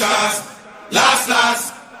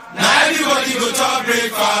Last. Now everybody go to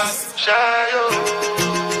breakfast.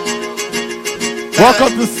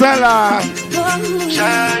 Welcome to Cellar.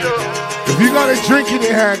 If you got a drink in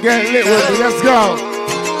your hand, get lit with me. Let's go.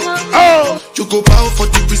 Oh! You go power for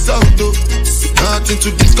the result, though. Nothing to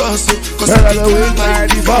discuss, cause I don't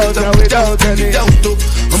without any doubt, though.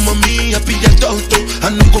 I'm a me happy adult, though. I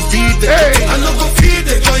no go feed it, I no go feed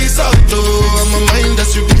it, joy's out, though. I'm a mind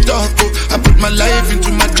that's you with talk, I put my life into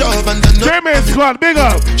my job and I know J-Man Squad, big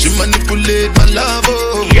up. She manipulate my love,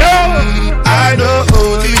 oh. Yo! I know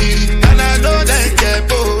only, and I know that get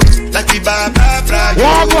both. Like the Baba Fry.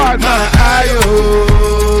 Walk on, my eye,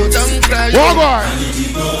 oh. Don't cry. Walk on.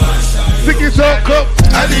 Stick it so cup.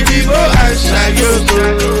 I need people and shadow.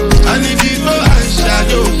 I need people and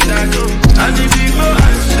shadow. I need people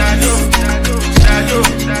and shadow. I need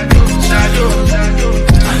people and shadow.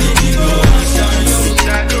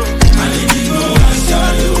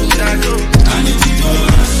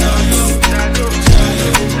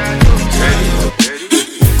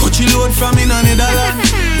 Coachy load from in a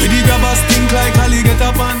Netherlands. With the grabbers stink like Ali get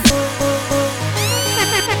up on.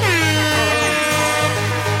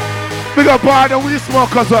 Big up partner, we smoke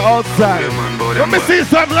cause we're outside. Let me see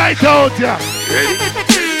some light out here. Ready?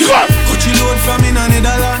 Coachy load from in a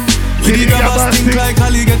Netherlands. With the grabbers stink like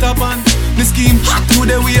Ali get up on. The scheme hot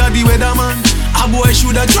today we are the weatherman. A boy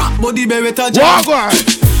shoulda drop but the beretta jam. Walk on.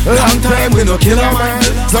 Long time we no kill a man.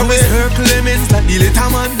 So we circle lemons like the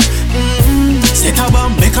little man. Set a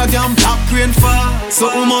bomb, make a damn black rain fall.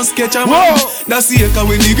 So we must catch a man. That's the echo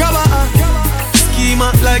when the grabber.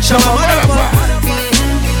 Schema like Shabba Motherfucker.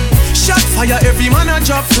 Shot fire, every man a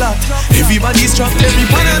drop flat. Everybody's trapped, every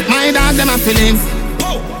planet. My dog them a feelings.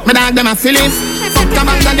 My dog them a feelings. Fuck a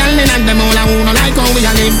bag of girl and them all a who no like how we a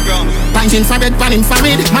live. Punching for bed, panning for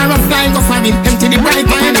it. My rough guy go for it. Empty the bright.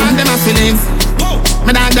 My dog them a feelings.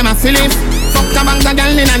 My dog them a feelings. Fuck a bag of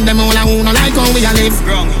girl and them all a who no like how we a live.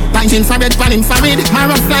 Punching for bed, panning for it. My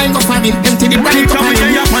rough guy go for it. Empty the bright. Come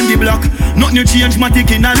here up on the block. Nothing you change, my tick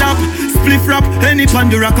in a lap. Spliff rap, any pan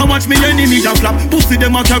the rock. I watch me enemy a flap. Pussy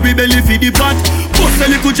them a carry belly for the pot. Bust a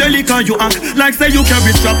little jelly can you act like say you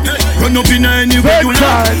carry strap. Run up in anywhere you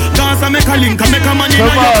like. Dance and make a link and make a man in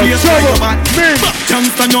a your place for your back.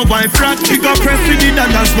 Youngster no wife rat. Pick up press with the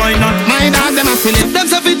dollars, why not? My dog them a feeling. Them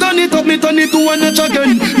say fi turn it up, me turn it to one notch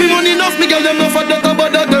again. Me money enough, me girl them no for that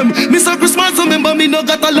about them. Me say Christmas, so remember me no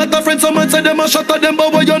got a lot of friends. Some man say them a shot at them,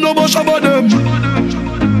 but what you know about Shabba them?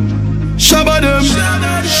 Shabba them,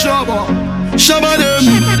 Shabba them.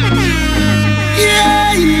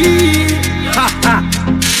 Yeah.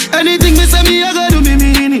 Anything me say me, I go do me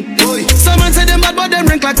mean it. Some man say them bad, but them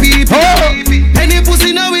rank like people. Any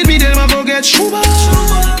pussy now with me, them a go get shuba.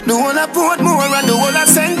 The one I put more and the one I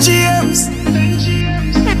St. James.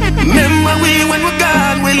 Remember we when we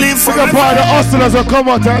gone, we live for. Big up all the hustlers will come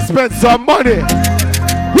out and spend some money.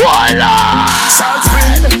 Voila! South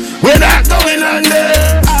Spring, we're not going under.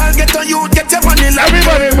 I'll get on you, get your money like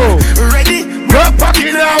everybody move. Ready? Rock back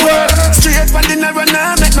in our straight for the never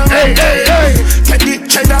now make no hey. Get the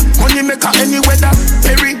cheddar, money maker any weather.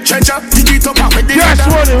 Perry treasure, dig it up with the leather.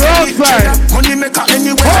 Outside. Money maker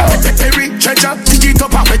any weather. Perry treasure, dig it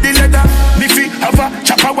up with the leather. Me fi have a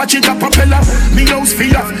chopper watching the propeller. Me house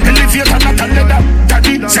fi up, elevator not a leather.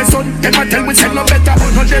 Daddy say son, them a tell we say no better.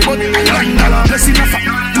 No they but I $9, blessing a fuck.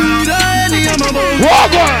 We any am about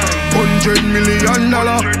walk on. $100 million.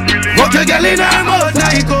 Fuck your girl in her mouth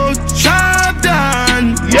like out. Sharp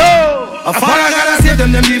down. Yo! I gotta save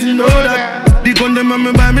them even know that. The gun them on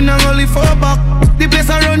me buy me now only 4 back. The place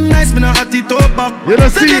I run nice, me now hot it up back. You don't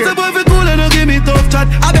see it. Say boy fi cool and no give me tough chat.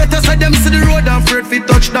 I better say them see the road and afraid fi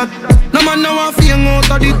touch that. No man now want fi hang out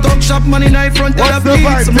of the talk shop. Man in high front of the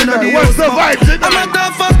beats. What's the vibe? I'm not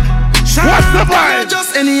that fuck. What's the vibe?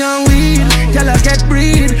 Just any and weed. Y'all get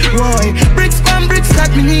breed. Roy. Bricks from bricks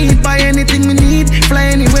that me need. Buy anything me need.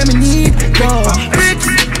 Fly anywhere me need. Go. Bricks.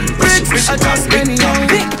 I just any and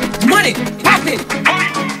weed. Money. Pop it.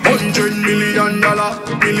 $100 million.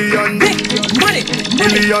 Million. Money.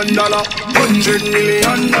 $1 million. $100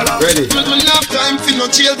 million. Ready. Not enough time for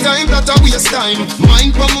no chill time. That a waste time.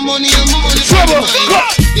 Mind for my money and my money for my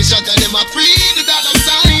mind. They shot at them a free the dollar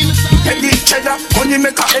sign. Any cheddar, money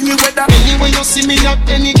maker any weather. Anyway you see me at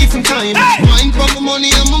any given time. Mind for my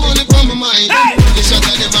money and my money for my mind. They shot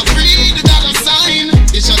at them a free the dollar sign.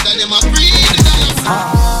 They shot at them a free the dollar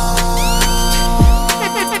sign.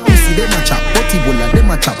 You see them a chop potable and them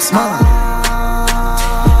a chop small.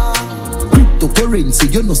 Cryptocurrency,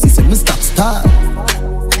 you know see say me stop start.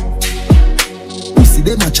 You see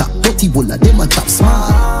them a chop potable and them a chop small.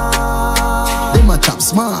 Them a chop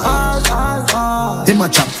small. Them a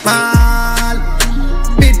chop small.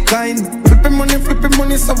 Bit kind. Flipping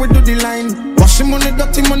money, so we do the line. Washing money,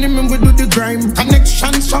 dirty money, man, we do the grime.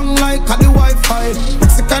 Connection strong like a the Wi-Fi.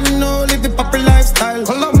 Mexican, no, live the proper lifestyle.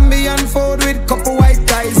 Colombian food with couple white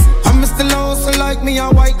guys. I'm still also like me a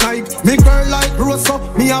white knight. Me girl like Rosa,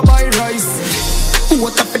 me a buy rice.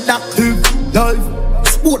 What up with that life?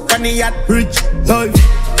 Sport on the yacht, rich life.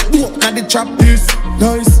 Walk on the trap, this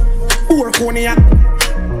nice. Work on the yacht.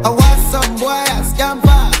 I want some boy, a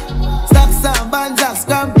scamper. Stop some bands, a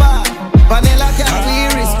scamper. Vanilla can be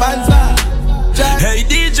responsible. Hey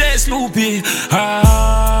DJ Snoopy.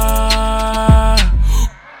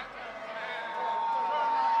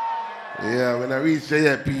 Yeah, when I reach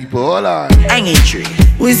there, people, hold on. Hanging tree.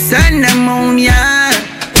 We send them on, yeah.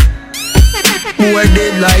 Boy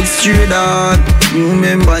dead like straight dog. You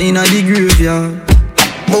remember in a the graveyard.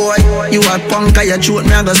 Boy, you a punk, I throat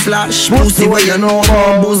me a go slash. Pussy where you know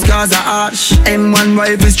how booze cause a ash. M1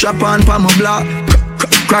 rifle strap on pa my block.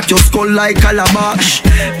 Crack your skull like calabash.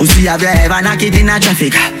 Pussy, have you ever knock it in a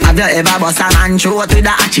traffic? Have you ever bust a man throat with a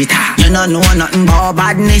hatchet? You don't know nothing about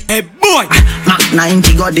badness. Hey boy, Mac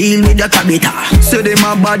 90 go deal with the cabita. Say them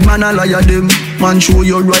a bad man, I liar them. Man show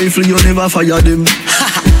your rifle, you never fire them.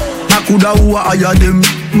 I coulda who I hire them.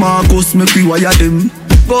 Marcus make we wire them.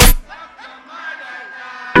 Go.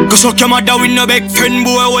 Go suck your mother with no big friend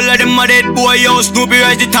boy. All of them a dead boy. Yo, Snoopy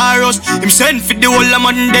rise the Taurus. Him send for the whole of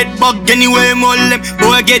man dead bug. Anyway, him all them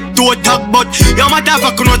boy get to attack. But yo, matter if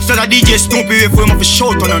I can not start a DJ Snoopy. Wait for him up a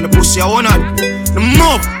shout on the pussy. I wanna the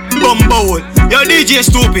move, bumbo. Yo, DJ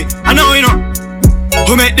Snoopy, I know you know.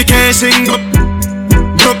 Who make the casing grup,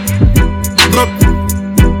 grup, grup,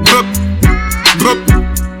 grup, grup,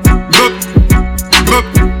 grup, grup.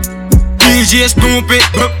 DJ Snoopy,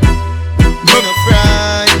 grup, grup.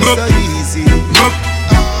 So easy.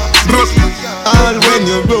 All when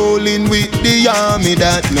you're rolling with the army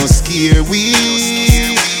that no scare we.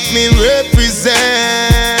 Me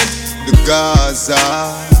represent the Gaza.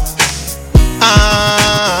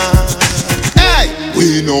 Hey,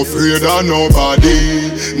 we no afraid of nobody.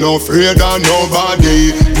 No afraid of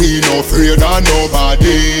nobody. We no afraid of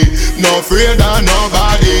nobody. No afraid of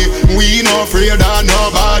nobody. We no afraid of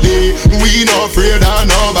nobody. We no afraid of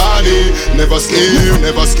nobody. Never scare,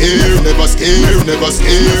 never scare, never scare, never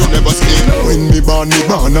scare, never scare. When me born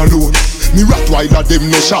alone. Me Rottweiler them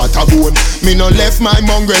no shot a bone. Me no left my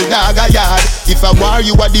mongrel dog a yard. If I war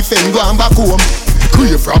you a defend, go and back home.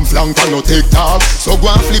 Crave from flank and no take talk. So go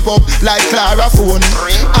and flip up like Clara phone.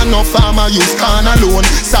 And no farmer use can alone.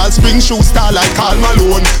 Salt Spring shoe star like Karl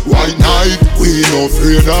Malone. White night, we no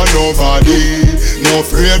afraid of nobody. No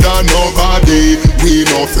afraid of nobody. We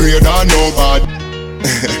no afraid of nobody.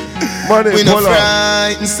 We no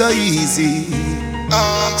frightened so easy.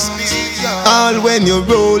 All when you're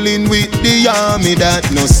rolling with the army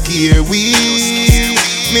that no scare we.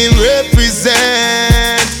 Me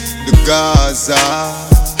represent the Gaza.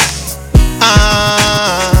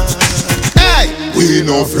 Hey, we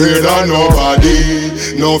no afraid of nobody.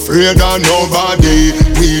 No afraid of nobody.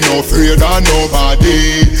 We no afraid of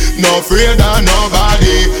nobody. No afraid of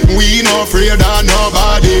nobody. We no afraid of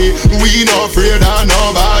nobody. We no afraid of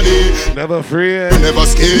nobody. Never afraid. Never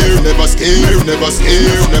scared. Never scared. Never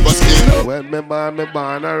scared. Never scared. When me born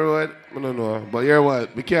on the road, I don't know. But hear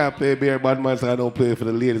what? We can't play Beer Badman, so I don't play for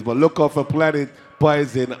the ladies. But look out for Planet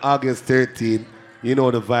Poison August 13th. You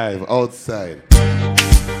know the vibe. Outside.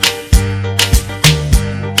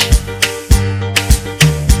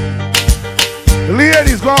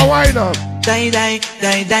 Ladies, go and wind up. Die, die,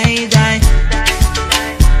 die, die, die.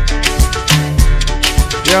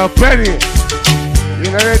 Yo, Penny.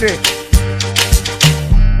 You ready?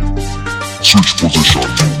 Switch position.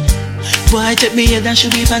 Boy, take me head and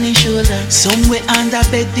should be on his shoulder. Somewhere under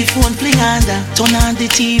bed, the phone fling under. Turn on the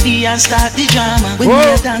TV and start the drama. When me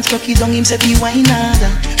a dance, cocky down, him set me wine harder.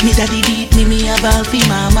 Me daddy beat me a ball fi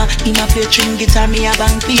mama. Him a play string guitar, me a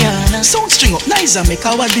bang piano. Sound string up nice and make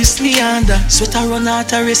our this me under. Sweater run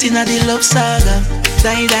out a race in a the love saga.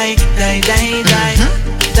 Die, die, die, die, die.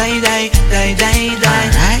 Die, die, die, die, die.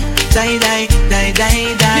 Die, die, die,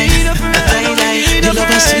 die, die. Die, die, the love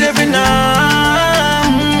is sweet every night.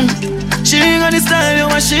 She got the style, you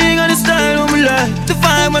want she got the style, me like. The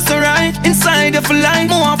vibe was so right, inside you for life.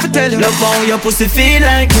 More want to tell you. Love how your pussy feel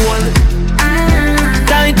like gold.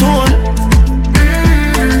 Tight hole,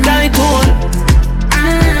 tight hole,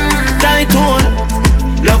 tight hole.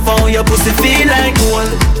 Love how your pussy feel like gold.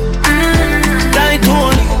 Tight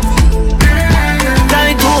hole,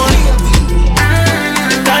 tight hole,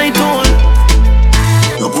 tight hole.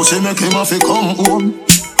 Your pussy make him have to come home.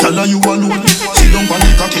 Tell Girl, are you alone? Sit down on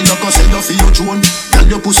the cocky like I said for your drone. Girl,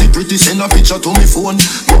 your pussy pretty, send a picture to me phone.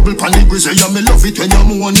 Bubble pan the grizzly, yeah, me love it when you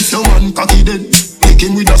moan. If your man cocky dead, kick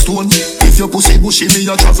him with a stone. If your pussy bushy, me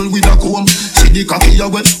a travel with a comb. See the cocky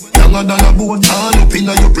you wet, longer than a bone. All up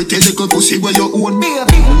in your pretty little pussy where you own.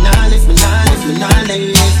 Baby, nah left me, nah left me, nah left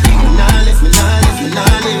me, nah left me, nah left me, nah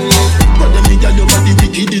left me. But them me girl, you got the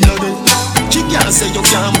wicked in your bed. She can't say you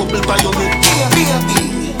can't bubble by your bed.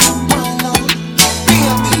 Baby.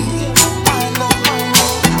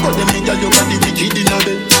 But them nigga you got the wicked in a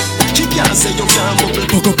bed. She can't say you can't bubble.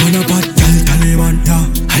 Fuck up on a bad girl, Taliban, yeah.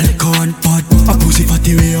 I like one part. A pussy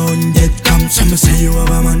fatty way on dead come. Some say you have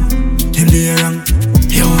a man. Him the wrong.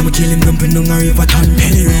 Yo, I'ma kill him dumping down a river ton.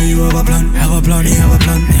 Anyway, you have a plan. Have a plan, have a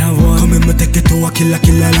plan. Have one. Come in, me take it to a killer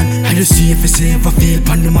land. I just see if it's safe, I feel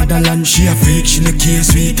pan the motherland. She a freak, she no care,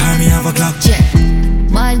 sweet time, me have a clock. Yeah.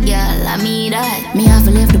 Bad girl, I mean that. Me have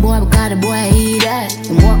to leave the boy because the boy eat that.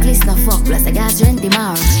 Him walk list no fuck, plus I got strength in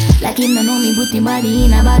my like him no know me, put him body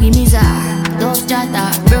in a baggy mizar. Dove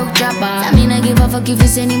chatter, broke chopper. I mean I give a fuck if you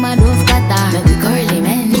send him a dove cutter. Make we curly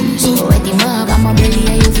man, so wet him up. I'm a belly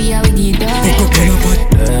and you feel with the dog.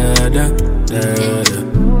 Da da da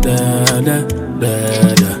da da da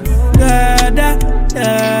da da.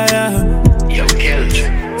 Yo, Kelch.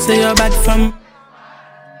 Say you're bad from.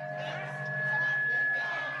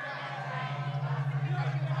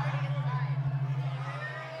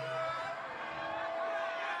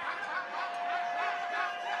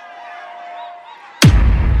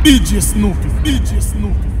 DJ Snoopy, DJ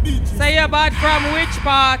Snoopy, DJ. Say you're bad from which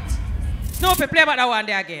part? Snoopy, play back that one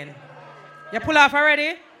there again. You pull off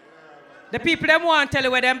already? The people them want to tell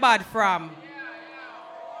you where them bad from.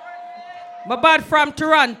 But bad from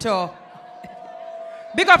Toronto.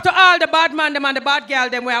 Big up to all the bad man them and the bad girl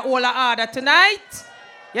them we are all order tonight.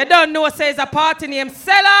 You don't know says a party name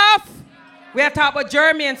Sell Off. We are talking about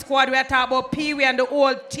German squad, we are talking about Pee-wee and the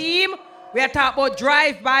whole team. We are talking about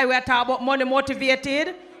drive-by, we are talking about money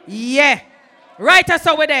motivated. Yeah. Right us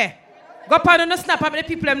over there. Go up on the snap up the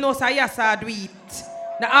people them know say yes I do it.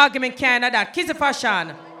 The argument kind of that. Kizzy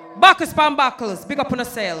fashion. Buckles pan buckles. Big up on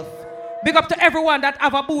yourself. Big up to everyone that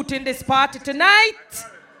have a boot in this party tonight.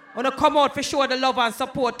 Wanna come out for show the love and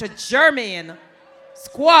support to German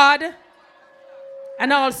squad.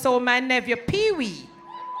 And also my nephew Pee-wee.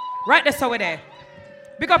 Right this over there.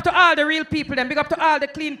 Big up to all the real people them. Big up to all the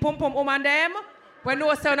clean pum-pum woman them. When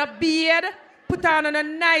no say on a beard, put on a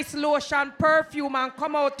nice lotion, perfume and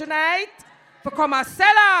come out tonight for come and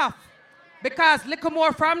sell off. Because little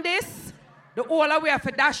more from this, the whole way have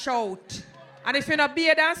to dash out. And if you not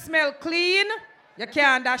beard and smell clean, you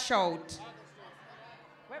can't dash out.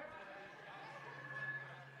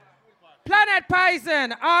 Planet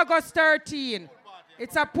Poison, August 13.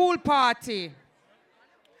 It's a pool party.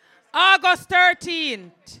 August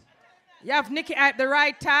 13th. You have Nikki at the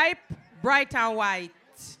right type, bright and white.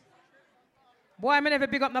 Boy, I never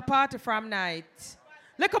big up my party from night.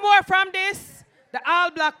 Look more from this. The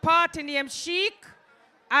all-black party named Chic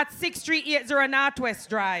at 6380 Northwest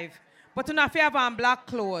Drive. But you know if you have on black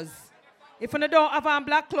clothes. If you don't have on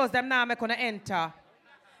black clothes, them now make you enter.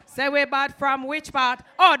 Say we bad from which part?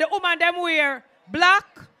 Oh, the woman them wear black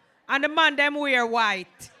and the man them wear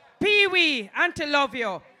white. Pee-wee, Auntie love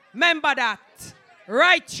you. Remember that.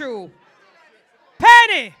 Right through.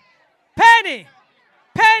 Penny. Penny.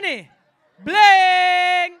 Penny. Bling.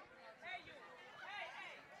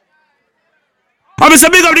 I'm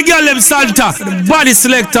Mr. Big up the girl them Santa. The body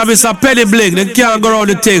selector, Mr. Penny Bling. They can't go around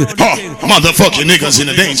the thing. Motherfucking niggas in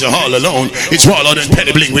the danger hall alone. It's Waller than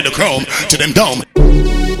Penny Bling with the chrome to them down.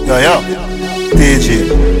 Yo, DJ.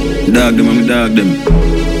 Dog them, I'm dog them.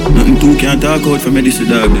 Nothing too can't talk out for me, this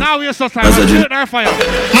dog them. Now we're so tired. Fire.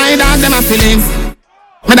 My dog them a feelings.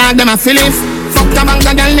 My dog them a feelings. Fuck the bank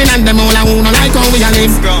of girl in and them all a who no like how we a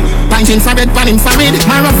live. Punching for bed, panning for it.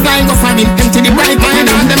 My rough guy go for it. Empty the bright. My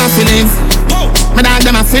dog them a feelings. My dog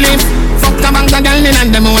them a feelings. Fuck the bank of girl in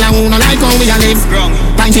and them all a who no like how we a live.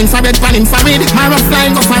 Punching for bed, panning for it. My rough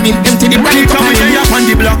guy go for it. Empty the bright. Come here up on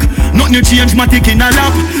the block. Nothing change, my tick in a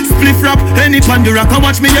lap. Spliff rap, any pan the rock. I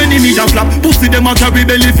watch me enemy a flap. Pussy them a carry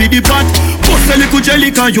belly for the pot. Bust a little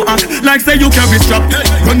jelly can you act like say you carry strap.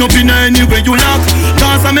 Run up in anywhere you lock.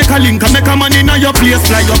 Cause I make a link, I make a man in your place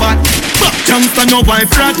fly your back. Youngster no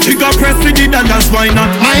wife flat. Bigger press with the dollars, why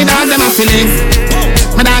not? My dog them a feelings.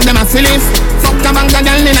 My dog them a feelings. Fuck the bank of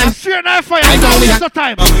girl in and straight knife fire. Now we are so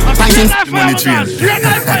time. Straight knife fire. Straight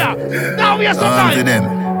knife fire. Now we are so time.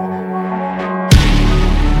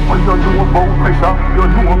 What you do about pressure? You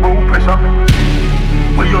know about pressure.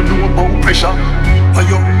 What you do about pressure? Are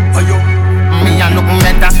you? Me a look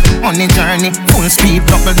better on the journey. full speed,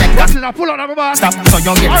 double decker. Stop, so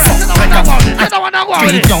you get fucked.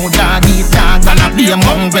 Treat your dog, eat dog, and a be a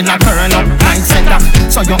monk when I turn up like center.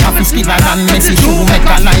 So you have to skiller and messy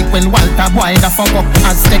shoemaker, like when Walter Boy the fuck up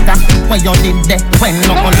as sticker. When you did that, when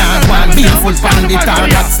no one want be full from the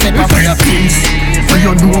target, step up for your things. For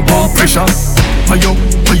you know about pressure. For you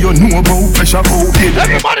know about pressure.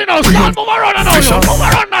 Everybody knows, start move around and now. Move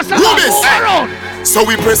around, master. Move around. So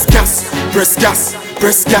we press gas, press gas,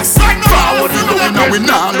 press gas. Forward we going and we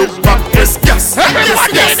now look back. Press gas,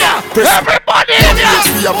 everybody in there. Everybody in there.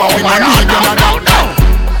 No.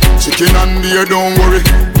 Chicken and beer, don't worry.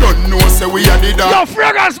 Don't know, say we are the dog. Yo,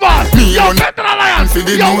 Fragrance Boss. Yo, Central Alliance.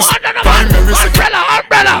 Yo,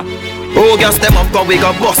 umbrella. Oh, gas them up, cause we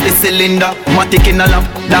got bust the cylinder. Matic in a lamp,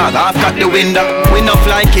 dog, I've got the window. We no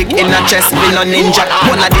fly kick in a chest, we no ninja.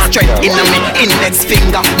 One of the strength in a mid-index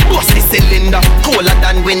finger. Bust the cylinder, colder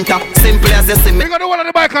than winter. Simple as you see me. We got one of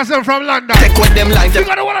the bikers from London. Take with them life. We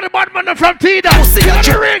got one of the badmen from Tida. We got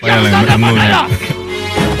the ring,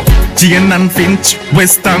 Jane and Finch,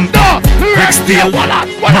 Western, Rexdale,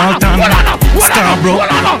 Malton, Scarborough,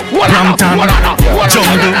 Brampton,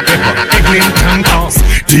 Jungle, Eglinton, Cross.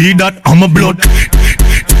 T-Dot, I'm a blood.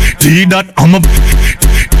 T-Dot, I'm a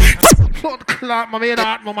blood clot, my man,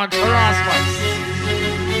 heart, my man, harassment.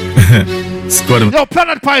 Squad. Yo,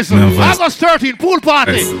 Planet Python, August 13, pool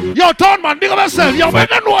party. Yes. Yo, Town man, big up yourself. Yo, let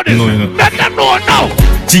them know this. Let them know it now.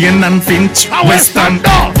 Jane and Finch, Western,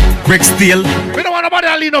 Rexdale. We don't want nobody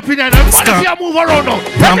to lean up in there. Everybody see you move around now.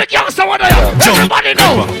 Every youngster want to everybody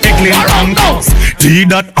know. Eglinton Cross.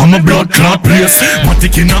 T-Dot, I'm a blood clot place.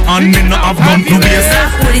 Matic in a hand, me no have gun to base.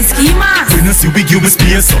 We no see we give a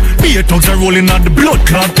space. Me a thugs are rolling at the blood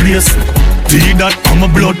clot place. T-Dot, I'm a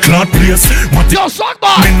blood clot place. Yo, Sock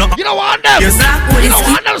Boss, you don't want them. Yes. You don't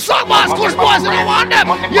want them, Sock Boss, Kush Boys, you don't want them.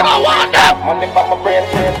 You don't want them.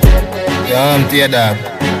 Yo, I'm to your dog.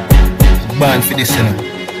 Born for this, you know.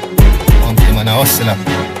 Man a hustler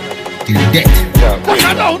till death.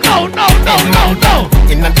 No.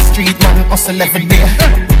 In the street, man hustle every day.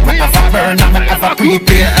 Man have a burn, man have a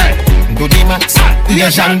prepare. Do the max, be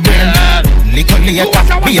a Jean brain. Liquor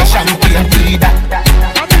later, be a champagne. Be that.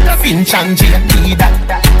 Finch and Jane, be that.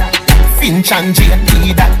 Finch and Jane,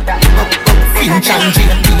 be that. Finch and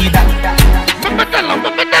Jane, be that.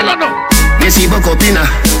 Messi Bocopina.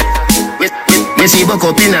 We see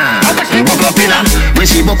Bocopina, we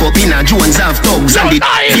see Bocopina, Jones have thugs and the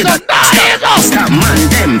stop man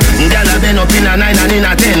them. Gala been up in a 9 and in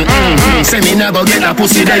a 10. Say me never get a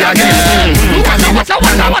pussy there again.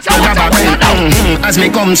 As me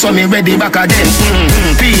come, so me ready back again.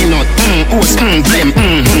 Peanut, oats, blem,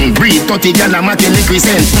 breed 30 gala matin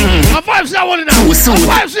represent. A 5 1 now. 2 suit, 2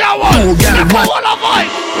 gal,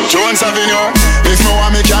 Jones Avenue, if no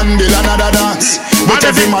one me can build another dance. But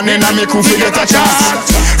every man in a me crew get a chance.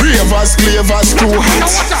 Ravers, clavers, crew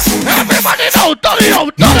hats. Everybody know, turn it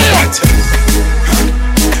out.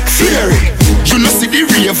 Fury, you know see the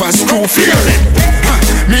ravers, crew fury.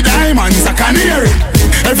 Me diamonds a canary.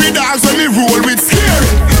 Every dog when me roll with scary.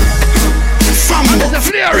 Fambo,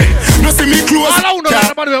 fury. No see me close. I don't know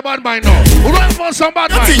about the bad mind now. Who don't want some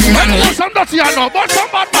bad mind? Want some dirty I know, but some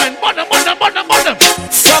bad mind. Burn them.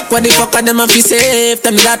 Fuck what the fuck are them a fi safe.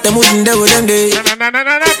 Tell me that them wouldn't do them day.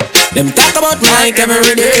 Them talk about me like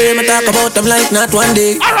every day. Me talk about them like not one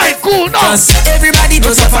day. Alright, cool, no. Cause everybody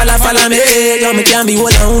just a follow me. Yo, me can't be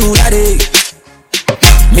one on who that day.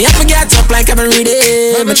 Me have to get up like every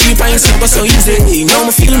day. My 3 pints super so easy. Now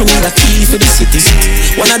me feel me need a key for the city.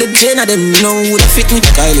 One of the gen of them know who the fit me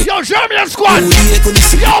Kylie. Yo, German squad.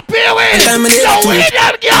 Yo, Pee-wee. Yo,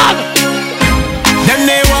 William Gang. Them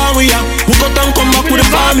they want we up. Who got and come back with the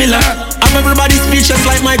formula. I'm everybody speechless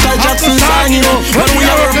like Michael Jackson song, you know. When we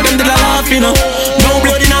are work, them did a laugh, you know. No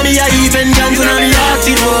blood in me, I even guns in me heart,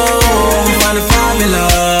 you know. For the formula,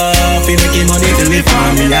 we making money to the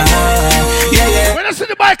formula. Yeah. When I see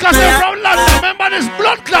the bikers from London, remember this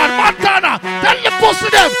blood clot, Montana. Tell the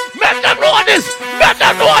pussy them, make them know this.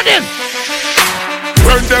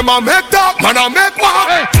 When them a make talk, man a make walk.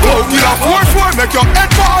 Go kill a 4-4, make your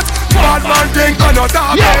head part. Bad man think I know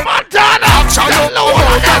that. Yeah, Montana. Action no none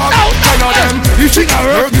of them. You think I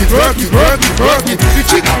work it. You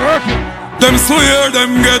think I work it. Them swear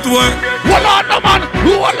them get wet. Hold on, no man.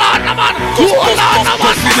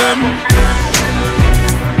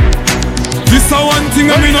 This a one thing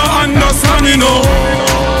I me no understand, you know.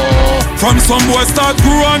 From some boy start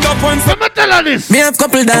growing up and let me tell you this. Me have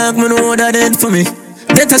couple dog, me know that dead for me.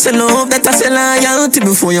 That I say love, that I say loyalty.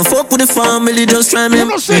 Before you fuck with the family, just try me.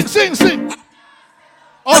 No, sing.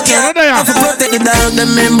 Okay, what are I have to protect the dog,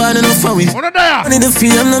 them member enough for we. What are they? Only the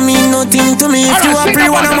fame no mean nothing to me. If you are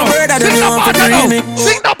free one, I'm a brother, then you want to free me.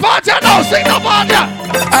 Sing the party now, sing the party.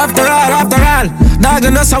 After all, dog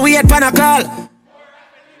and us a wait pan a call.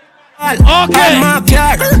 Okay. My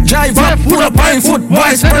car, drive up, pull up on foot,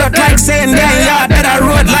 boys, pull up like saying they are that I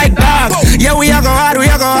road like dog. Yeah, we are go hard,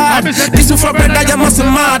 This is for brother, you must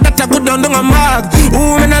mad, that a good down a mag.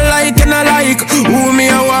 Who me not like and I like, who me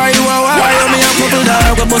a why, you me a couple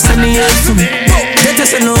dog, we bust in the head for me. That I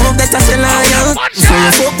say no, that I say lion. So you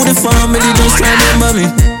fuck with the family, just try to remember me.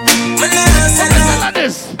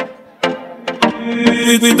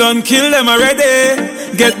 We done kill them already.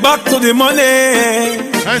 Get back to the money.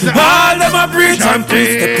 All them a preach and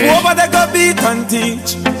preach. The poor they go beat and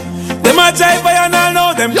teach. Them a jive by and all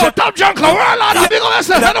know them. Yo, top junk, we're all out of big of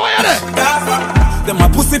yourself. Anyway, them a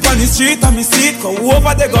pussy on the street and me see it. Go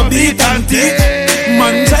over they go beat and teach.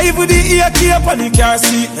 Man jive with the ear cape and the car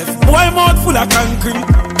seat. Left boy mouth full of concrete.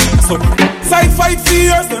 So side fight for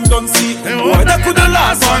years them don't see. Boy they coulda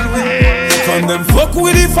lost one week. From them fuck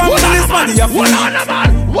with the families, man, you have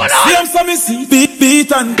see them so me see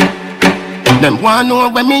beat and them want know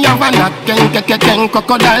when me have a knock ken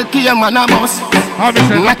crocodile came on a bus.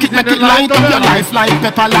 Make it light up your life like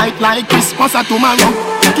pepper like Christmas or tomorrow.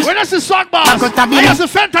 When I see song bars, I see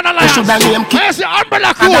fentanyl alliance, I see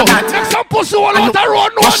umbrella crew, make some pussy all out the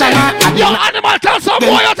road, no your animal tell some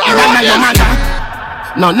boy out the road.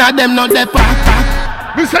 None of them not the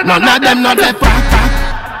papa. None of them not the papa.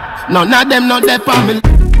 None of them not the family.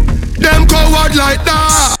 Them coward like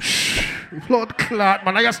that. Blood clot,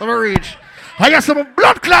 man. I got some rage. I got some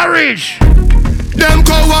blood clot rage. Them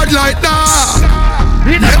coward like that.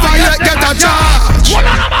 Never yet get a charge.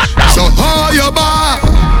 So how you bad?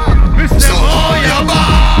 So how you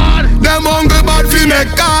bad? Them hungry bad fi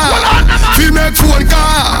make car, fi make phone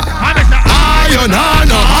car. Iron hand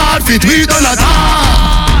no hard fit we done at all.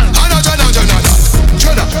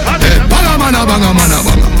 Banga mana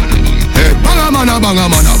banga. Hey, banga mana.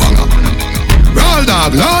 Roll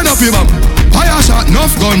dog, load up your bum. Fire shot,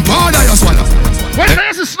 enough gun, powder your swallow. When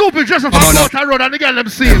they see Snoopy dress up on the road and they get them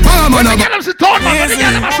see him. When they get them see Tone Man, when they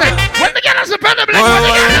get them a say. When they get them see Penny Bling, when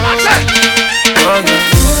they get them a say.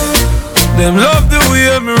 Them love the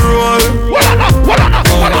way me roll. What on?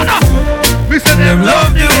 We said them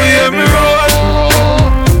love the way me roll.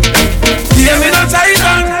 Yeah, me no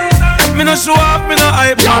titan. Me no show up, me no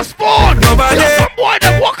hype. You're spawn. Nobody. You're some boy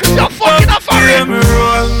that walk in your fucking affair.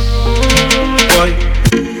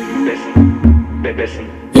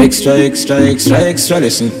 Extra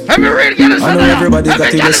listen. I know everybody's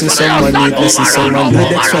got to listen. Someone need listen. Someone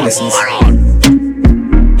need extra lessons.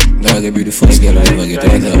 Now the beautiful girl I ever get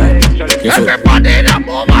out there. Everybody that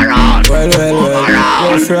move around.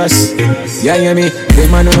 Well for us. Yeah, hear me. The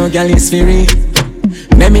man no girl is free.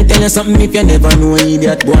 Let me tell you something, if you never know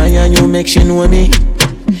idiot boy and you make she know me.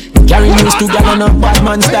 Carry news to gal and a bad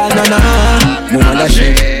man style, no. Move on that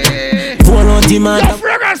shit. Pour on the man. Your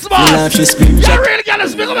fragrance boss. She scream. You really gotta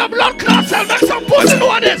speak of a blood clot cell. Make some pussy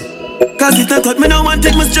know this. Cause it a cut me now and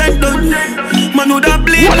take my strength down. Man who da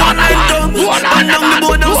bleed one night down. And down the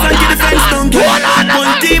board now and get the fence down.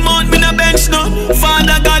 One team out me na bench now.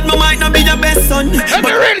 Father God, me might not be your best son. Let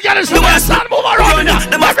me really get this to my son. Move around in there.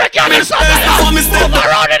 Every girl is son. Move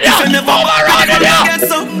around in there. Move around in there.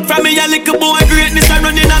 From me a little boy, greatness a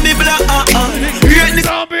running on me blood. Greatness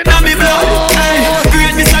on me blood.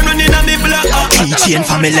 Greatness a running on me blood. Teaching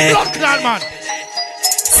family.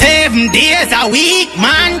 7 days a week,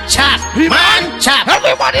 man chop.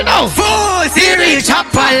 Everybody know. Full serial chop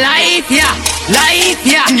for life, yeah.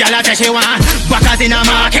 Y'all a she want backers in a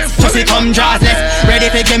market. Pussy come drawsless. Ready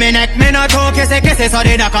to give me neck. Me no talk, kisse, so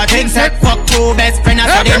they knock a thing set. Fuck two best friends,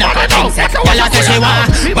 so they knock a thing set. Y'all a she want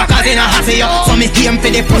backers in a hassy up. So me game for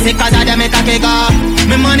the pussy, cause I dem it a kick off.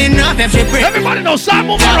 Me money enough if she break. Everybody know, stop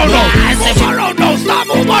move around now. Stop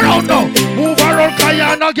move around now. Move around, cause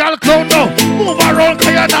you're no girl clown now. Move around,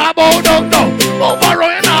 cause you're not bow down now. Move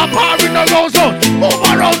around, you're not party no goes on. Move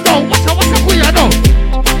around now. What's the queer now?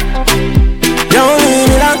 Yo,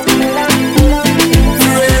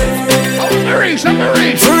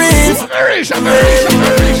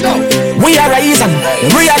 we are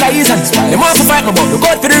rising, the more to fight my ball, we go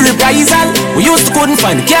for the reprisal. We used to couldn't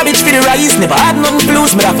find the cabbage for the rice. Never had nothing to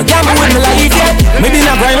lose, me have a gamble with my life, yeah. Maybe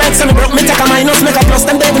not grind like some broke, me take a minus, make a plus.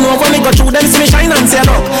 Them they know when me go through them, see me shine and say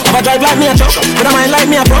look. Have a drive like me a truck, but I mind like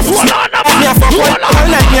me a prof. Me a fuck one, I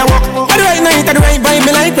like me a walk. But the right night, the right vibe,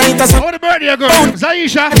 me like right as up. How the birthday girl?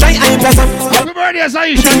 Zaisha. Try I plus up. Happy birthday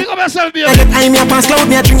Zaisha, pick up yourself, baby. I'm a pass cloud,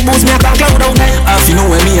 me a drink booze, me a talk cloud out there. If you know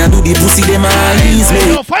when me a do the pussy, them a ease me.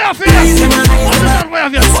 Fire for you.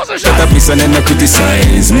 Shut up, listen and the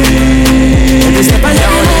criticize me. Every step on your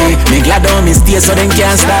way, me glad on me stay so them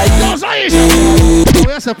can't style.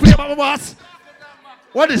 Yes, a play about my boss.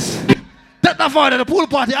 What is? Take that for the pool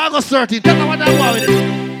party, August 13th. Tell them what I'm with it.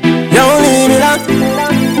 Yo, leave me that.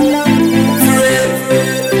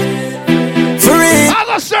 For real.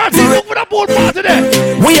 August 13th, look for the pool party there.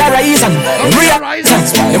 We are rising. We are rising.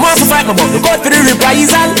 They want to fight me, but look out for the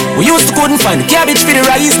reprisal. We used to couldn't find the cabbage for the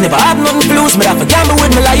rice. Never had nothing to lose, me have to gamble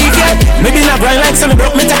with my life, yeah. Maybe not grind like some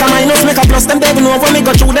broke, me take a minus, make a plus. Them devil know when me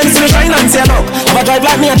go through them, see me shine and say look. Have a drive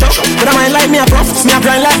like me a truck, but I mind like me a prof. Me a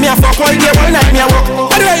grind like me a fuck, all day, all night me a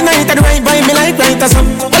walk. But the right night, the right vibe, me like night or some.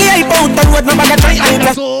 Only I bout and what nobody try, I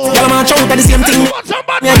plus. Y'all man shout at the same thing.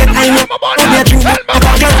 Me a get I know, me a drink, I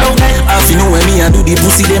can't clown. If you know when me a do the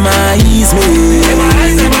pussy, them eyes me.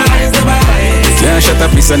 Can't shut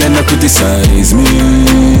up, listen and not criticize me.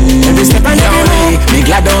 Every step on your way, me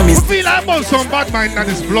glad on me. I feel like about some bad mind that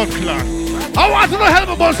is blood clot. I want to know help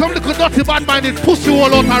about some little dirty bad minded pussy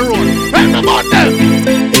all out the road. Help about them.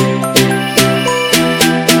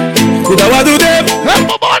 Could I want to do them? Help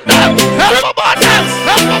about them. Help about them.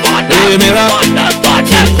 Help about them. Hey, me laugh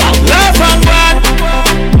and one.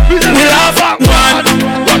 Me laugh and one.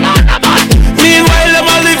 Meanwhile, them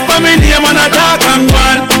a live for me name and a talk and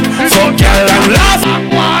one. Fuck y'all and laugh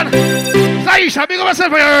and one. Zaisha, big up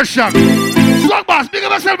yourself for your shot. Slug Boss, big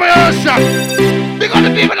up yourself for your shot. Big up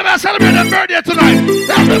the people that are celebrating their birthday tonight.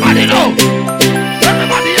 Everybody know.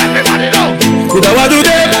 Everybody know. Could I want to do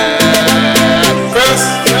them? First.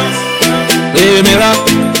 Hey, me laugh.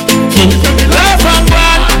 Laugh and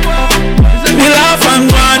one. Me laugh and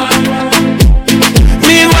one.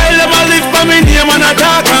 Meanwhile, them a live for me name and a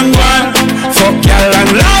talk and one. Fuck y'all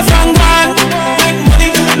and laugh and one.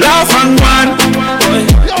 Laugh and one.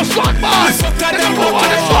 Yo, Slug Boss.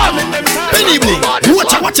 Penny Bling,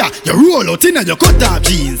 watcha, you roll out in your cut off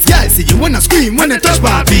jeans. Girl, see you wanna scream when you touch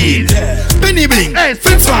my beat. Penny Bling,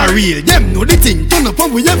 friends for real. Them know the thing, turn up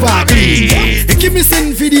and we ever be. They give me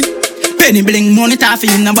send for the Penny Bling, money tough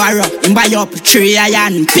in the bar. In buy up 3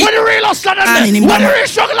 iron pick. What the real hustler them? What the real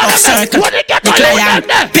struggle them? What they get on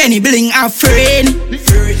them? Penny Bling, our friend.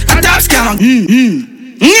 A top scam.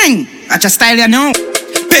 That's a style you know.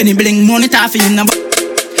 Penny Bling, money tough in the bar.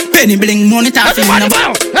 Penny Bling, money tough in the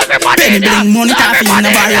bar. Penny Bling, money tough in the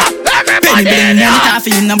bar. Penny Bling, money tough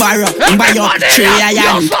in the bar. In buy up 3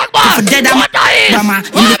 iron. For dead mama,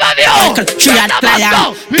 in the 3 at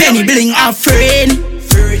player. Penny Bling, our friend.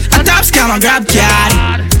 A top scam, a grab card.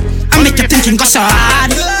 I make you thinking go so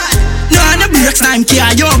hard. No, the breaks time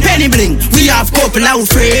care. Yo, Penny Bling, we have couple of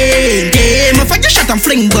friends. Game if I get shot and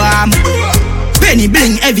fling bomb. Penny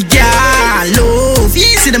Bling, every girl love.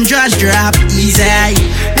 Easy them just drop easy.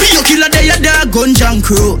 Be your killer, they your dog gun junk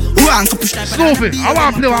crew. One couple steps. Snoopy, I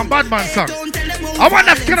want to play one bad man song. I want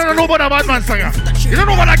that kid to know about a bad man song. You don't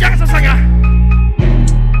know about a gangster song.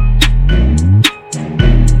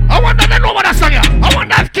 I want that to know about a song. I want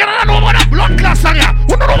that kid to know about a blood class song.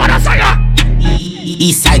 Who don't know about a song?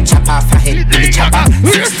 Eastside chopper for head to the chopper.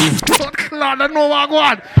 16. Blood class, I know what I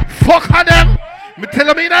want. Fuck on them. Me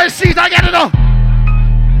tell me in the street I get it though.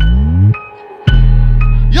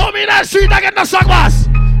 Yo, me in the street I get the song boss.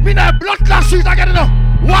 Me in the blood class street I get it though.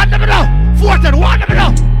 One them now. 14, one them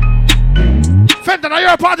now. Fenton, are you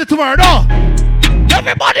a party tomorrow? No.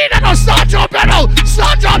 Everybody that know start jumping out.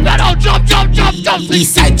 Start jumping out. Jump.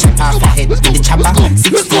 Eastside chopper for head to the chopper.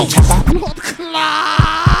 16 chopper.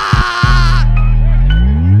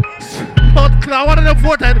 Blood clot, one of them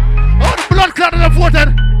voted. All the blood clot of them voted.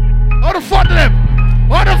 All the fun to them.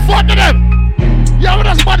 All the fun to them. Yeah, we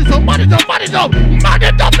just man it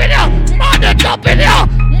up in here.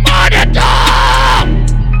 Man it up.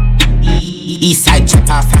 Eastside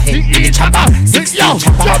chopper for head to the chopper. 16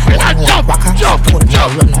 chopper. Jump. Blood clot,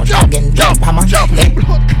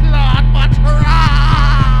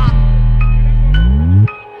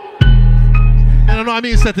 I don't know how I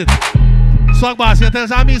mean set it. Song boss, you tell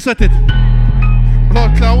us how I mean set it.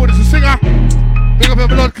 Blood clot, what is the singer? Big up your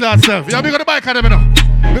blood clot self. Yeah, we got the bike on them now.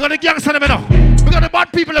 We got the gangster them now. We got the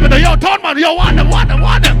bad people them now. Yo, turn man, yo, want them.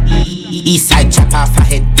 Eastside chopper for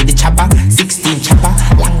head to the chopper. 16 chopper,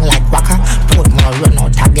 long like waka. Portmore run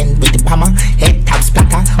out again with the hammer. Head tap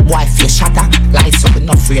splatter, boy face shatter. Lights up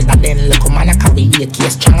enough afraid that then look man a carry a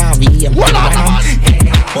case stronger. VM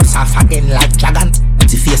bust off again like dragon.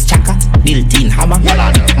 The face chaka, built-in hammer.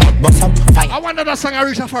 Mouth bust up, fine. I wonder that song I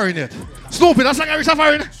reach a foreign yet. Snoopy, that song I reach a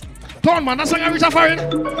foreign. Turn man, that song I reach a foreign.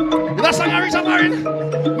 That song I reach a foreign.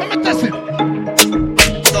 Let me test it.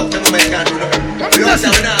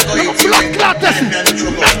 Blood clot test it.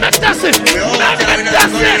 Let me test it.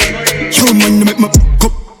 You man make my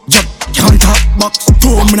cup jump. Can't talk box.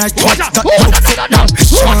 Two man I twat that down.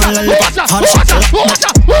 Small lollipop, hard shit.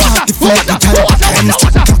 Party full of the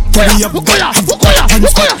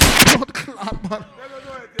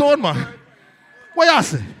Don't man. What you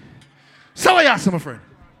say? So what you say, my friend?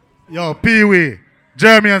 Yo, Pee-wee,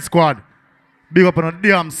 German squad. Big up on a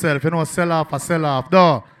damn self. You know, sell off.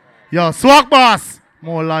 Though. Yo, swag boss.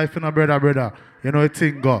 More life in a brother. You know, it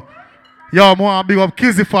thing go. Yo, more big up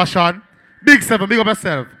Kizzy Fashion. Big 7, big up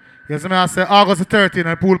yourself. You see me, I say August 13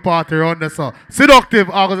 and pool party around there, so. Seductive,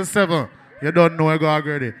 August 7. You don't know, you go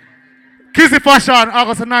already. Kizzy Fashion,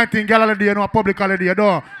 August 19, girl holiday, you know, a public holiday, you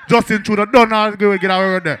don't. Justin Trudeau, don't know, go get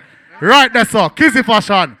away with there. Right there, so. Kizzy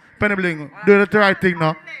Fashion. Penny Bling, do the right thing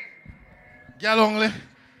now. Girl only.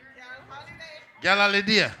 Girl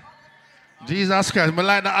holiday. Jesus Christ, I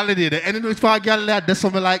like the holiday there. Anything for a girl there, that's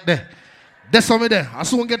something like that. That's something there. I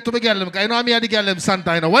soon get to the girl, because you know me and the girl them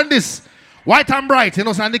Santa, you know. When this, white and bright, you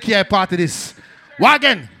know, so the key part of this. What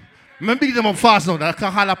again? I'm big them up fast now. I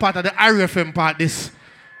can have a part of the RFM part this.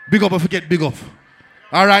 Big up if you get big up.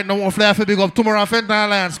 Alright, no more flare for big up. Tomorrow Fentanyl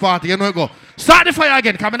Alliance party, you know you go. Start the fire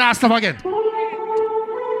again, come and ask stuff again.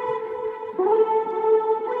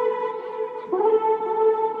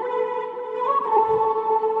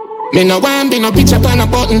 Me no want be no picture on a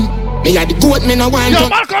button. Me a the goat, me no want. Yo,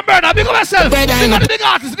 Malcolm Bernard, big up yourself. Big up the big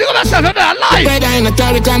artist, big up yourself. You're there, live. Brother in a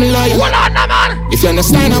Tariq, I'm loyal. Hold on, man. If you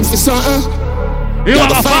understand up for something, you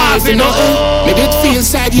have a fall for nothing. Me did feel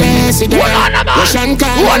sad yesterday. Hold on, man. Russian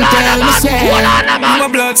call and tell me say. Hold on, man. My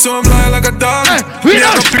blood so I'm lying like a dog. We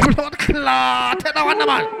don't blood clot. Take that one,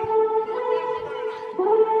 man.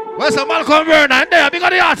 Where's the Malcolm Bernard? There, big up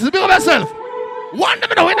the artist, big up yourself. One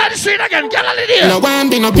them in the street again, girl holiday. No one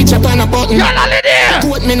be no picture on a button. Girl holiday.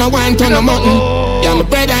 Goat me no want on a mutton. Yeah, my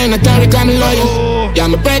brother in a Tariq, I'm loyal. Yeah,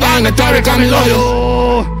 my brother in a Tariq, I'm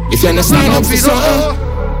loyal. If you understand up for something,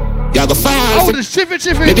 you go fall. Oh, the Chippy,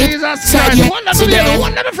 Jesus Christ. One them together,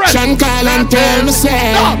 one them friends. Sean call and tell me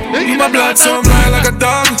say. My blood so I'm lying like a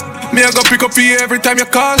dog. Me I go pick up you every time you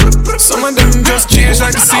call. Some of them just change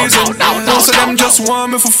like the season. Most of them just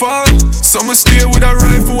want me for fall. Some will stay with a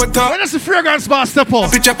rifle with top. When is the fragrance bar step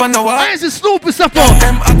up? Pitch up on the wall. When is the Snoopy step up?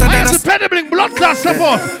 When is the Penny Bling blood clot step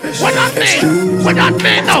up? What that mean? What that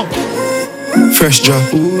mean now? Fresh job.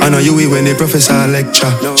 I know you when the professor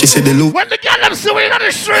lecture. She said the loop. When the girl them see we on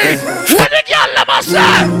the street. When the girl them a say.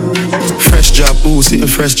 Fresh job. Ooh, sitting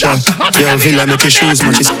fresh job. Girl Villa make your shoes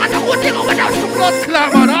matches. Blood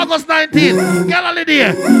clot, man. August 19, girl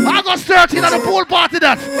holiday. August 13 at the pool party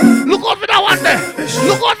that. Look out for that one day.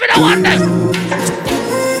 Look out for that one day.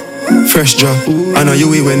 Fresh job. I know you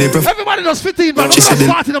when they prefer. Everybody does 15, man. She said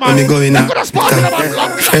when me going out.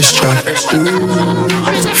 Fresh job.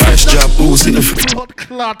 Fresh job. Ooh, see the blood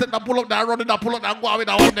clot. Take that pull up that, run it that, pull up that, go out with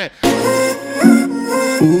that one day.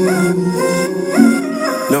 Ooh.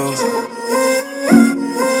 No.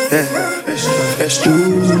 Yeah. Fresh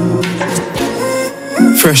job.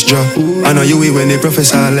 Fresh job. I know you when the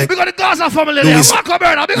professor like. We got the Gaza family there. Marco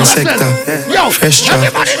Bernard, big up yourself. Yo, fresh job.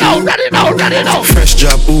 Everybody know. Fresh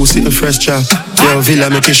job. Ooh, sitting fresh job. Girl Villa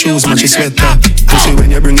make your shoes match your sweater. Pussy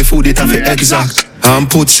when you bring the food, it have it exact. I'm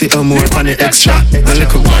put sit more on the extra. A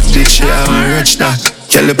little bad bitch, yeah, I'm rich that.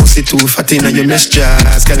 Girl, the pussy too fat in your mesh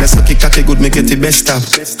jazz. Girl, suck it cocky good, make it the best stop.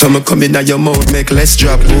 Come in your mouth, make less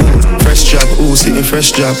drop. Ooh, fresh job, ooh, sitting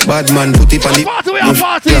fresh job. Bad man, put it on the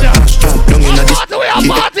party. Long in the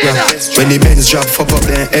when the Benz drop, fuck up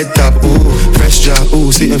their head top. Ooh, fresh job,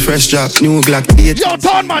 ooh, sitting fresh job. New Glock 8. Yo,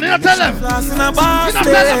 Don man, you don't tell them.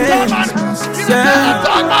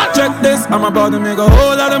 Check this, I'm about to make a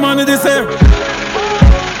whole lot of money this year.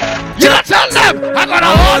 You don't tell them. I got a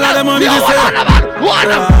whole lot of money this year. Want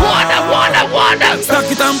them. Stack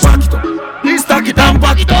it and pack it up. Stack it and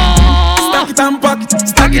pack it up. Stack it and pack it.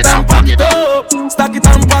 Stack it and pack it up. Stack it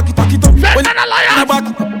and pack it up. When I back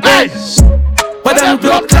it up. Hey. But them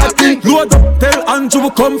blood clotting. Load up. Tell Andrew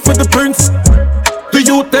come for the prince. The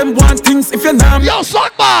youth them want things if you're not. Yo,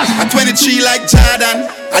 suck boss. At 23 like Jordan.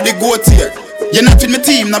 I the goat here. You're not with my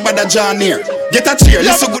team, not bad John here. Get a cheer,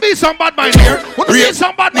 let's go. Be some bad mind here. Be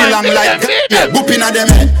some bad mind. Long like booping at them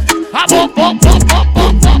head. Yo,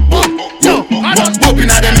 booping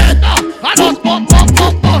at them head.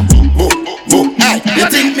 You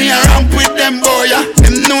think me a ramp with them boy?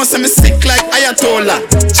 Them know some sick like Ayatollah.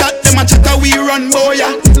 Chat them a chat we run boy.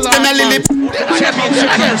 Them a lily.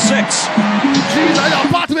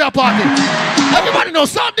 Jesus, party. Everybody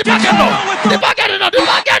knows something. The back end now.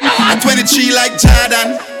 At 23 like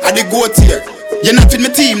Jordan, I the goat here. You're not with my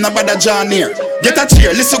team, not bad John here. Get a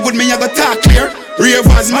cheer, listen good, me you go talk clear.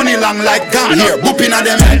 Ravers money long like gone here. Booping at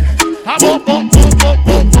them head.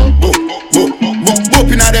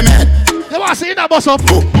 Booping at them head. want to see in a bus up?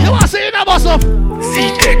 You want to see in a bus up? Lord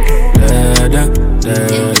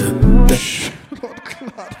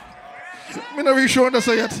God. I'm not really sure what to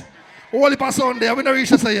say yet. Only pass on there, I'm not really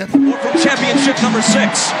sure to say yet. From championship number 6.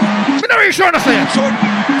 I'm not really sure to say yet.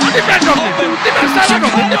 Defend juggling.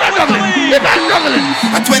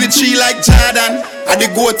 At 23 like Jordan, I the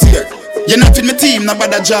goat here. You're not in my team, no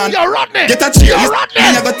bother John. You're Rodney. Get a cheer. You're Rodney.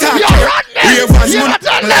 You never talk You're here. Rodney. Rave was You're money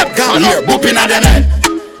Rodney. like gone here. Booping at them head.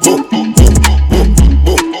 Boop, boop, boop, boop, boop,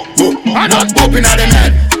 boop, boop. Booping at them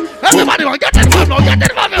head. Everybody want get involved now, get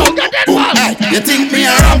involved. Hey, you think me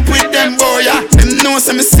a ramp with them boy? Them know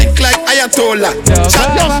say me sick like Ayatollah. Yo,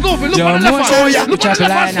 Snoopy, look on the left hand. Look on the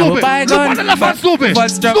left hand, Snoopy. Look on the left hand, Snoopy.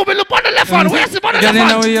 Snoopy, look on the left hand. Where's the on the left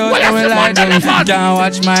hand? Where's the on the left hand? Can't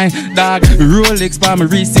watch my dog Rolex for me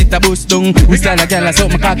receipt a boost down. We style a girl a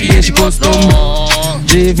suck my cocky and she custom.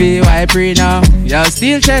 GVY pre now. Yo,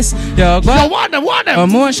 steel chest. Yo, go. Yo, want them.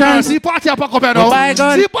 Emotions. See party a pack up here now.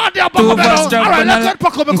 See party a pack up here now. Alright, let's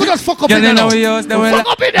pack up. We could just fuck up in there now. Fuck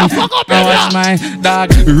up in there. Watch my dog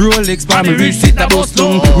Rolex for me receipt a boost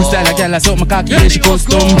down. We style a girl a suck my cocky and she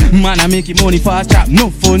custom. Man I make money fast trap, no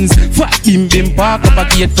funds. Fat bim park up a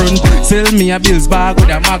gate front. Sell me a bills bag with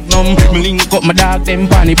a magnum. Me link up my dog them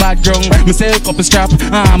panny bag drunk. Me sell couple strap,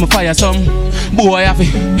 I'm a fire some. Boy I fi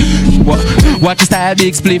watch the style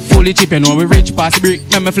big split fully chip. You know we rich past the brick.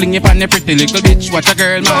 Me fling it on the pretty little bitch. Watch a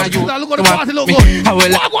girl man you. Look at the party look good. I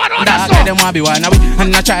will dog them want be one away.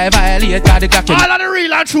 And I try violate cause the clock. All of the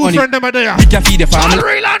real and true friend them are there. You can feed the family. All the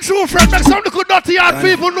real and true friend them. Some good dirty hard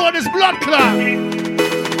people know this blood clot.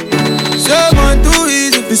 Someone too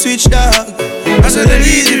easy to switch dog. I said the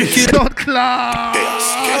easy to kill. Blood clot.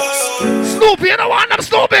 Snoopy, you don't want them,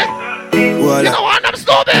 Snoopy. You don't want them,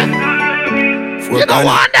 Snoopy. You don't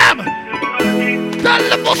want them. Tell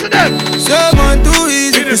them what's them. Someone too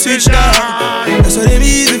easy to switch dog. That's why them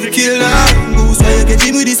easy to kill dog. Goose why you get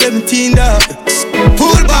him with the 17 dog.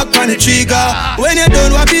 Pull back on the trigger. When you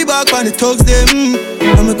done, what be back on the thugs them.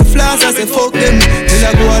 I make a flash, I say fuck them. Till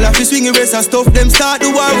I go all off the swing race and stuff them. Start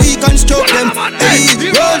the war, we construct them. Hey,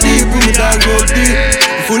 roll deep, we me talk roll deep.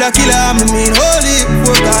 Full of killer, I mean holy.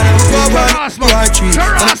 Fuck on, I'm go back, war tree.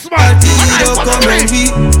 And I party, don't come and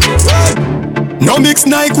we. No mix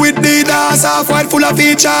Nike with Adidas, half-white full of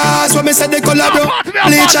features. When me say they collaborate,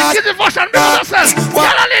 bleachers.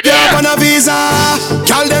 What? Yeah, on a visa.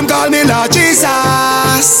 Call them call me Lord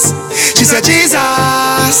Jesus. She said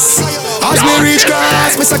Jesus. As me reach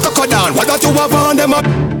grass, me say cocoa down. What got you up on them up?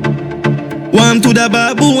 One to the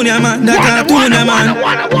baboon, yeah man. The cartoon, yeah man.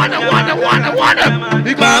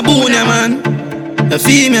 Baboon, yeah man. The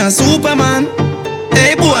female Superman.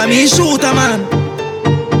 Hey boy, me shooter man.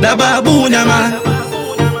 The baboon, yeah man.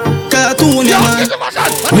 Cartoon, yeah man.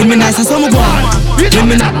 When me nice as some boy. When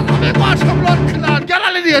me nice.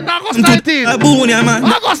 Baboon, yeah man.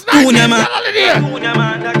 Baboon, yeah man.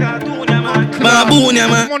 Baboon, yeah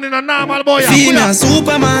man. Female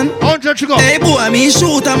Superman. Hey boy, me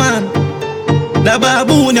shooter man. The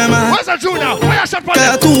baboon, yeah man. Cartoon,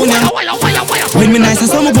 yeah. When me nice as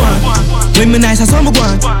some boy. When me nice as some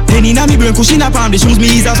guan. Penny na me brain, cushion up on the shoes me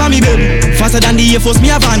ease off on me bed. Faster than the Air Force me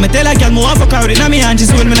a van. Me tell a girl more of a crowd in me hand. She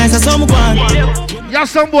when me nice as some guan. Yeah,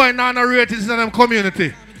 some boy now narrated in them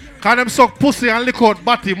community. Cause them suck pussy and lick out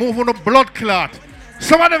body, move on the blood clot.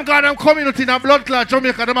 Some of them got them community in a blood clot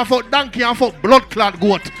Jamaica. Them a fuck donkey and fuck blood clot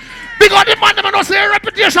goat. Because the man them a know say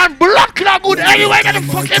reputation blood clot good anywhere in the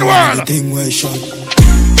fucking world.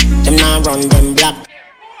 Them now run them black.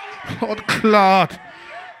 Blood clot.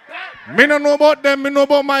 Me no know about them, me know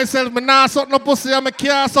about myself. Me nah suck no pussy and me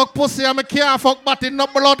can't suck pussy and me can't fuck but in no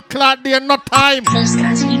blood clot day, no time.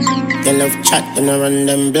 They love chat, they no run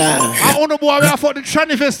them black. I own a boy, we have fuck the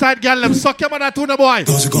tranny face side girl, them suck your mother to the boy. You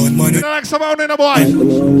know like some of the boy.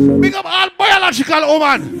 Big up all biological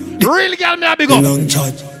woman. Real girl me a big up. Run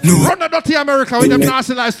the dirty America with them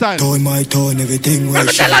nasty lifestyle. Everything let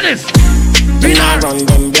me tell her this. We nah run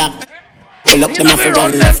them black. Pull up them off and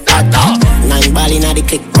run left that. 9 ball inna the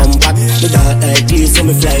click come back. The dark like this so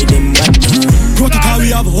me fly them back. Protocol we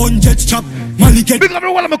have 100 chop. Money get. Big up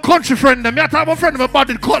one of my country friend them. Me a talk my friend of my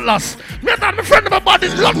body Cutlass. Me a talk my friend of my body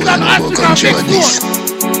Lockland Africa Big Four.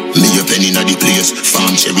 Me a penny inna the place.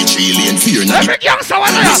 Farm cherry tree lane fear inna the. Every gangster one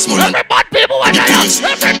there. Every bad people one there.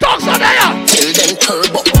 Every dogs one there. Tell them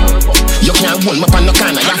turbo. You can't hold me up on no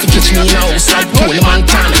corner. You have to catch me now like Tony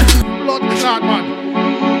Montana. Blood clot man.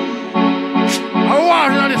 I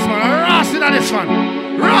war in this one, I ras in this one.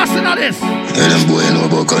 Ras in this. Tell them boy know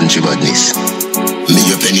about country badness. Me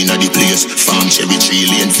a penny inna the place. Farm cherry tree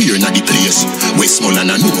lane fear inna the place.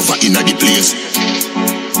 Westmoreland and Nova inna the place.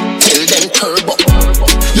 Tell them turbo.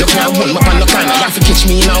 You can't hold me on the corner. You have to catch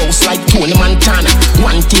me in a house like Tony Montana.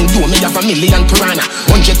 One thing do me have a million piranha.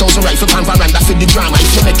 100,000 rifle pan veranda for the drama.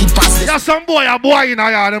 If you make it past this. There's some boy in a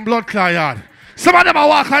yard, them blood clot yard. Some of them are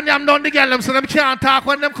walking them down the girl, them so them can't talk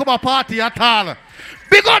when them come a party at all.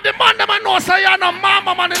 Big up the man, them know say you're no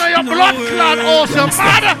mama man in your blood clot house, your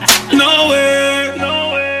mother. No way,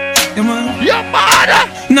 no way. Your mother.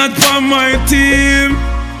 Not for my team.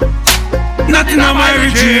 Not in my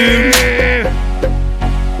regime.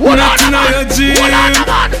 Not in your dream.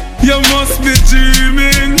 You must be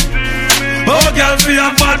dreaming. Oh, girl, for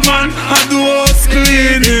your bad man, I do house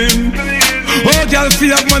cleaning. Oh, girl, for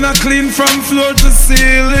your man, I clean from floor to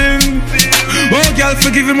ceiling. Oh, girl,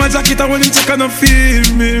 forgive him my jacket, and when him check, I don't feel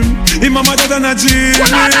him. Him a mother than a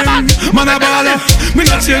dreaming. Man a baller, me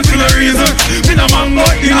not change for no reason. Me no mango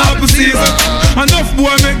in apple season. Enough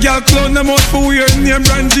boy make girl clown them out for weird name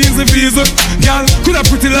brand jeans and visa. Girl, coulda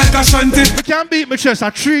pretty like a shanty. Me can't beat my chest.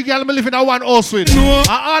 A 3 girl me live in a one house with. No.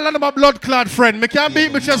 All of them a blood clot friend. Me can't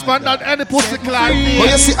beat my chest but not any pussy clot. Oh,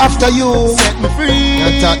 you see after you set me free.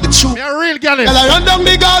 Can't talk the truth. Me a real girl. Girl, I run down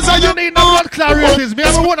because you need no blood clot ratings. Me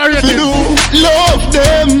have a one rating. Love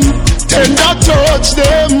them, tender touch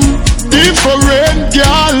them. Different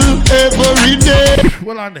girl every day.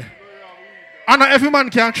 Well on there. And not every man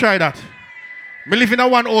can try that. Me live in a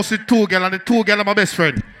one house with 2 girls and the 2 girls are my best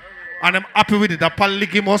friend. And I'm happy with it. A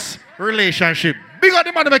polygamous relationship. Big up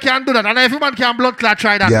the man that can do that. And every man can blood clot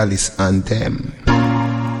try that. Girl is anthem.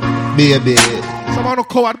 Baby. Someone no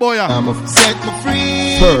coward boy. Set me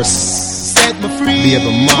free. First. Set me free.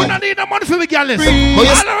 Baby man. We don't need no money for the girls. All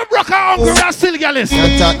of them broke out hungry. We are still girls.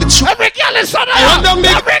 Can't talk the truth. Every girl is on there.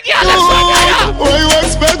 Every girl is on there. What you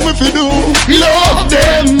expect me to do? Love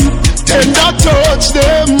them. Tender touch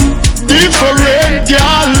them. Different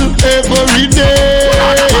girl every day.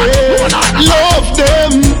 Love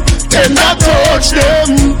them. Tender touch them.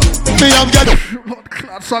 Me have got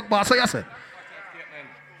clad sock bar. So you say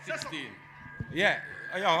 16. Yeah.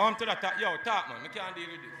 Yo, I'm to that. Yo, talk man. I can't deal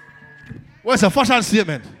with this. What's a fashion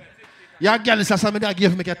statement? Your girl is something that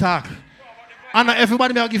give me a talk. And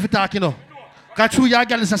everybody may give you talk, you know. Because through your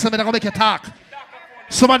girl is something that make you talk.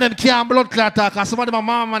 Some of them can't blood clot talk, and some of them are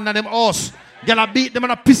mama and them us. Girl I beat them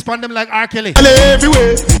and I piss on them like R. Kelly.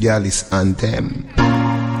 Everywhere. Girl is anthem.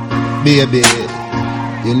 Baby,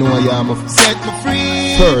 you know I am a set me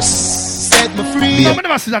free. First, set me free. No, I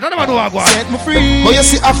never see that. I never know what I go on. Set me free. But you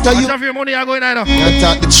see after you have your money you going now. Can't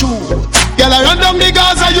talk the truth. Girl I run down the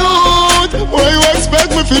Gaza youth. What you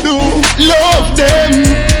expect me to do? Love them.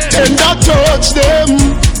 Tender touch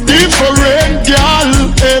them. Different girl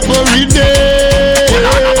every day.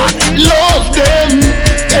 Love them.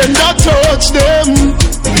 Tender touch them.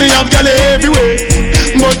 Me have girl everywhere.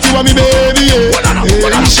 But you are me baby, yeah.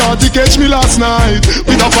 Hey, Shorty catch me last night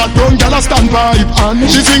with a fat brown girl a standpipe, and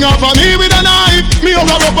she swing up on me with a knife. Me hug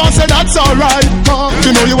her up and say that's alright.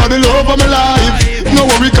 You know you are the love of my life. No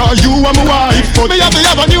worry 'cause you are my wife. But me have to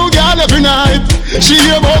have a new girl every night. She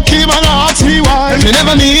hear about Kim and ask me why. Me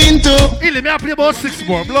never mean to. Illy, me I play about 6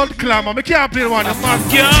 more. Blood clamor. Me can't play one.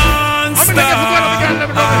 Can't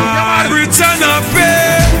stop. Return up,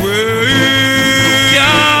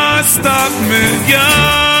 can't stop me.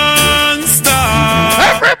 Can't stop.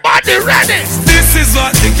 Everybody ready. This is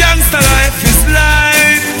what the gangster life is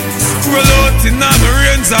like. Roll out in my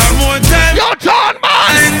range or more time. Yo, John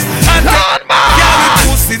man. John man. Yeah,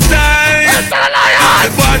 we pussy tight. Mr. Lion. The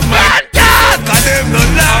bad man. Cause them no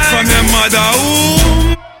lie. From your mother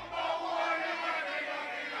womb.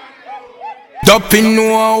 Dumping no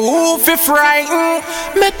who fi frighten.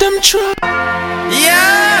 Make them try.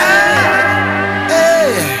 Yeah.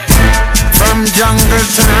 Hey. From jungle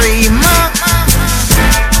to Rima.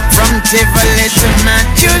 From Tivoli to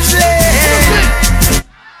Matthews Lane.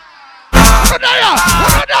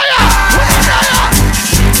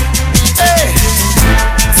 Hey.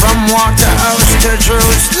 From Waterhouse to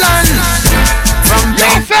Jerusalem. From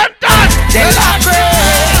Benton to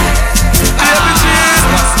Delaware. Baby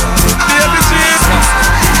Jesus, baby Jesus,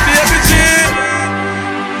 baby Jesus.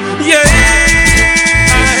 Yeah.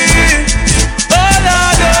 Oh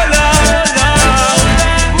Lord,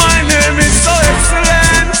 my name is so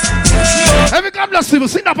excellent. Every God bless people,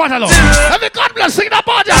 sing that part along. Every God bless, sing that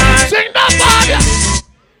part. Sing that part.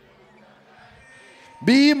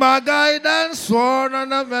 Be my guidance, sworn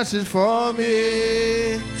on a message for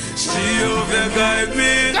me. Jehovah guide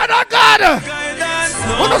me. God.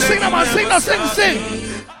 Oh, no, sing that man, sing that, sing.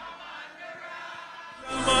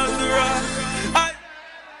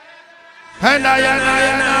 And I.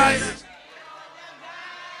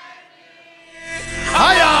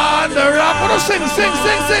 I on the rock. Oh, no, sing.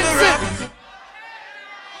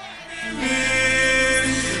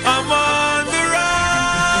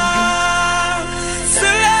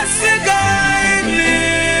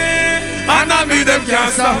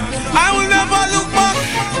 I will never look back.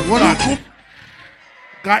 What on?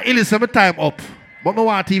 Got ill some time up. But I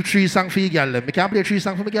want to have 3 songs for you, girl. I can't play 3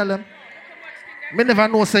 songs for me, girl. I never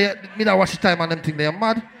know, say, me not watch the time on them thing. They are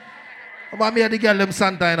mad. I'm here the girl them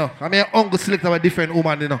Santa, you know. I'm here uncle select a different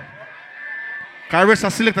woman, you know. Because the rest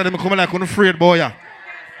of selector them come like on afraid boy, yeah.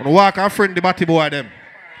 When I walk and friend the batty boy them.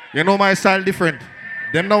 You know my style different.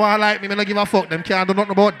 Them no one like me, me no give a fuck. Them can't do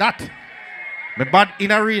nothing about that. Me bad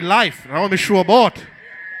in a real life. I want me show about.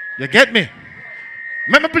 You get me?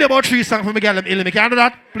 Let me play about 3 songs for me girl them ill. Me can't do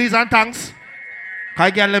that. Please and thanks.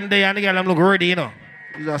 Cause girl them there and the girl them look ready, you know.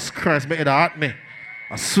 Jesus Christ, make it hurt me.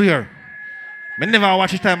 I swear. I never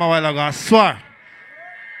watch this time a while ago, I swear.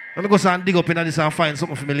 Let me go and dig up in this and find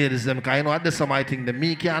something for me ladies them. Because you know that's some I think the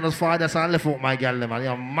me can't just father and left out my girl them. And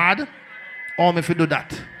you're mad? Or me if you do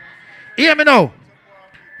that. Hear me now.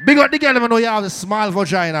 Big up the girl them know you have a small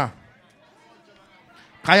vagina.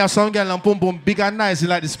 Because you have some girl them pum pum big and nice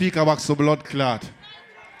like the speaker box of blood clot.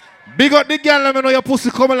 Big up the girl them know your pussy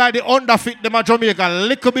coming like the underfit them at Jamaica.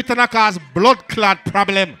 Little bit and a cause blood clot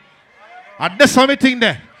problem. And that's something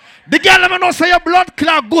there. The girl them know say your blood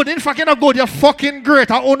clot good. In fact, you're not good, you're fucking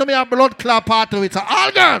great. I only me a blood clot part of it. So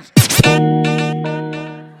all girls.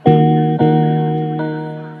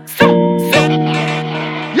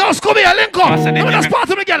 Yo, Scooby, a link up. Let me just part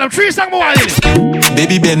of the girl. I'm 3 songs more.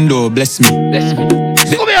 Baby Bendo, bless me.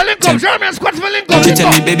 Scooby, a link up. Jeremy and Squats for link up. She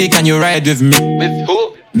tell me, baby, can you ride with me? With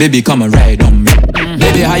who? Baby, come and ride on me.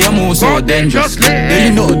 Baby, how you move so dangerously?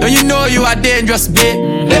 Don't you know you are dangerous,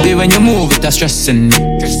 babe? Baby, when you move, it's stressing me.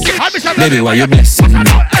 Baby, why you blessing me?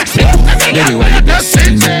 Baby, why you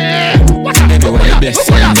blessing me? Baby, why you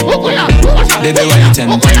blessing me? Baby, why you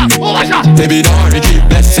tempting me? Baby, don't worry, keep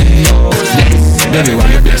blessing me. Baby, why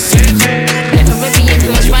you blessing me? Baby,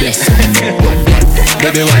 why you blessing me?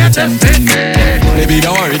 Baby, why you tempting me? Baby,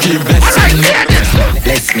 don't worry, keep blessing me.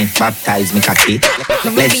 Bless me, baptize me, cocky.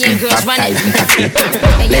 Bless me, baptize me, cocky.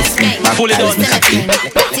 Bless me, baptize me, cocky.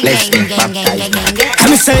 Bless me, baptize me.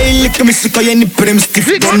 I'm saying, look at me, sick of any prim stiff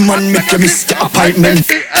gun man, make you miss the apartment.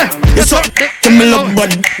 Yes, up, tell me love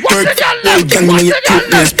bud, work, old gang, me, you keep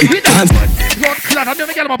me a speak. Blood clot, I'm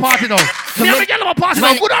never getting my party now. I'm never getting my party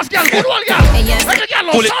now. Good ass girl, good old girl. Let me get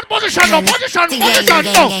low, short position now, position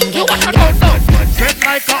now. You watch it out now. Set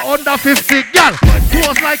like a under 50 girl.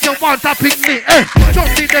 Pose like you want to pick me, eh.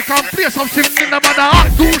 Jump in the can play some singing in the matter.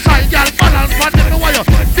 Too shy girl, balance for them, why you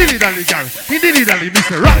dilly-dally girl. He dilly-dally,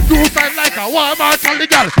 Mr. Rock. Too side like a Walmart on the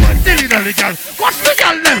girl. Dilly-dally girl. What's the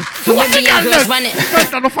girl then? What's the girl then?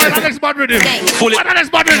 First and the final next bad with him. Find the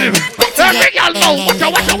next bad with him. Every girl now, watch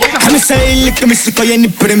out. I'm saying, look at me, sick of any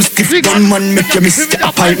prim stiff gun man, make you miss the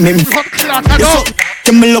apartment. Yes, up,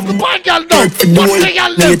 tell me love bud, work for the whole,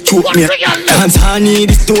 now you choke me. Hands honey,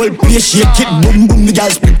 this the whole place, shake it, boom boom, the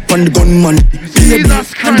girls split on the gunman. Baby,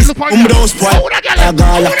 I'm this those boy, I got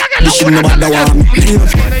this shit nobody want me.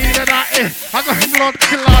 I got him blood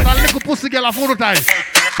clot, a little pussy girl a full time.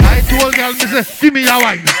 I told girl, me say, give me your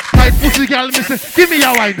wine. Tight pussy girl, me say, give me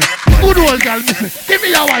your wine. Good old girl, me say, give me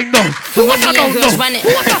your wine now. So what's that now?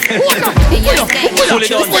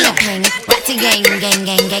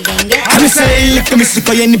 I'm saying, look at me, sick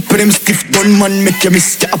of any prim stiff gun man, make you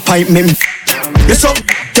miss the appointment. Yes, up,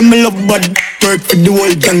 tell me love bud, work for the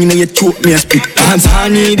whole gang, you know you choke me a spit. Hands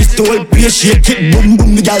honey, this the whole place, shake it, boom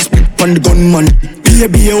boom, the girls split on the gunman.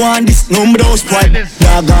 Baby, you want this, no more those boy.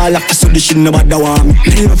 Dog all up, so this shit nobody want me.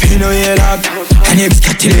 Leave up, you know you dog. And you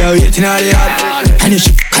got till you're waiting all the yard. And you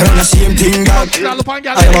should cut on the same thing, dog. I'm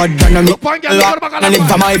out done, I'm locked, and live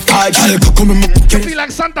for my part. I'll come in, I feel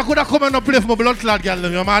like Santa could have come and play for my blood clot girl,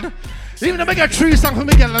 you mad? Even if I get 3 songs for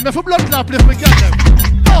me girl, I'm for blood clot play for me girl.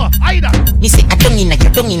 No, either. Me say I don't inna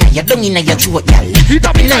your throat, gal.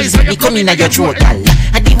 That be nice, me come inna your throat, gal.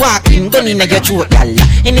 I be walking, gun inna your throat, gal.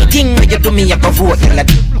 Anything you do me, I go vote, gal.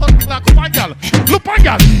 Come on, gal. Look on,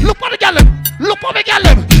 gal. Look on the gal. Look on the gal.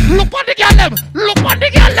 Look on the gal. Look on the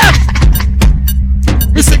gal.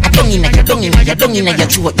 Me say I don't inna your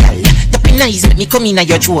throat, gal. That be nice, me come inna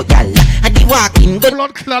your throat, gal. I be walking, gun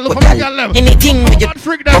blood clot. Look on the gal. Anything you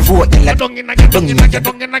go vote, gal. Don't inna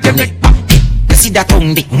your neck. See that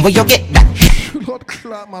tongue dick, where you get that? Lord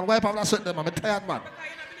clot, man. Wipe up that sweat, them, man. I'm tired, man.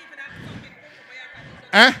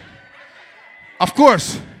 Eh? Of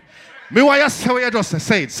course. Me why you say what you just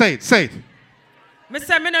say. Say it. Me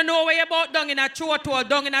say me no know where you about down in a throat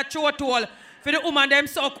hole. For the woman them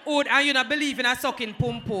suck wood and you not believe in a sucking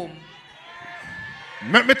pum pum.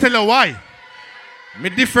 Let me tell you why. Me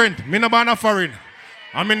different. Me no born a foreign.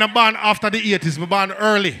 I me no born after the 80s. Me born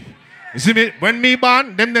early. You see me? When me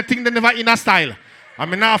born, them the thing they never in a style. I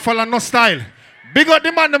mean now follow no style. Big up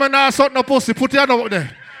the man, them now sort no pussy. Put your hand out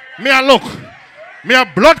there. Me a look. Me a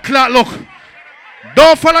blood clot, look.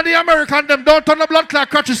 Don't follow the American, them don't turn the blood clot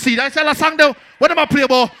crutches seed. I sell a song there, what them a play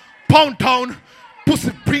about? Pound Town,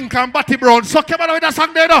 Pussy Pink and Batty Brown. So come on with that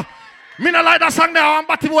song there though. Me not like that song there, and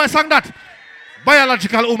Batty Boy sang that.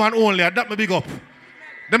 Biological woman only, that me big up.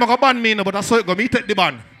 Them a go ban me, but that's how it go. Me take the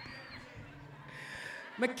ban.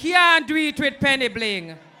 I can't do it with Penny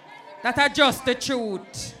Bling. That's just the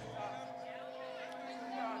truth.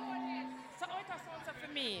 So how it sounds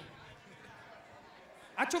for me?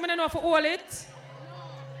 I don't know if I hold it.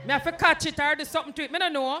 I have to catch it or do something to it. I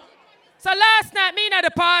don't know. So last night, me at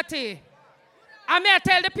the party. And I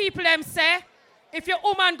tell the people them say, if your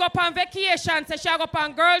woman go up on vacation, say she go up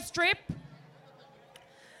on girls trip.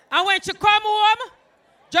 And when she come home,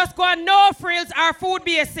 just go on no frills or food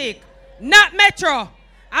basic. Not Metro.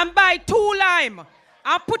 And buy 2 lime.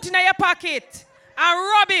 And put it in your pocket. And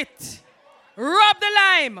rub it. Rub the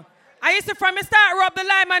lime. I used to from me start rub the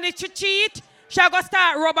lime and it she cheat, she go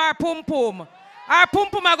start rub her pum pum. Her pum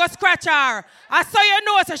pum I go scratch her. I saw you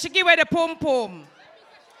know so she give her the pum pum.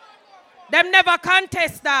 Them never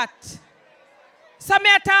contest that. So me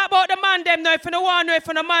I talk about the man them now if you don't want to know if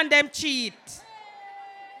the man them cheat.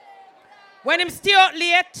 When him stay out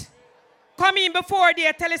late, come in before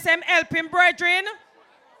they tell us him help him brethren.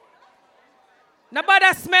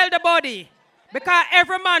 Nobody smell the body because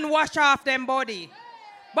every man wash off them body.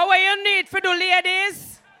 But what you need for the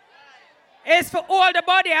ladies is for all the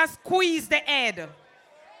body and squeeze the head.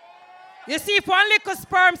 You see, if one little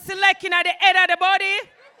sperm selecting at the head of the body,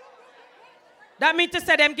 that means to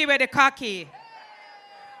say them give her the cocky.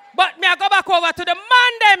 But me I go back over to the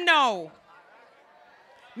man them now.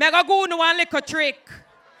 Me I go on one little trick.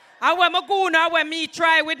 And when I go on, when me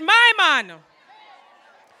try with my man.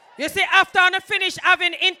 You see, after I finish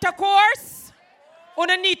having intercourse,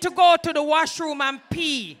 you need to go to the washroom and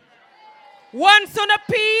pee. Once you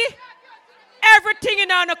pee, everything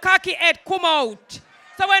in on the cocky head come out.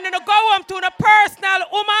 So when you go home to the personal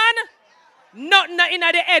woman, nothing in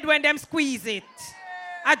the head when them squeeze it.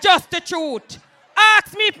 I just the truth.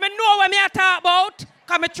 Ask me if me know what me I talk about,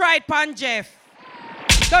 come I try it pan Jeff.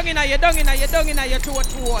 Dung in your throat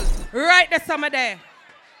hole. Right there, some of there.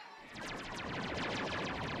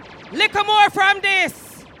 Little more from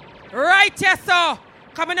this. Right here, sir.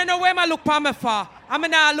 Come in know where I look for me for. I'm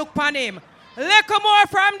not look for him. Little more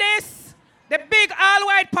from this. The big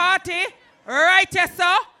all-white party. Right here,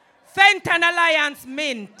 sir. Fenton Alliance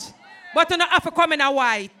Mint. But you don't have to come in a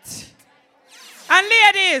white. And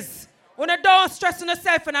ladies, you don't stress on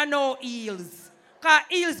yourself and no heels. Because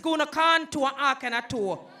heels going to contour and arc and a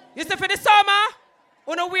toe. You see for the summer,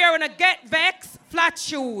 you wear when get vex flat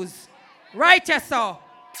shoes. Right here, sir.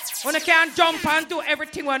 You can't jump and do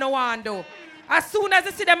everything you want to do. As soon as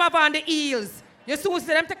you see them have on the heels, you soon see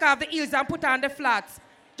them take off the heels and put on the flats.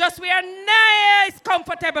 Just wear nice,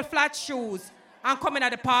 comfortable flat shoes and come in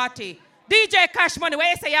at the party. DJ Cash Money, where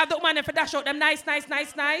you say you have the woman for dash out them nice.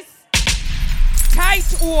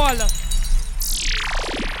 Tight wall.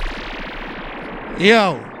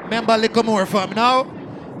 Yo, remember a little more from now?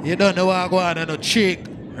 You don't know what I go on and no chick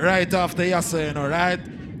right after Yassa, you know, right?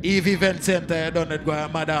 Eve Event Center, you don't know go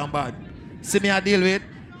on mad and bad. See me I deal with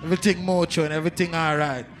everything mocho and everything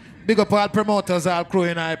alright. Big up all promoters, all crew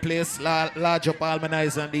in our place, large up all my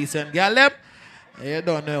nice and decent girl them. You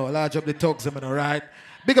don't know, large up the thugs them, you know, right?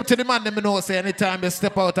 Big up to the man them, you know, say anytime you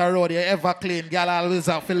step out the road, you ever clean, girl always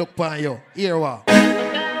have to look upon you. Here what?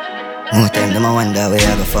 More time, them I wonder where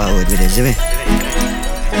I go forward with it, Jimmy.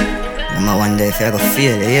 Them I wonder if I go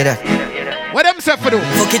feel, you hear that? What them say for do?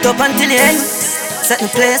 Fuck it up until the end. Set the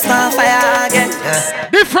place on fire again. Yeah.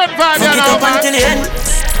 Different vibe, fuck it up until the end.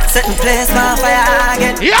 Set the place on fire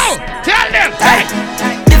again. Yo, tell them. Hey.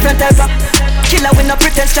 Different type of killer with no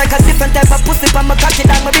pretend striker. Different type of pussy from my cocky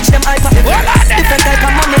down, my bitch them hyper. Different type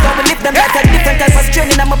of money, but we live them like a different type of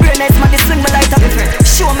straining. I'm a brain nice man, they swing me lighter.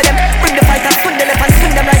 Show me them, bring the fight and swing the left and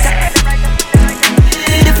swing them right.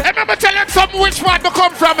 Remember telling some which one to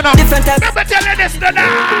come from now. Remember telling this to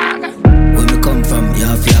now. Where we come from, you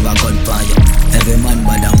have to have a gun for you. Every man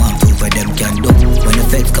bad and want proof for them can do. When the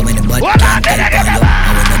feds come in the body can't tell for you.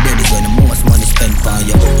 And when the dead is when the most money spent for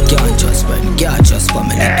you. Can't trust friend, can't trust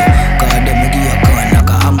family too. Cause them will give you a gun like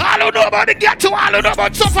a ham. All who know about the ghetto, all who know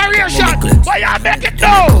about sufferation. But you make it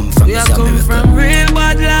now. We are come from real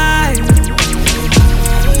bad life.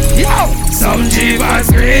 Yo, some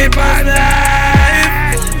Jeebas real bad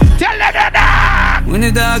life. Tell them that. When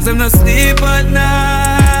the dogs them not sleep at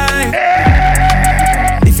night.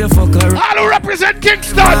 If you fuck around. All who represent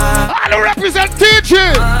Kingston, all who represent TG.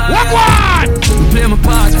 What? We play my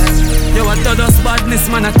part. Yo, I thought us badness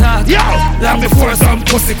man attack. Yo, long before some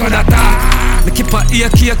pussy could attack. Me keep a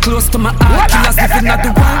AK close to my heart. Killers living at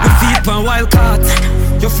the wild, we feed on wild cards.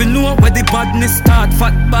 You feel know where the badness start.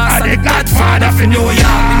 Fat boss and the Godfather for New York.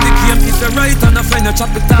 In the game, if you're right and I find a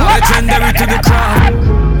chop it out. Legendary to the crowd.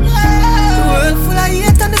 The world full of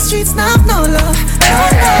hate on the streets, now have no love.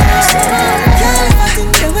 Can't live a thing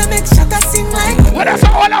they will make shot a sing like. What is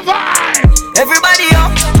all of vibe? Everybody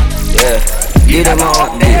up. Yeah, give them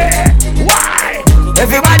out, yeah. Why?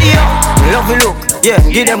 Everybody up, love a look, yeah,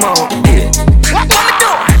 give them out, yeah. What me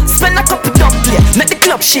do? Spend a couple dumb play, make the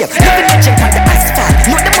club shake. Live in the check on the asphalt,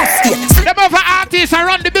 not the must here. Them other artists are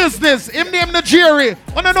run the business. Him name the jury.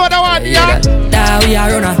 Wanna know that one, yeah? Now we are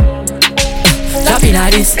runner. Top in a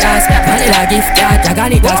distance, vanilla gift card.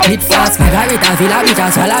 Jaganita split fast, Margarita Villa Vita,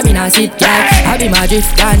 swallow in a sit cat. I be my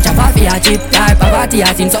drift can, chop off your chip type. Pavati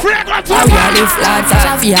a thing so how we a live flat,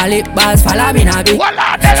 Sasha fi a lip bars, follow me na big.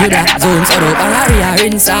 To the zone, so dope, and we are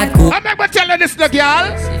inside cool. I remember telling this the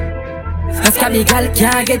girl. Cause the girl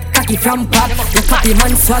can't get cocky from pop. You copy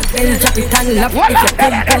man swag, then drop it and love. If you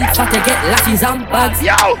pump fat, you get lashes and bags.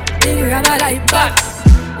 Yo! They grab a light back.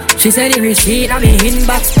 She said the receipt on me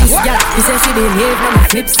inbox, this gal. She said she believe on me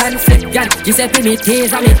flips and flip gal. She said me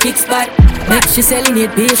tease on me kick spot. Make she selling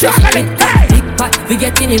it beef, she split that big pot. We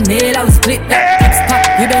get in the mail, I will split that big spot.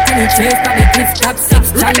 We bet in the trace, but the gift top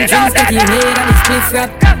 6 challenges. Get your head on the split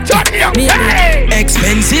rap. Me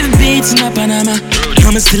expensive beats in my Panama.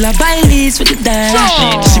 I'm still a buy lease with the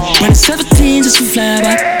dollar. Ship when it's 17 just to fly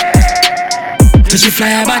back. Just to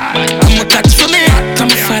fly back. I'm a catch for me,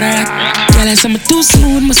 come a father. Girl, I say I'm too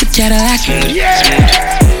soon, must a Cadillac.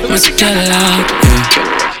 Must a Cadillac.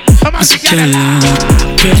 Must a Cadillac.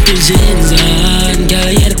 Purple jeans on,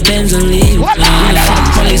 girl, yeah, the Benz on leave.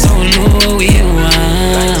 Police don't know we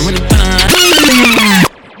want.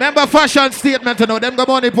 Remember fashion statement, you know, them go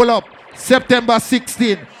money pull up. September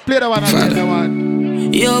 16. Play the one and the one.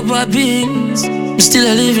 Yo, Poppins, still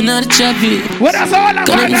a living at the choppy. What is all about?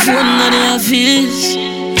 Got the phone on the office.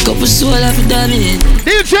 Couple soul off the dummy.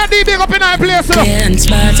 DJ D big up in our place. Clear and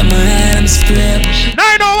smart, I'm alright, I'm straight.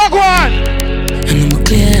 901 one. And I'm a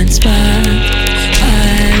clear and smart.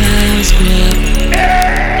 I'm straight.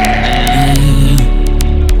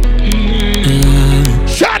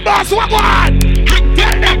 Shot boss, what one?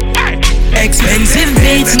 Expensive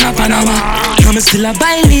beats in a Panama. I'm still a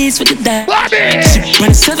buy lease with the dad. Ship when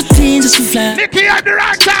it's 17 just to fly. Nicky at the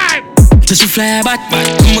right time. Just to fly back.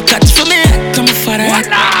 Come a catch for me, come a father.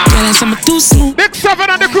 Girl, I say I'm too smooth. Big 7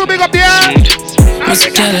 on the crew, big up there. Must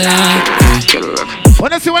get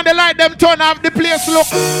wanna see when they light them turn off the place look.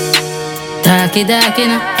 Darky darky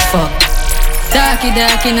na, fuck. Darky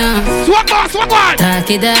darky na. Swag boss, swag one.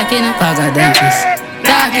 Darky darky na, paga darkness.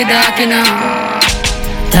 Darky darky na.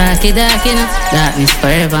 Darky darky na, darkness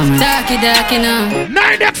forever man. Darky darky na.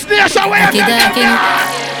 9X Nation, where you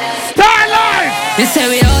Star Life. They say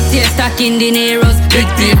we out here stacking dineros. Big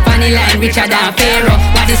deep on the line, richer than Pharaoh.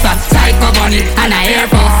 What is for psycho bunny and a Air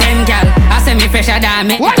Force? Them gal, I say me fresher than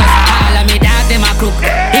me. Because all of me dog them a crook.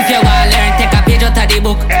 If you want learn, take a page out of the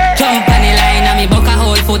book. Jump on the line and me buck a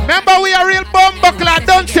whole foot. Remember we a real bumbler,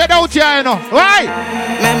 don't shed out here, you know. Why?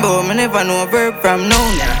 Remember, me never know a verb from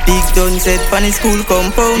noun. Big done said funny school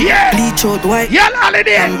compound. Yeah. Bleach out white. Yeah,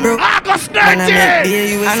 holiday. August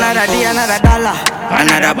 19th. Another day, another dollar.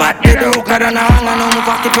 Another bat. They do cut on a hang and I'm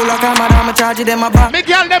pocket full of camera. I'm charge them a back. Me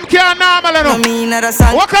girl them can't normal enough.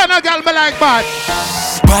 What kind of girl me like bad?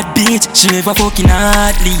 Bad bitch, she never fucking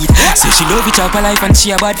hard lead. So she love it up her life and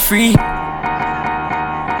she a bad free.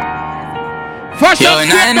 Fashion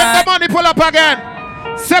statement, the money pull up again.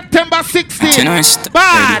 September 16th.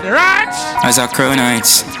 Bad, right? As a crow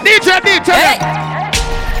nights. DJ. Hey.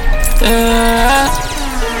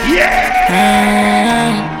 Yeah.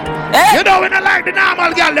 You know we don't like the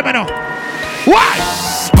normal girl, let me know. Why?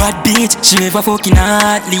 Bad bitch, she never fucking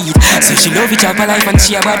hard lead. So she love it up her life and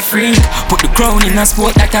she a bad freak. Put the crown in a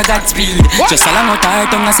sport like I got speed. Just a long out her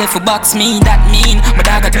tongue I said for box me, that mean. My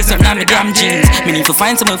dog got dressed up now me damn jeans. Me need to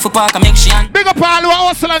find someone for park and make she on. Big up all who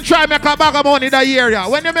hustle and try make a bag of money in the area.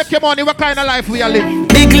 When you make your money, what kind of life we are living?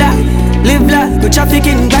 Big life, live life, go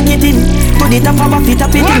trafficking, back it in. To the top of my feet,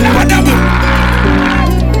 up it in, what it in.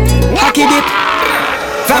 Hack it dip.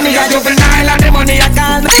 From me a juvenile and the money I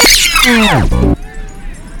call me.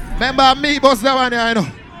 Remember me boss that one here, you know.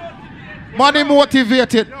 Money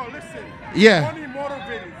motivated. No, listen. Yeah. Money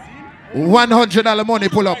motivated, see? $100 money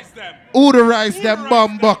pull up. Who the rise them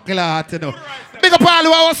bum buckler, you know. Big up all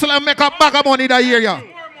who hustle and make a bag of money that area.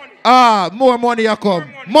 More money you come.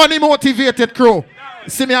 Money motivated crew.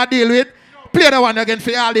 See me I deal with. Play the one again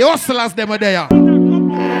for all the hustlers them are there.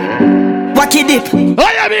 Wacky dip.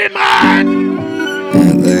 What you mean, man?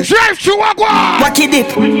 Drive through Wagwan. Wacky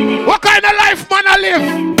dip. What kind of life man I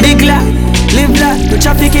live? Big la, live la, do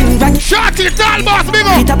trafficking. Shorty, tall boss, big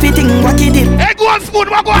up. Hit a pitting, wacky dip. Hey, go on smooth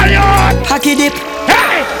Wagwan, yo. Hacky dip.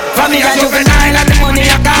 Hey. From me a juvenile and the money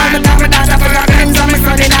I call. Me talk me dance for a Benz and me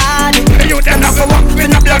sunny hardy. Them not go walk with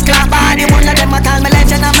no blood clot body. One of them a call me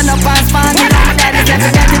legend and me no pass party. My daddy said me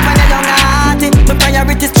get it when a young hearty. My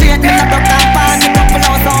priority straight, me no broke down party. Couple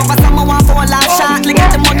hours over, someone want for a last shot. Get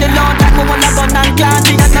the money low, like me wanna gun and clan.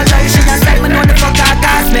 She has no love, she has said me know the fuck I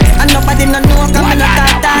got me. And nobody no know cause me no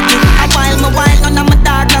talk. I while me while, none of my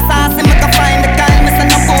dark no saucy. Me can find the time, me say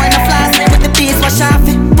no boy no flossy. With the piece wash off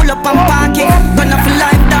it, pull up and park it. Gonna for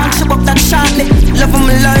life down, she up that shortly. Love of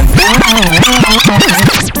my life.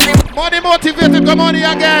 Money motivated, come on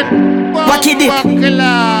here again. Wacky dip.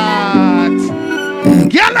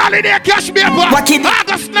 Girl holiday cash paper.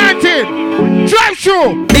 August 19. Drive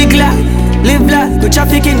through. Big la, live la, go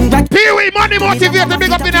trafficking. Pee-wee, money motivated,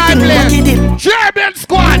 big up in our place. German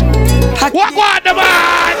squad. What want the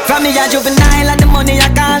man? From me a juvenile and the money I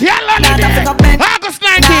got. Girl holiday. August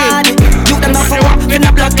 19. You them not for walk with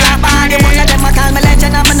no blood clot body. One of them a call me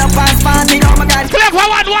legend and me no pass party. Oh my God. Clever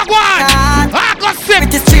one, walk one. August 6.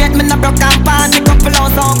 Pretty straight, me no broke down party. Couple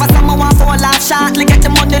hours over, someone want for a last shot. Get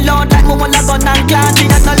the money low, like me wanna gun and clan. She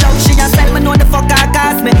has no love, she has said me know the fuck I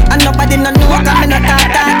cost me. And nobody no know cause me no talk.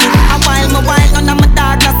 I while me while, none of my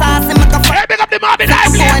dark no saucy. Me can fuck. Big up the mob in the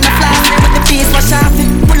boy in the flashy. With the piece for sharpie.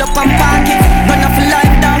 Pull up and park it. Run off a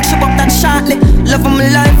life dog, she up that shortly. Love of my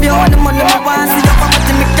life, yo, the money I want. See up on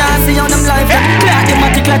me can't see on them life.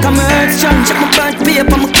 Automatic like I'm a earth strong. Check my birth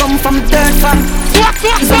paper, me come from dirt fam. So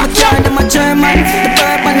I try them a German. The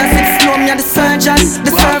bourbon I sit slow, me a the surgeon.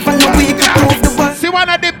 The servant no weak to prove the world. See one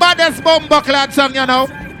of the baddest bumbuckler song, you know.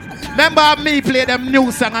 Remember me play them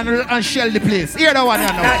new song and shell the place. Hear the one, you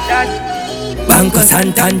know. Banco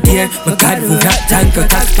Santander, my God, we got tanker,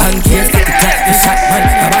 tax bankiers, got the clap, the shot man,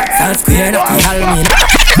 about San Square, not the Halloween.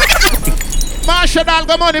 Marshall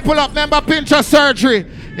Alga money pull up, remember Pincher Surgery.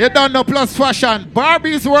 You don't know Plus Fashion.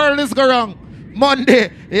 Barbie's World is going wrong.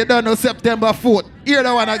 Monday, you don't know September 4th. Hear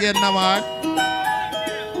the one again, now, man.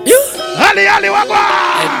 You? Ali, wagwa!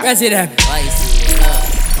 Hey, President.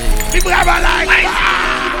 People have a life.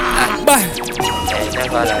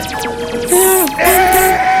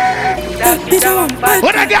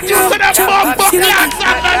 When I get used to that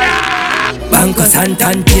Banco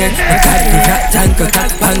Santander, my God, we got tanker,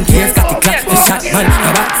 tax bankiers, got the clap, the shot man,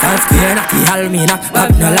 about San Square, not the Halmina,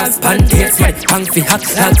 bag no last panties, my punk fi hot,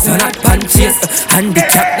 lads on not punches,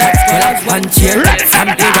 handicap, that's call out one cheer, from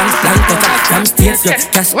the rank, blanco, from states,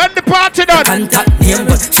 cash. When the party done, contact name,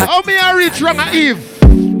 but how me I reach wrong at Eve?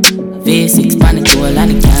 V6 panic roll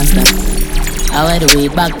and it can't stop. I wear the way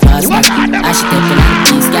back past me. I she tapping on the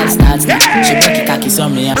piece, girl starts me. She break it cocky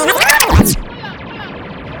some me.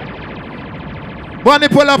 Money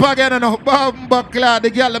pull up again and buckler. The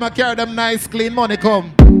girl them carry them nice clean money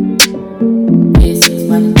come.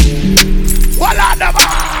 What on the man?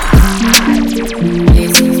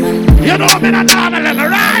 You know me not normal level,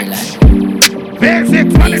 right?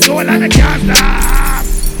 V6 money roll and it can't stop.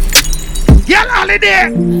 Girl holiday,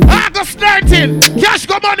 August 19. Cash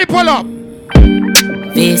go money pull up.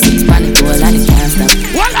 V6 panic roll and it can't stop.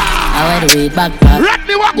 I wear the way back pop.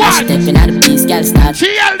 Rodney Wagwan. I she stepping out the piece, girl start.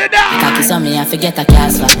 She held it down. Cocky some me, I forget a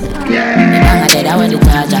cast for. Yeah. The bang dead, I wear the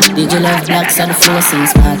charger. Did you love blocks so the flow seems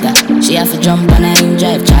smarter? She have to jump on a in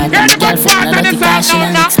drive charger. The girl foot on a dirty car, she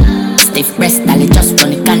don't mix. Stiff breast, dolly just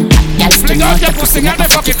run the contact. Girl skin out your pussy, never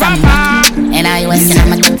fuck it from back. And I was in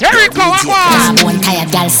my top. Here we go, Wagwan. Jawbone tired,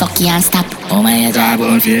 girl sucky and stop. Oh my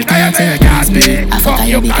jawbone feel tired, so you can't speak. I fuck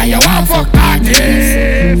you because you want fuck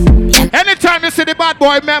parties. Anytime you see the bad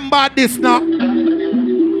boy, remember this now. I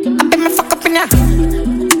bet me fuck up in ya.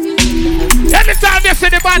 Anytime you see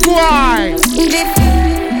the bad boy,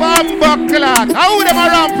 Bumbuckler, how them a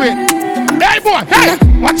ramping? Hey boy, hey,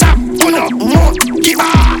 watch out, hold up, give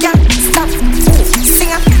up. Yeah, stop,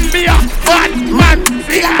 sing up. Be a bad man,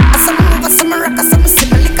 sing up. Some rock, some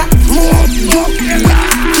sip liquor. Move, give up,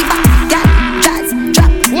 yeah, jazz,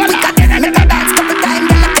 drop. We got make a dance couple times,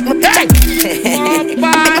 girl, take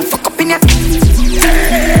my picture. Fuck up in ya.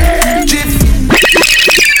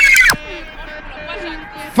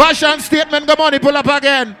 Fashion statement, go money, pull up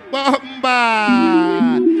again.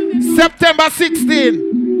 Bomba. September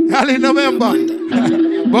 16. Early November.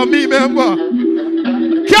 But me remember.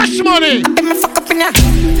 Cash money.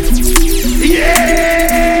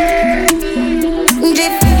 Yeah.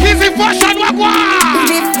 Kizzy Fashion, Wagwan.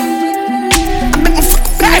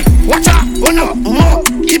 Hey, watch out. Oh no, more.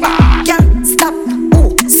 Give up. Can't stop.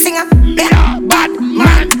 Oh, singer. Yeah, bad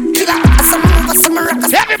man. Killer. Some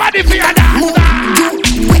rock, everybody feel that.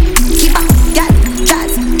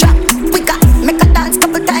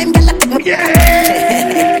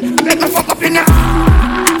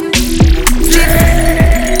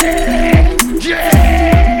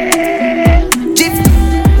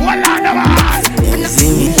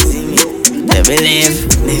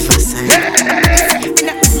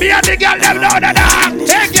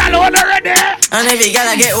 And every girl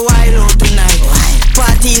I get wild out tonight.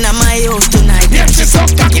 Party in my house tonight. Them she suck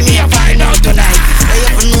cocky me a find out tonight. I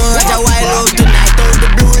have no Roger wild out tonight. All the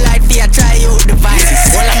blue light for try out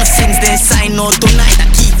devices. All of my sins they sign out tonight. I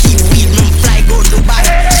keep weed, no fly go Dubai.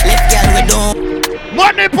 Left girl we don't.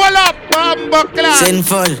 Money pull up, Bumbleclad.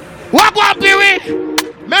 Sinful. What go Pee Wee?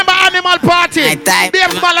 Remember Animal Party?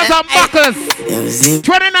 Babes, Ballas and Buckles.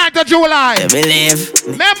 29th of July. I believe.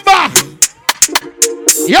 Remember?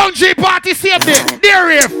 Young G Party same day. Dear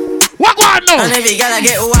Rave. What go on now? And every girl I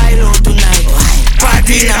get wild out tonight.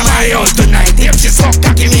 Party in my house tonight. If she suck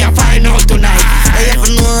cocky me a find out tonight. I have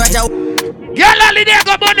no Roger. Girl only there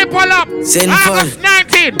go money pull up. Sinful. August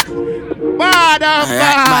 19. Bad and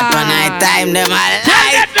bad. But when I time them I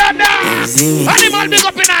like. Animal big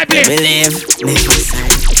up in I place. Believe.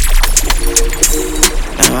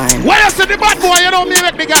 What else is the bad boy? You know me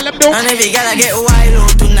with the girl them do. And every girl I get wild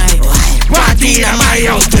out tonight. Party in my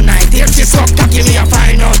house tonight. If she suck cocky me a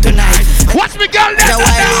find out tonight. Watch me girl there. Wild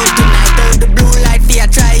out tonight. All the blue light for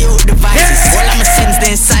try out devices. All of my sins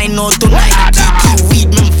then sign out tonight. I keep weed,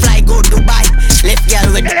 me fly go Dubai. Left girl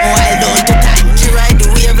with the wild out to time. She ride the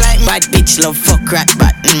wave like bad bitch love fuck rat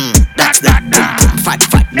but that's that fat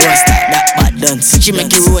don't start that bad dance. She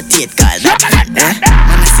make you rotate cause that man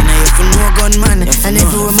I see now you for no gun man. And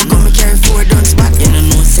everywhere me come me carry 4 guns back. You know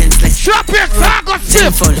no senseless. Drop it, August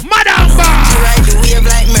 5th. Madam Bar. She ride the wave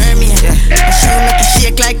like mermaid. She make you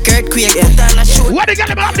shake like earthquake. What they got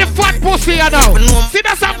about the fat pussy you know? See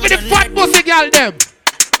that's up with the fat pussy girl them.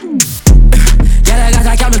 Girl I got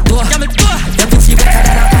a camel toe. The pussy better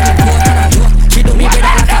than a camel toe. She do me better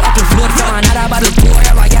like a apple float from another bottle pour.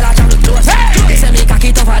 Girl I camel toe. Say me cocky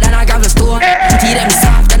tougher than a gravel store. Put them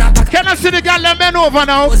soft than a pack. Can I see the girl them bend over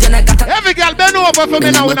now? Every girl bend over for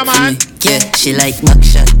me now with a man. Yeah, she like back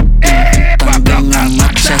shot. Bang bang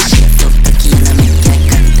back shot. She love the key and make like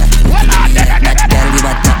contact. That girl give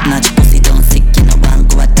a top notch pussy don't sick in a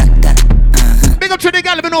bank over that. Big up to the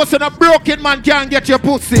girl who knows that a broken man can't get your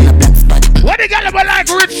pussy. What the girl ever like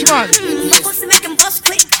rich man? My pussy make him bust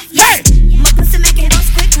quick. Hey! My pussy make him bust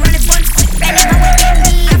quick. Run it once quick. And if I went get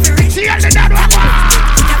me, I feel rich. See you in the dad one. My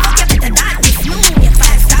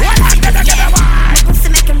pussy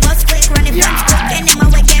make him bust quick. Run it once quick. And if I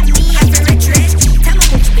went get me, I feel rich. Tell me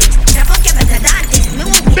which bitch. If I fuck you better than this.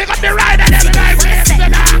 Big up the rider them and I bring it.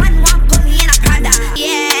 Man want put me in a Prada.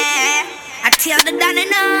 Yeah. I tell the Danny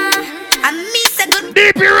now. I miss a good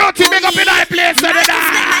DP Roti, big up in our place, so the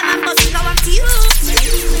dad.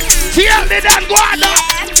 Tell the dad, go on now.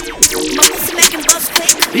 My pussy make him bust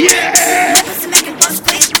quick. Yeah. My pussy make him bust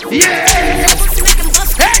quick. Yeah. My pussy make him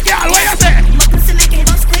bust quick. Hey, girl, what you say? My pussy make him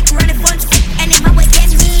bust quick. Run it once quick. And if my way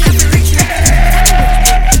get me, I'm a rich.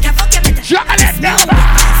 Can't fuck you better. Chocolate now.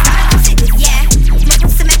 Yeah. My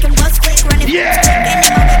pussy make him bust quick. Run it once quick. And if my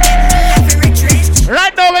way get me, I'm a rich.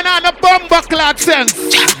 Right now, we're on the Bumbleclad sense.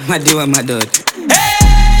 My dear, my dog.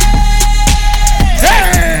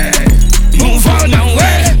 Hey! Move on my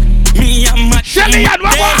way. Me and my Shelly and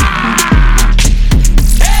Wawa.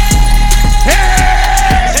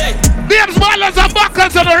 Hey! Babes, Ballas and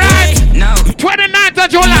Buckles on the right. Now 29th of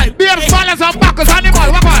July. Babes, Ballas and Buckles.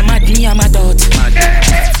 Animal, what on? I'm at me and my dog.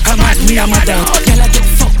 I'm at me and my dog. Girl, I get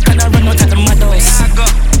fucked and I run out of my doors.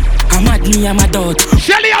 I'm at me and my dog.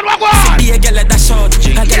 Shelly and Wawa. Be a girl at that short.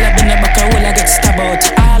 A girl up in the back of I get stabbed out.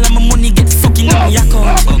 All of my money get fucking on my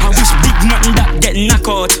account. I wish big man that get knocked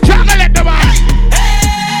out. Chocolate the man.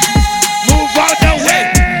 Move out the way.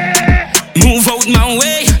 Move out my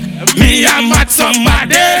way. Me and my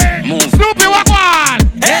somebody. Move. Snoopy, what on?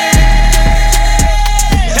 Hey.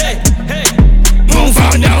 Move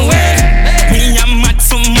out the way. Me and my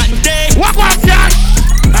somebody. What on, Josh?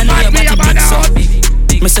 I know your body big so big.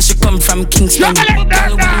 Me say she come from Kingston.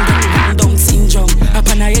 Down syndrome. Up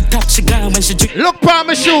on her head top she gone when she drink. Look for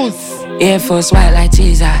my shoes. Air Force white like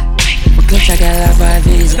teaser. My clutch a girl have a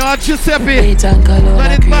visa. No, Giuseppe. Wait and color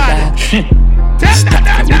Not it bad. Tell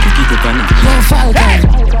that. No Falcon.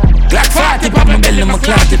 Black 40 pop my belly, my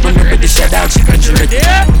clout tip. I'm ready to shut out, she country ready.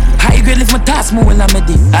 High grade lift my task more when I'm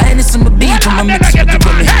ready. I ain't some beat when my mix with the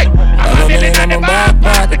gummy. I don't really know my back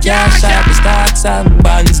part. The cash shop, the stocks, and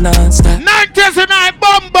bonds non-stop. 90s and I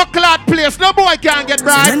Bumbleclad place. No boy can't get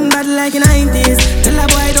right. Run bad like in 90s. Tell a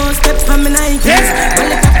boy don't step from my Nikes. Well,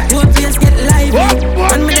 the top place get lively.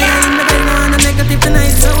 When me there in the bed, no one a negative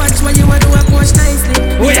tonight. So watch when you want to work watch nicely.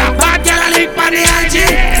 We are bad girl and link for the IG.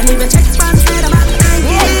 Leave a check box right about 90s.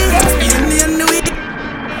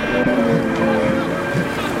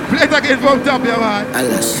 Play it again from top, your man.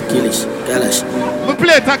 Alash, killish, galash. We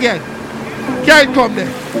play it again. Can't come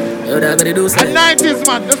there. Yo, that very do say. A 90s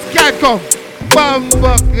man, just can't come.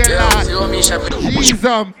 Bumbleclad.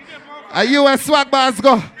 Jesus. A US swag bars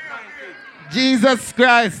go. Jesus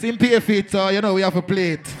Christ, in pay feet, so you know we have to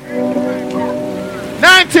play it.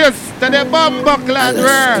 90s to the bomb buckler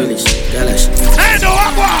world. Hey, no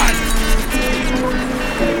one.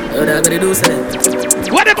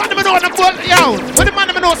 What the man know on the boat, yo? What the man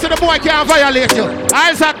know so the boy can't violate you?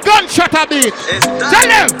 It's a gunshot a beat. Tell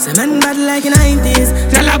him. Say man bad like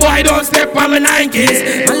 90s. Tell a boy don't step on my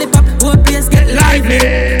 90s. Molly pop, whole place get lively.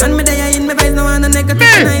 And me there in my vibes, no one a negative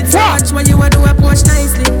tonight. So watch what you a do, approach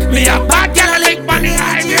nicely. Me a bad girl, I like money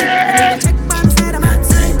idea.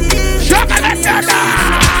 Chocolate dada.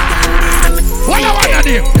 What I wanna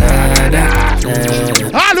do?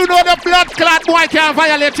 All who know the blood clot boy can't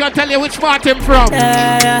violate you and tell you which part him from.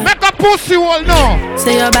 Make a pussy hole now.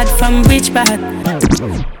 Say you're bad from which part?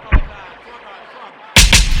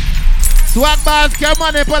 Swag bars, come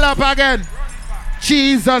on, pull up again.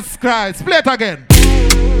 Jesus Christ, play it again.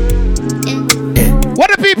 What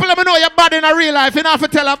the people let me know you're bad in a real life? You don't have to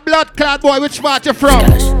tell a blood clot boy which part you're from.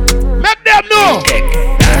 Make them know.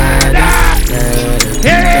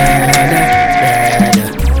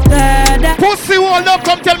 Pussy wall, now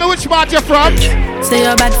come tell me which part you're from. Say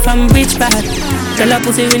you're bad from which part? Tell a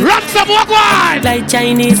pussy win. Run some walk one. Like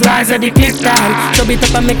Chinese wise of the clip dog. So beat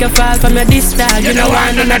up and make you fall from your disc dog. You know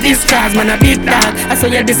I none of this cause, man a beat dog. I saw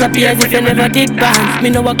you disappear as if you never did bang. Me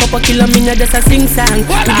know a couple kilo, me know just a sing song.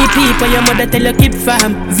 To the people your mother tell you keep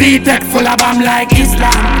from. Z-Tech full of bomb like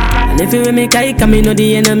Islam. And if you with me kike, me know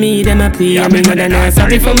the enemy. Them a pray, and me know they're not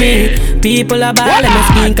sorry for me. People are bad and a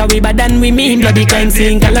skin, cause we bad than we mean. Bloody crime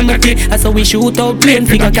scene, calamity. I saw we shoot out plane,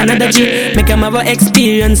 figure Canada G. Make them have a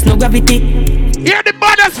experience, no gravity. Hear the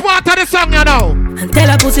baddest part of the song, you know. And tell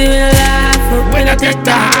a pussy when you laugh, when you take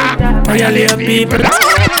that. Violate people.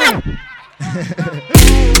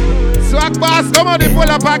 Swag boss, come on, they pull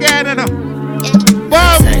up again, you know.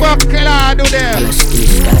 Bomb buckler, do them.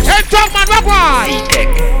 Hey, talk man, walk one.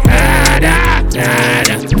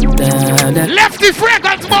 Lefty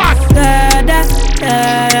fragrance boss.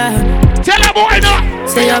 Tell a boy no.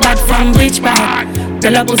 Say you're bad from which part?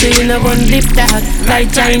 Tell a pussy you never lip tag.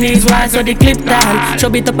 Like Chinese wise or the clip tag.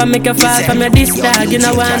 Chop it up and make you fall from your disc tag. You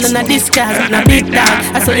know one on a discard, not a big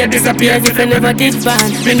tag. I saw you disappear as if you never did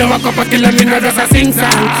ban. Me know a couple killer, me know just a sing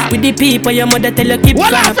song. With the people your mother tell you keep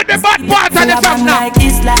what laugh at the bad part of the song now? Like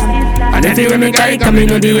Islam. And if you with me kike, me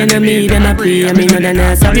know the enemy. Then I pray, and me know they're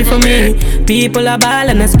not sorry for me. People are ball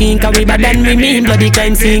and a skin, cause we bad than we mean. Bloody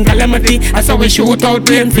crime scene, calamity. I saw we shoot out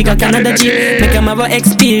plane, figure Canada G. Make them have a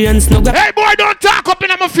experience, no go. Hey boy, don't talk up in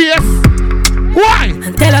my face. Why?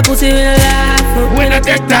 And tell a pussy when you laugh, when I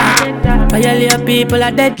take that. Violate people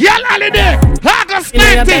are dead. Y'all holiday, August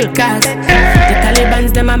 19th. The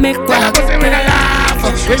Taliban's them a make one. Tell a pussy when I laugh,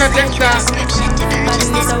 when I take that.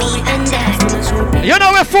 You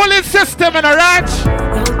know we're full in system in a ranch.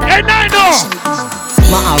 And I know.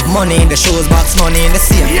 I have money in the shoes box, money in the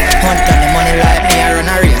safe. Hunt on the money like me, I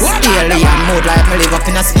run a race. Alien mood like me live up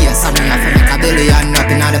in a space. And me have to make a billion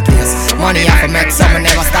up in other place. Money have to make some,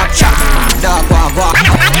 never stop chatting. Dog walk.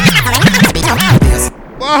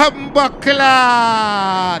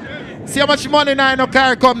 Buckler. See how much money now in no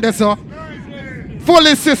car come there, so.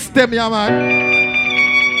 Fully system, yeah man.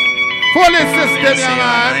 Fully system, yeah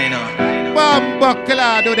man.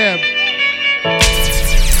 Buckler, do them.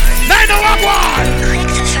 901.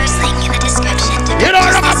 You know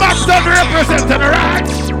what I'm about to represent the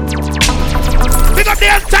ranch. Pick up the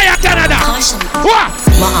entire Canada. What?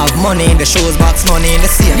 I have money in the shoes box, money in the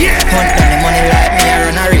safe. Hunt on the money like me, I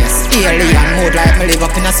run a race. Alien mood like me live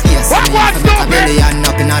up in a space. What was to make a billion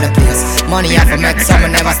up in other place. Money have to make some,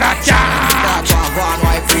 never stop chatting. Go on,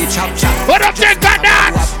 why free chop. What do you think of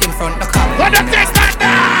that? What do you think of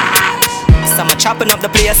that? Some are chopping up the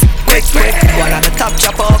place, quick. One of the top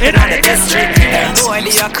chopper up in the district. And no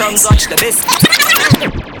idea comes watch the biscuit.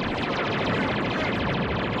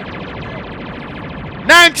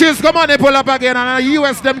 90s, come on, they pull up again, and the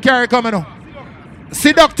US them carry coming on.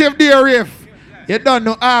 Seductive dear Rave. You don't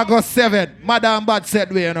know August 7th. Madam Bad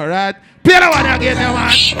said we, you know, right? Play the one again, you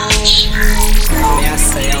man.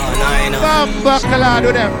 Bomb buckler,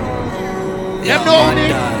 do them. Them know who me.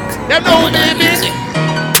 Them know who me.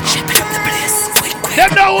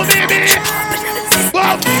 Them know who me.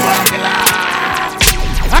 Bomb buckler.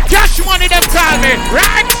 A cash money them call me,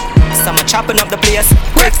 right? Some are chopping up the place,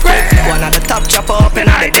 quick. One of the top chopper up in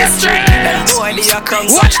the district. Then no idea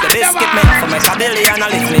comes watch the biscuit. Me for make a billion, I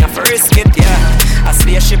lift me up for risk it, yeah. A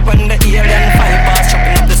spaceship on the alien, 5 bars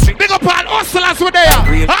chopping up the street. Big up all hustlers with there.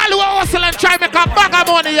 All who are hustling and try make a bag of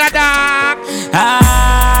money, ya dog.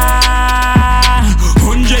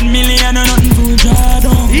 100 million and nothing to draw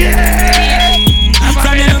down. Yeah.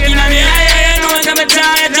 From you looking at me, I know I'm gonna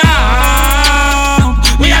try it down.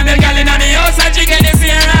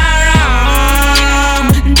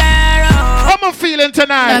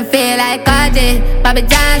 Don't feel like RJ, Bobby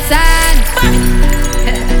Johnson.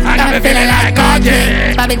 Don't feel like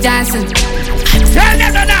RJ, Bobby Johnson. Tell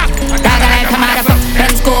them now. Dog like come out of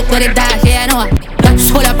front scope with it dark, yeah, I know.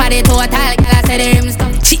 Pull up at the total, girl, I say the rims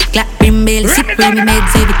stuff. Chick like brim belly, sip with me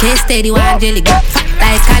meds, every case steady, one jelly. Fat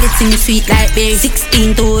like Cali, sing sweet like berry.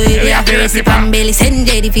 16 to 8, we have to recipe and belly. Send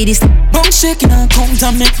Jady for this. Bum shaking and count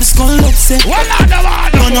and make the skull upset. No,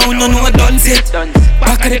 I done it.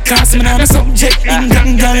 Back of the class, man, I'm a subject.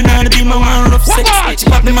 England girl, and I'll be my one rough sex. She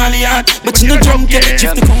pop the molly hard, but you no drunk yet.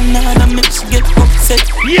 Shift the phone now and make she get upset.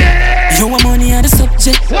 Yeah. Yo, I'm money on the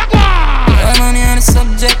subject. I'm money on the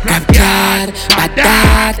subject. Bad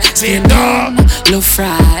dad, stay down, low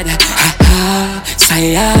fried. Ha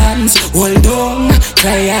science, hold on,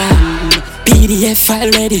 crying. PDF file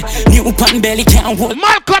ready, new pan belly can't hold.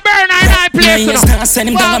 Malcolm Burner and I play for now. Send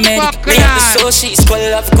him down a medic. Me have the soul, she's full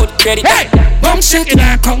of good credit. Hey! Bum shaking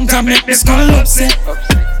and count and make the skull upset.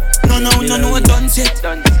 No, I done it.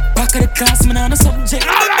 Back of the class, man, on the subject.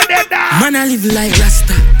 Man, I live like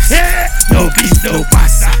Rasta. No peace, no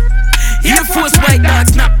pasta. Air Force white dog,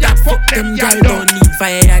 snap that. Fuck them, y'all don't need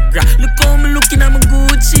Viagra. Look how me looking, I'm a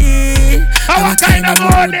Gucci. What kind of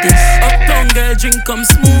mood this? Uptown girl, drink come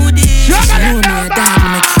smoothie. She know me a dog,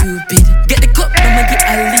 I'm a Cupid. Get the cup, I'ma get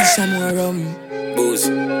a leash and more rum. Booze.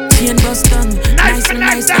 Chain bust down, nice and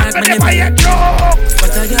nice dog, man, never yet drunk.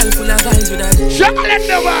 But a girl full of vibes with that. Chocolate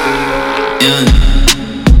never. Yeah.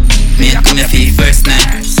 Me come here for the first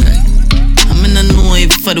night. I'm in a know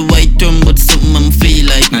if for the white drum, but something I'm feel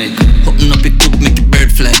like. Open up your cook, make a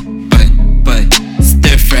bird fly. Bye,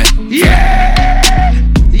 stir fry.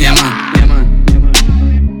 Yeah, man.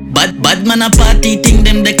 Bad man a party thing,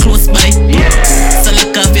 them they close by. So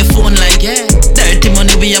lock off your phone like dirty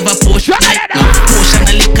money we have a potion like potion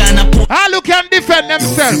a liquor and a potion. All who can defend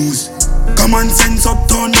themselves. Common sense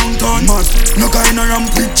uptown, downtown. No kind of ramp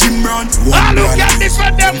with Jim Brown. All who can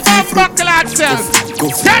defend them from buckle self.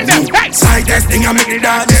 Tell them, hey. Slightest thing I make the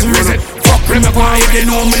darkness reason. Fuck them up on if they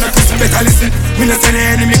know me not listen, better listen. Me not send the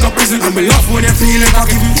enemy go prison. And me love when they feel like I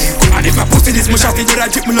give me. And if I post this, me shot it with a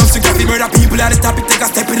drip. Me love to get the murder people at the top. It take a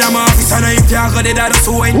step in my office. And if you got it, that's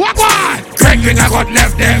so wine. What one? Craig Bing I got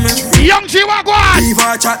left them. Young G what one? Leave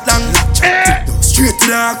a chat long. Straight to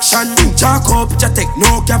the action. Jack up, just take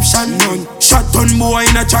no caption. None. Shot on boy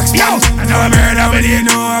in a track stand. I know I'm murder with you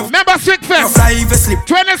know. Remember Sick Fest?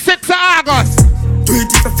 26th of August.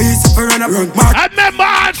 20 for face if I run up. I remember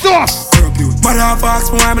also. Motherfucks,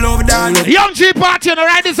 boy, I'm love down. Young G party on the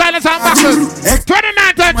right designers and buckles.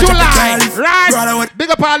 29th of July. Right? Big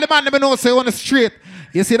up all the man, them know say on the street.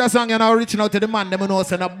 You see that song, you know, reaching out to the man, them know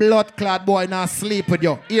say a blood clad boy now sleep with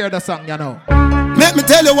you. Hear the song, you know. Let me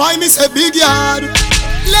tell you why me say big yard.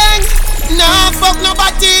 Leng, nah fuck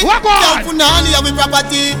nobody. What on? Don't put on here with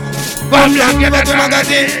property. Come here, get the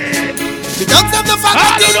magazine. The dogs have the faculty.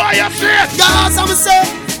 I don't know you're straight. Guys, I'm say.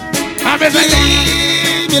 I'm a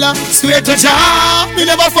Miller, straight to job. Me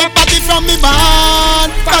never fuck party from me band.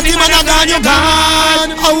 Party man a gone, you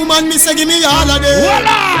gone. A woman me say give me holiday.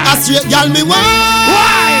 A straight girl me want.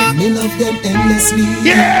 Why? Me love them endlessly.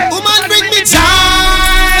 Yeah. Woman bring me joy.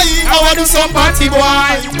 I want to some party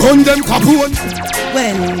boy. Gun them capone.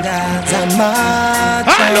 When God's a march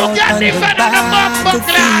look at the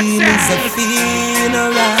battlefield is a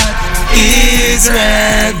funeral.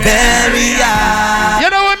 Israel burial. You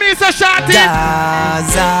know what me say, Shotty?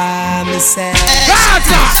 Gaza, me say.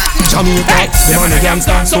 Gaza! Jamaica, the money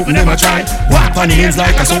gangsta, something them a try. Walk on the ends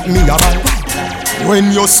like a something me a buy.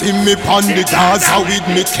 When you see me pon the Gaza with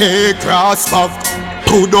me K-Cross puff,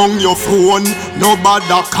 put down your phone, nobody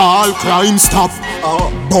call crime stop.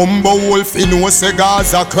 Bumbo Wolf, you know say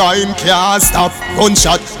Gaza crime can't stop.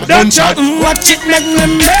 Gunshot. Watch it make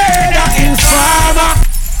me murder informer.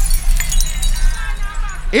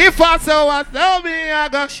 If I saw what tell me, I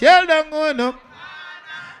got shell down on up.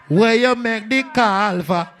 Where you make the call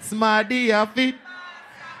for smarty of it.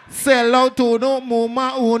 Sell out to no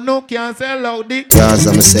mama who no can sell out the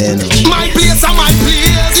Gaza, I'm saying. My place and my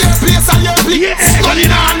place. Your place and your place.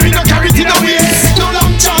 Running on, we no carry it in a waist. No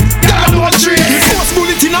long chop, girl, no trade. Force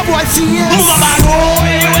bullet in a boy face. Move a bad boy,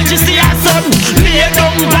 when she see her son, lay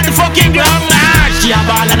down on the fucking ground. She a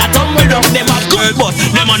ball and a tumble down. Them a good but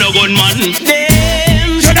them a no gunman.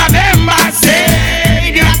 Them should have member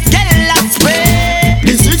say they a tell us way.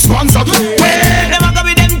 The 6 months ago. Where them a go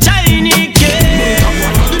with them Chinese kids.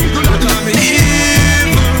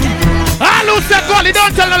 I lose that goal,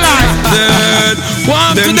 don't tell a lie.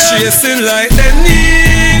 Them chasing like their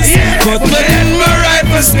knees. But when my right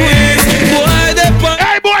for speed. Boy, they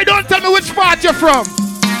hey boy, don't tell me which part you're from.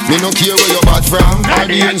 Me no care where you bad from, or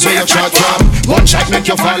the ends where you shot from. Gunshot make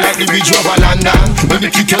you fall like the bridge over London. When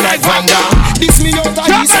me kick you like Van Damme. This me out of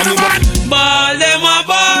east and me ball, them a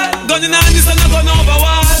ball. Gun in hand, this and a gun over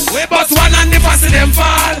wall. We bust one and the pass them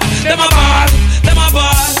fall. Them a ball, them a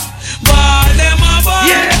ball. Ball, them a ball.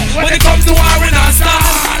 Yeah. When it comes to war, we not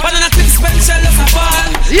start. But on a tip special, it's a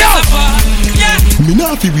ball. Yeah. Yeah. Me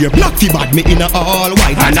not fi wear black fi bad, me in a all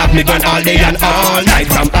white. And have me gun all day and all night.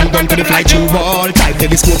 From handgun to the fly through wall type.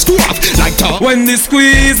 Heavy smoke screw off like top. When the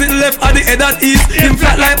squeeze it left at the head at east. Him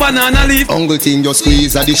flat like banana leaf. Uncle thing just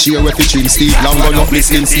squeeze at the sheer with the trim sleeve. Long run up the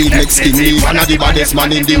slim sleeve, make skin leave. One of the baddest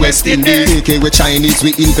man in the West Indies. AK with Chinese,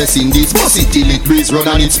 we invest in this. Boss it till it breeze, run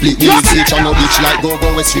and it split knees. Each and no bitch like go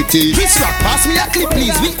with strip teeth. Chris Rock, pass me a clip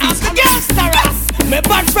please. Witness. Gangsta Ross, me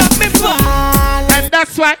bad from me ball. And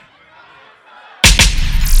that's why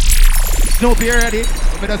Snoopy, you ready?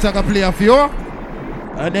 I'm just gonna play a few.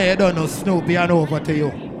 And then you don't know Snoopy and over to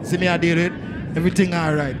you. See me I did it. Everything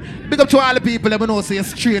alright. Big up to all the people that know say you're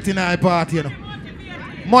straight in our party, you know.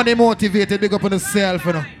 Money motivated, big up on yourself,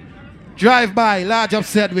 you know. Drive by, large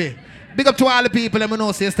upset way. Big up to all the people that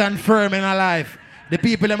know say you stand firm in our life. The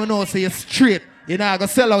people that know say you're straight. You know, go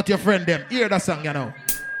sell out your friend them. Hear that song, you know.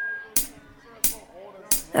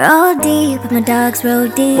 Roll deep, my dogs roll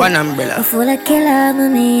deep. One umbrella. Full of killer, my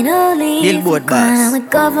main only. Billboard boss. I'm a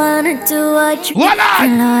governor to watch. What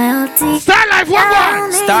loyalty. Star Life,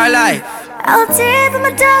 what? Star Life. Roll deep,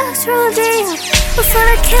 my dogs roll deep. Full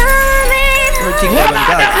of killer, main only. I'm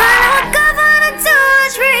a governor to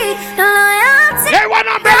watch. Loyalty. Hey, one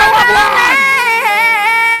umbrella, what?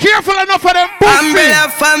 Careful enough for them pussy. Umbrella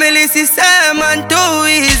family system and too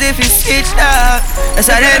easy if you switch that. That's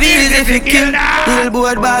how they easy if you kill.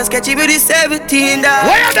 Billboard boss catch you with the 17 that.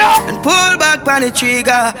 And pull back on the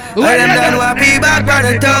trigger. All them done want be back on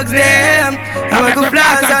the thugs them. And we could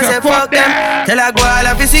blast and say fuck them. Tell a go all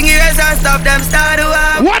if you sing your ass and stop them start to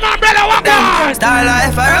walk. One umbrella, what on? Star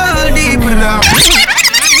Life I roll deep.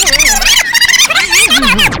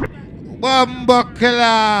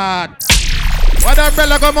 Bumbuckler. What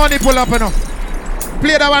umbrella got money pull up, you know?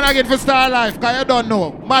 Play that one again for Star Life, cause you don't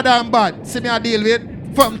know. Mad and bad. See me I deal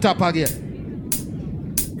with from top again.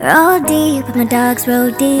 Roll deep, my dogs roll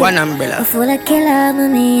deep. One umbrella. Full of killer, my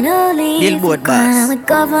main only. Billboard boss. I'm a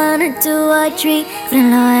governor to a tree. For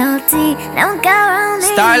loyalty, now go around me.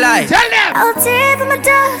 Star Life. Tell them. Roll deep, my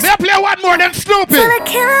dogs. May I play one more than Snoopy? Full of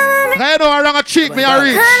killer, I know I wrong a cheek, me I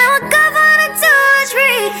reach. I'm a governor to a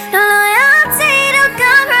tree. Loyalty, don't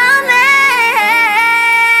come around me.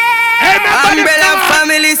 Umbrella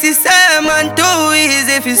family system and too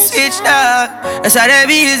easy if you switch that. That's how they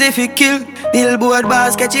be easy if you kill. Billboard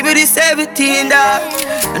boss catch you with the 17 that.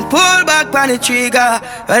 And pull back on the trigger.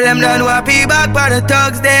 Well them done want be back on the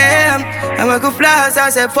thugs them. And we could flash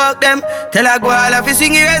and say fuck them. Tell a go all if you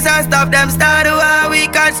sing your ass and stop them. Start the war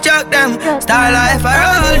we construct them. Star Life I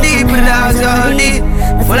roll deep, the dogs roll deep.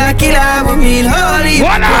 Full of killer we mean holy.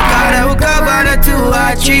 Work hard and we cover the 2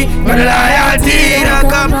 or 3. But loyalty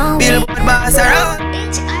don't come. Billboard boss around.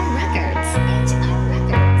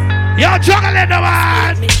 Yo, juggling the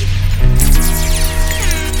man.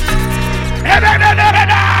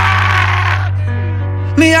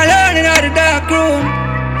 Me alone in the dark room.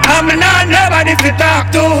 I'm not nobody to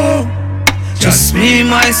talk to. Just me,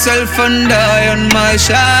 myself, and I on my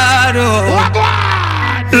shadow.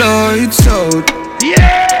 Lights out.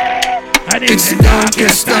 Yeah. It's the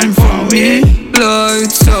darkest time for me.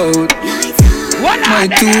 Lights out. My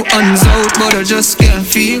 2 hands out, but I just can't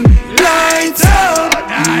feel. Lights out.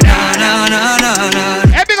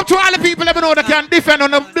 Hey, big up to all the people that know that can defend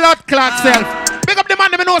on the blood clot self. Big up the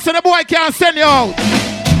man that know so the boy can't send you out.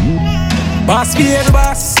 Boss for every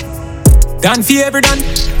boss. Done for every done.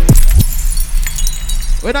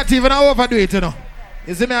 We're not even overdo it, you know.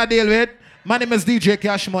 You see me I deal with? My name is DJ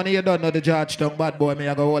Cash Money. You don't know the Georgetown bad boy. Me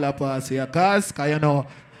I go all up pass here. Cause you know,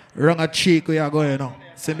 wrong a cheek we are going, you know.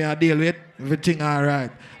 See me I deal with? Everything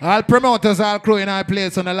alright. All promoters, all crew in our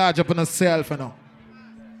place on the large up on yourself, you know.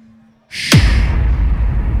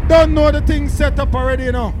 Don't know the thing set up already,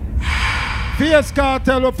 you know. Fierce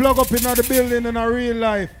Cartel will plug up in the building in a real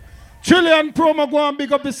life. Trillion promo go and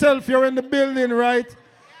big up yourself. You're in the building, right?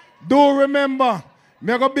 Do remember,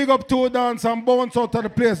 me go big up 2 dance and bounce out of the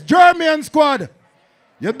place. German squad.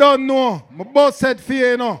 You don't know. My boss said for you,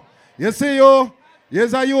 you know. You see you,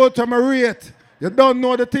 here's a youth to my rate. You don't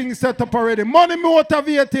know the thing set up already. Money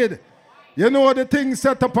motivated. You know the thing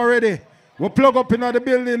set up already. We plug up in the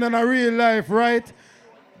building in a real life, right?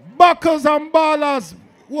 Backers and ballers.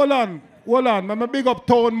 Hold on. I'm a big up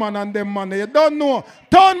Town Man and them man. You don't know.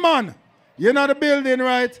 Town Man, you're in the building,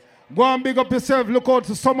 right? Go and big up yourself. Look out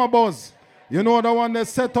to Summer Buzz. You know the one that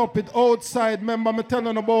set up it outside. Remember me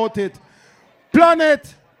telling about it.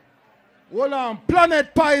 Planet. Hold on.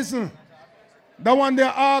 Planet Poison. The one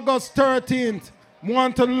there August 13th.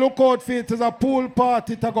 Want to look out for it as a pool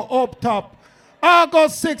party to go up top.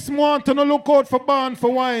 August 6th, want to look out for Born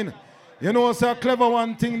for Wine. You know, it's a clever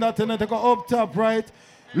one thing that you know to go up top, right?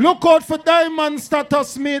 Look out for Diamond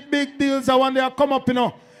Status Meet Big Deals. I want they come up, you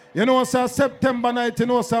know. You know, it's a September night, you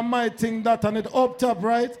know, it's a my thing that and it up top,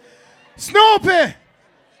 right? Snoopy!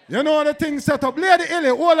 You know the thing set up. Lady Illy,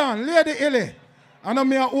 hold on, Lady Illy. I know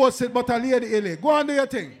me a host it, but a Lady Illy. Go on, do your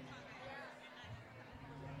thing.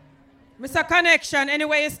 Mr. Connection,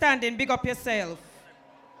 anywhere you're standing, big up yourself.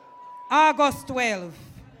 August 12.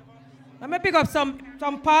 Let me pick up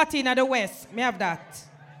some party in the West. Me have that.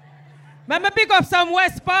 Let me pick up some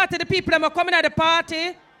West party, the people that are coming at the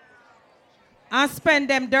party and spend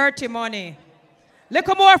them dirty money.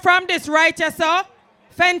 Look more from this right, yes, sir?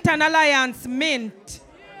 Fenton Alliance Mint.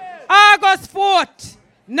 August 4th,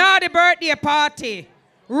 now the birthday party.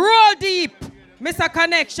 Roll deep, Mr.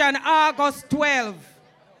 Connection, August 12.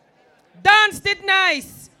 Dance did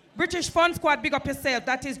nice. British Fun Squad, big up yourself.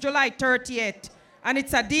 That is July 30th. And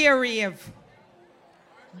it's a day rave.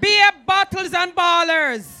 Beer, Bottles and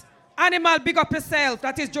Ballers. Animal, big up yourself.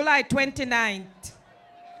 That is July 29th.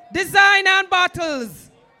 Design and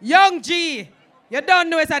Bottles. Young G. You don't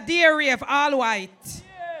know it's a day rave, all white. Yes.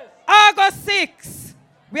 August 6th.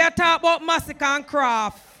 We are talking about Massacre and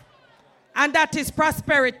Craft. And that is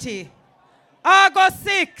Prosperity. August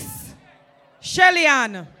 6th.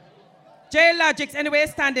 Shelly-Ann. J-Logics, anyway,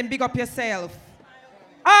 standing, big up yourself.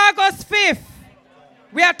 August 5th,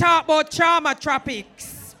 we are talking about Charma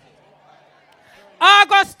Tropics.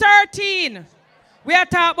 August 13th, we are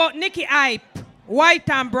talking about Nikki Hype, White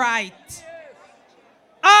and Bright.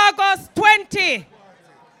 August 20th,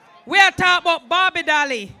 we are talking about Barbie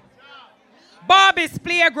Dolly, Barbie's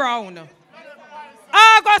Playground.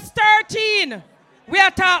 August 13th, we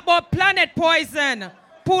are talking about Planet Poison,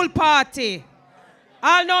 Pool Party.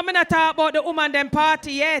 I know me not talk about the woman them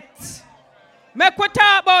party yet. Make we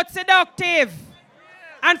talk about Seductive.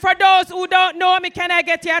 And for those who don't know me, can I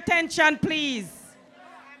get your attention, please?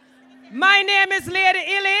 My name is Lady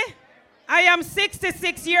Illy. I am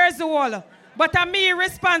 66 years old. But I'm me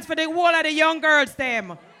responsible for the whole of the young girls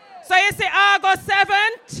them. So you see August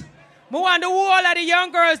 7th, I want the whole of the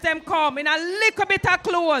young girls them come in a little bit of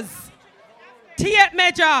clothes. Tape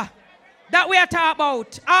measure that we are talking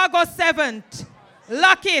about. August 7th.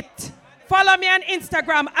 Lock it. Follow me on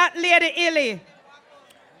Instagram at Lady Illy.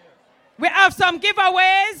 We have some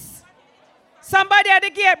giveaways. Somebody at the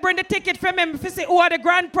gate bring the ticket for me if you see who are the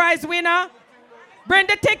grand prize winner. Bring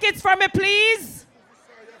the tickets for me, please.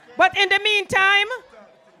 But in the meantime,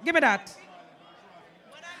 give me that.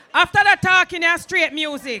 After the talking, there's straight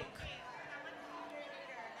music.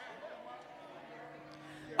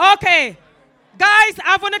 Okay. Guys,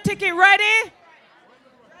 have a ticket ready?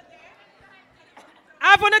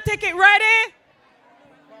 Have a ticket ready?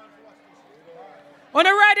 On the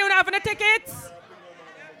ready, on having the tickets?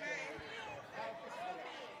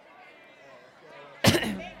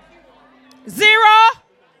 Zero,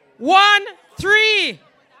 1, 3.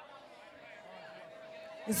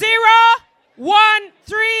 0, 1,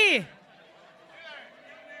 3.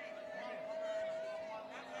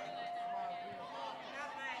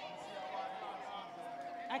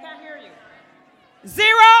 I can't hear you. 0,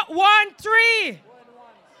 1, 3.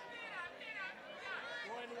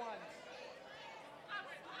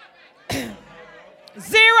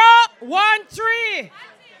 0, 1, 3.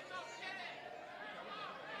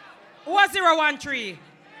 What's 0, 1, 3?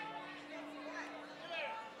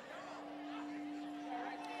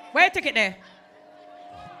 Where you take it there?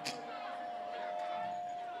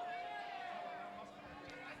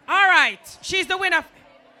 All right, she's the winner.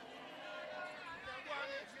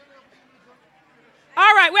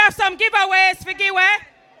 All right, we have some giveaways for giveaway.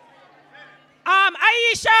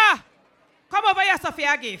 Aisha, come over here,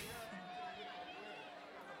 Sophia, give.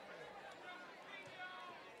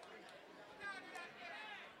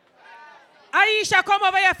 Aisha, come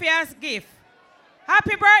over here for your gift.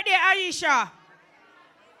 Happy birthday, Aisha.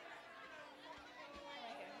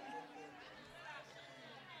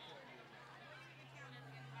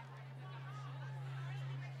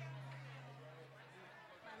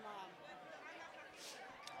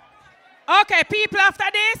 Okay, people, after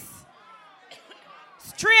this,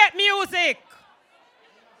 straight music.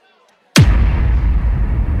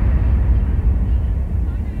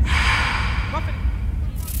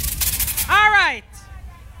 All right.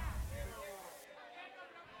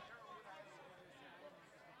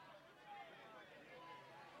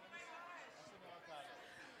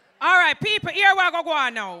 All right. right, people, here we go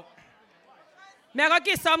on now. Me gonna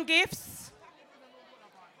give some gifts.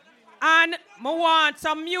 And I want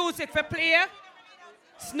some music for play.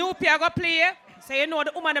 Snoopy I go play. So you know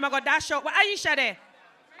the woman them I go dash out. But Aisha there?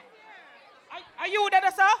 Are you there,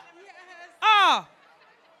 sir? Yes. Oh.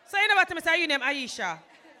 So you know what I say your name Aisha?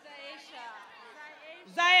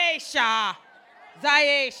 Zaisha.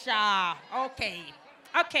 Zaisha. Okay.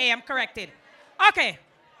 Okay, I'm corrected. Okay.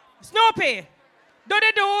 Snoopy, do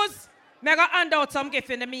the do's. Me gonna hand out some gift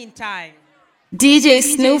in the meantime. DJ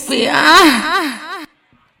Snoopy.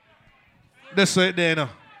 This right there, no.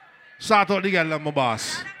 Start out the girl, my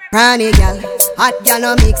boss. Granny gal, hot gal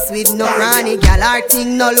no mix with no granny gal. Her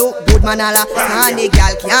thing no look good, man. All a granny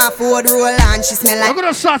gal can't afford roll and she smell like. I'm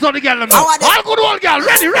gonna start out the girl now. All good old gal,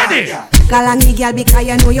 ready. Galangi gal because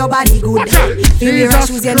you know your body good. Feel your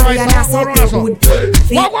shoes, you know you're not so good.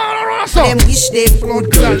 Them wish they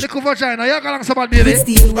good. Look over China, you're going to baby.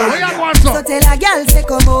 Where you going, so tell a gal say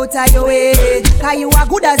come out of your way. Cause you are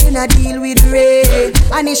good as in a deal with Ray.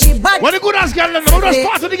 And if she bad. When the good as gal, we're just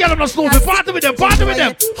part of the gal on the Snoopy. Party with them. Party.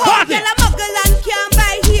 Girl a muggle and can't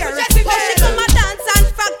buy here. How she come a dance and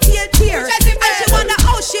fuck till tears. And she wonder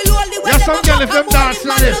how she lonely when them a fuck a morning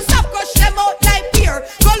man no stop crush them out like beer.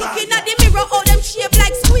 Go looking at the mirror, how them shape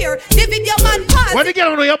like square. The video man pause. When the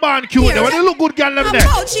girl know your band cute, when you look good girl them there.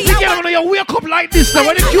 The girl know you wake up like this,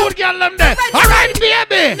 when the cute girl them there. Alright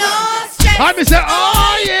baby. No stress. And me say,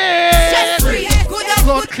 oh yeah. Stress free.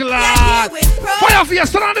 Good class. Fire face,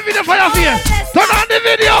 turn on the video, fire face. Turn on the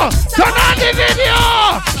video.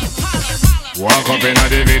 Walk up in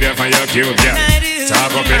the video for your cute girl.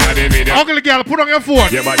 Talk up in the video. Ugly girl, put on your phone.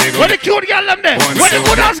 Your body good. When the cute girl them there. When the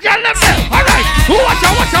good ass girl them there. Alright. Watch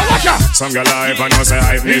out. Some girl life and no say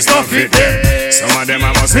I please don't fit them. Some of them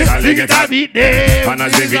I must say I like it a beat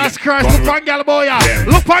them. Jesus Christ, look on girl boy.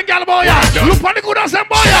 Look on the good ass them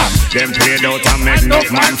boy. Them played out and make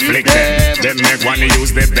enough man flick them. Them make one to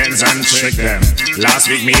use the Benz and trick them. Last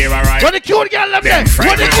week me here alright. When the cute girl them there.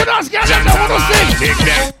 When the good ass girl them there wanna sing.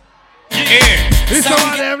 This some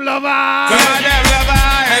of them lovers.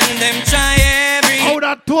 And them try every. Oh,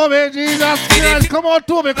 that Toby, Jesus Christ. Come on,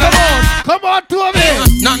 Toby.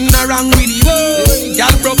 Nothing wrong with you.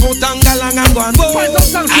 Y'all broke out and galang and gone. Find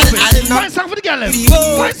some song for the girl.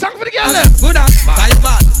 Good up. Bad.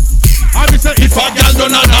 I be say if a girl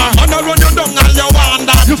don't know, and run you down and you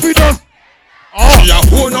wander. You feel that? Oh. You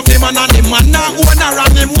own up the man and the man now own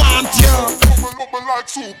around him want you.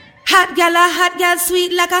 Hot gal,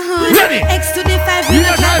 sweet like a honey. X to the 5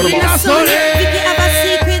 minutes, like in the sun. Vicky have a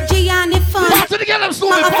secret, G and the fun. Pass to the girl, I'm so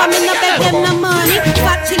my family no beg them no money.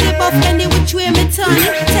 Fat chili buff, any which way me turn.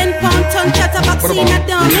 10 pound ton chatter vaccine a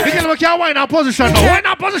dummy. The girl can't wind up position now. Wind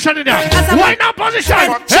up position in there. Wind up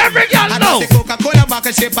position. Every girl now. Coca-Cola back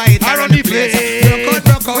and shape it. I run the place.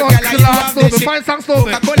 Find song for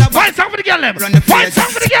the girl. Find song for the girl.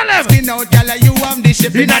 Skin out, girl, you have the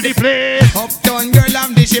ship in the place. Uptown girl,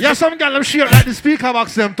 I'm the ship. Yeah, some girl them share like the speaker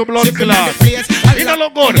box them to blood clot. You don't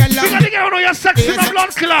look good. Because the girl know you're sexy to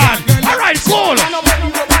blood clot. Alright, cool.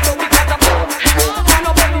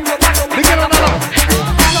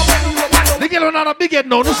 The girl on a big head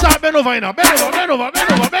now. No start bend over now. Bend over.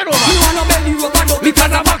 Because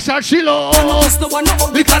the back shot she low.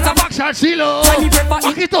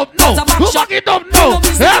 Back it up now. Back it up now.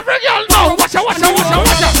 Every girl now. Watch out.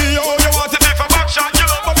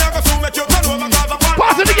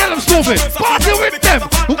 Party the girl, I'm stupid. Party with them.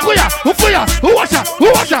 Who watch out?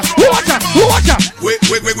 Wait.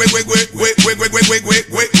 You're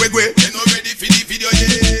not ready for the video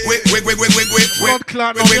yet. Wait. Blood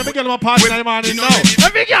clot now. Every girl, my party now.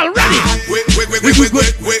 Every girl, ready. Wait.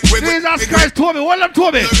 Jesus Christ, Toby. Hold them,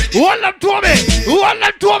 Toby. Hot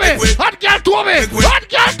girl,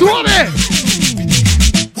 Toby.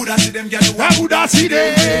 Buddha see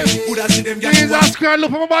them. Jesus Christ, look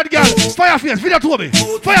for my bad girl. Fire face, video Toby.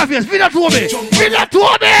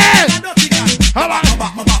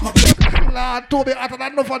 Lord, Toby, after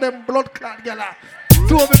that, enough of them blood clot, girl.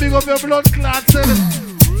 Toby, big up your blood clot,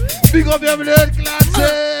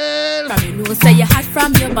 From you know, say you hot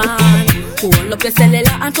from your band. Hold up your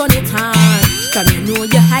cellular and turn it on. From you know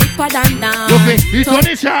you're hyper than that. You turn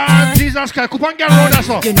it on. Jesus Christ, look on girl round us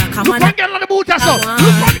up. Look on girl on the boot us up.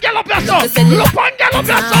 Look on girl up your son.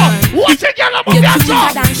 Watch a girl up your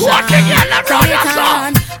son.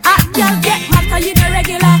 Girl, get mad cause you the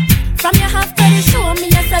regular. From your half to the show me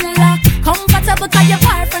your cellular. Comfortable cause you're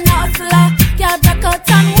far from the hustler. Girl, back out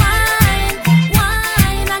and wine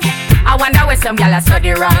again. I wonder where some girl are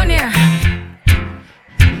study around here.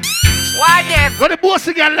 Why them? What the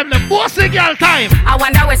bossy girl them? The bossy girl time. I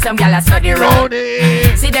wonder where some girl are study around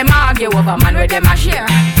here. See them argue over man where them a share.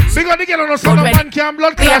 Because the girl on the man can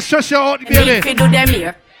blood class stress you out, baby. If you do them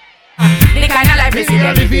here. The kind of life is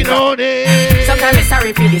if you know this. Sometimes it's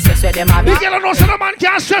sorry for this, yes, where them have. The girl on the man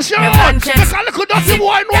can stress you out. Because look at that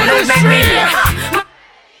boy know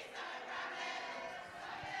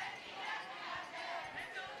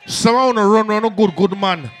this. Someone run a good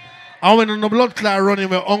man. And when the blood clot running,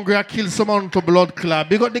 we're hungry, I kill someone to blood clot.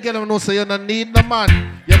 Because the girl know say you don't need the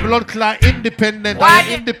man. Your blood clot independent. And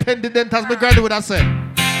independent as me graduate, I say.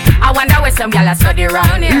 I wonder where some gyal study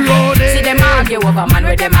around here. See them argue over man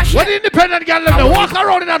with them a shit. What the independent gyal them there? Walk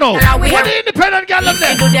around in there now. What the independent gyal them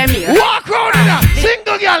there? Walk around in there.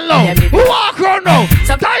 Single gyal now. Walk around now.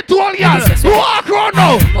 Tight to all gyal. Walk around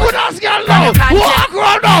now. Good ass gyal now. Walk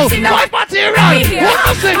around now. White material.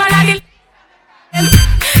 What sing?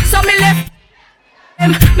 So me left.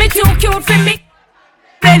 Me too cute for me.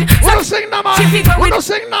 What sing now, man? What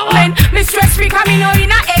sing now, man? Me stress free coming now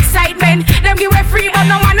in a excitement. Them give away free, but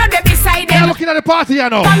no man not there beside them. You're looking at the party, you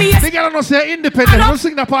know. The girl don't say independent. Don't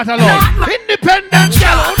sing the part alone. Independent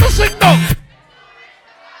girl. Don't sing now.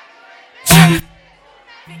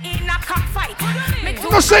 In a cockfight.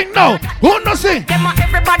 Don't sing now. Who don't sing? Them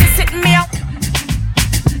everybody sitting me up.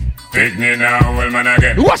 Pick me now, well man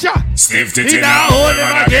again. Watch out. Stiff titty now, well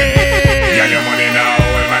man again. Get your money now,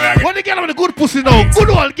 well man again. What the girl with the good pussy now? Good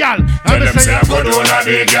old girl. Tell them say a good old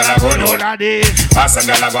lady, girl a good old lady. Pass a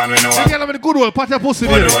girl a gone, we know. The girl with the good old, pat your pussy,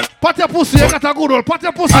 baby. Pat your pussy, you got a good old, pat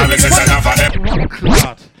your pussy.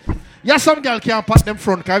 Yeah, some girl can't pat them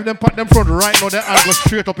front, because if them pat them front right now, their hand go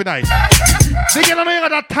straight up in eyes. The girl know you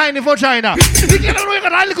got that tiny vagina. The girl know you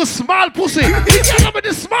got that little small pussy. The girl with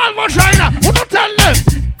the small vagina. What do you tell them?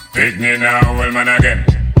 Pick me now, well man again.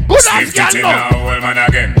 Good ass girl now, well man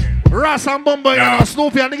again. Ross and Bumbo, you know,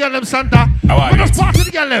 Snoopy and the girl them Santa. What does party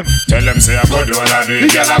the girl them? Tell them say a good old lady.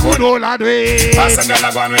 The girl a good old lady. Pass a girl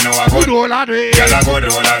a gone, we know a good old lady. Girl a good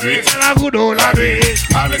old lady. Girl a good old lady.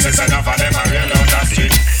 All me say enough of them a real out the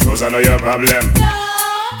street. Those are not your problem.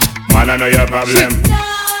 Man I know your problem.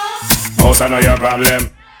 House I know your problem.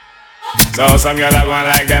 So some girl a gone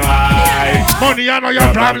like them high. Money I know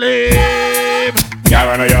your problem. Girl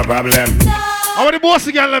I know your problem. I want the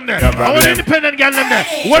bossy girl them there. I want the independent girl them there.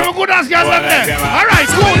 What the good ass girl them there. Alright,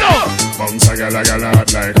 cool now. Bounce a girl out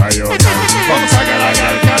like a yo. Bounce a girl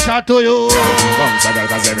cash out to you. Bounce a girl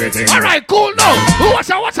cause everything. Alright, cool now. What's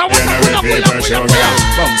up? Bounce a girl out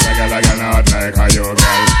like a yo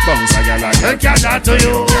girl. Bounce a girl cash out to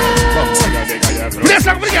you. Bounce a girl take a yo. Play a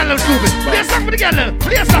song for the girl them, stupid. Play a song for the girl them.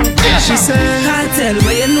 Play a song. She said, I tell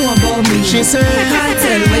what you know about me. She said, I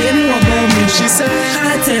tell what you know about me. She said,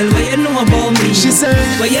 I tell what you know about me. She said,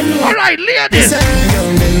 what you know. Alright, ladies.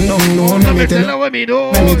 Let me tell you what me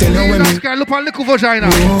do. Let me tell you what me do. Look on little vagina.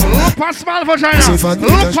 Look on small vagina.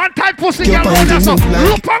 Look on tight pussy girl round yourself.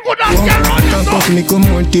 Look on good ass girl round yourself.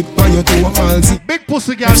 Big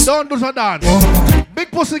pussy girl, don't do so dance.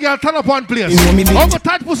 Big pussy girl, turn up one place. Uncle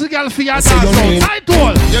tight pussy girl for your dance. Tight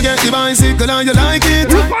hole. You get the bicycle and you like it.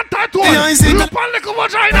 Look on tight hole. Look on little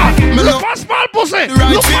vagina. Look on small pussy.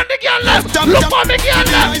 Look on the girl left. Look on the girl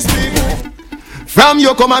left. From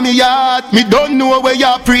you come on me yard, me don't know where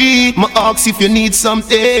you're free. Me ask if you need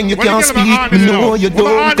something, you can't speak. Me know you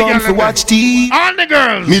don't come for watch TV. All the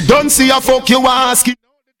girls. Me don't see a fuck you asking.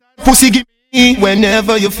 Pussy give me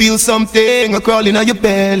whenever you feel something. A crawling on your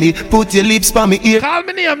belly, put your lips by me ear. Call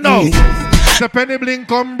me name now. The penny Bling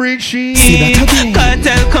come breed she.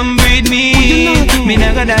 Cartel come breed me. Me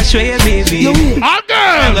never dash away baby. All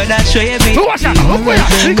girls. Never dash away baby. Who was that?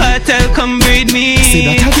 Cartel come breed me.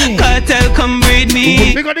 Cartel come breed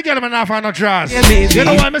me. We got to get them enough on the dress. You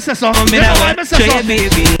know why I say so? You know why I say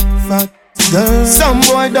so? Some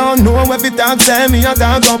boy don't know if it talk say me a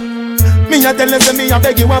talk up. Me a tell you say me a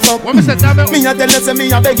beg you a fuck. What me say damn it? Me a tell you say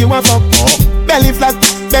me a beg you a fuck. Belly flat.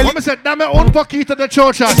 What me say damn it? Own pocket to the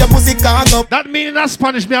church. Your pussy cock up. That mean in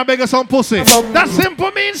Spanish me a beg you some pussy. That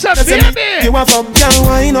simple means say baby. You a fuck. Girl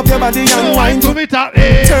wind up your body and wind to me top.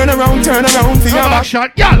 Turn around for your back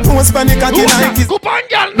shot. Girl. Who's panic at you like it? Coupon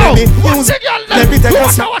girl no. What's the girl? Let me tell you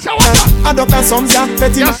What's I don't have some yeah.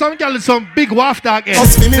 Yeah, some girl is some big waft dog.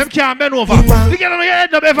 Them can't bend over. The girl on your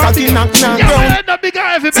head up ever big. Yeah, my head up bigger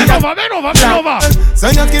every bend over. So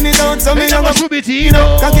you skin it out, so me never should be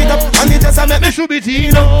Tino. Cock it up, and it just a make me should be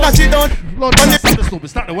Tino. Touch it out. Blood clot,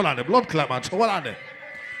 start the wall on the blood clot, man. So what on them?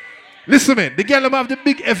 Listen, man. The girl them have the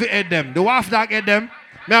big heavy head them. The waft dog head them.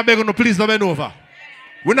 Me I beg you, please don't bend over.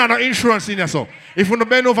 We not no insurance in here, so if we no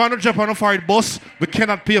bend over and no jump on no fire bus, we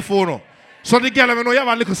cannot pay for no. So the girl, you know, you have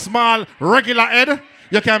a little small regular head,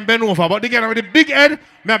 you can bend over. But the girl with the big head,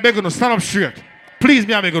 me I beg you, stand up straight. Please,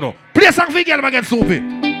 me I beg you. Play a song for the girl again, Snoopy.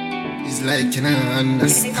 It's like you know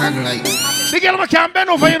understand like. The girl can't bend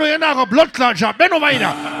over, you know, you're not got blood clot job. Bend over, bend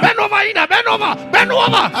over, bend over, bend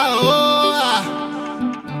over.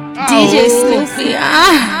 DJ Snoopy.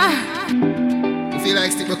 I feel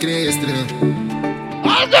like stick looking here yesterday.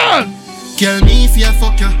 All done. Kill me if you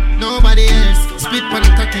fuck you, nobody else. Split on the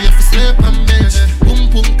cocky if you slap and belch. Boom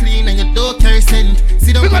boom clean and you don't carry scent.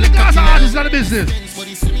 See the got the Gaza artists in the business.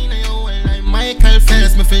 Michael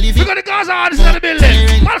Phelps, me feel we got the Gaza artists in the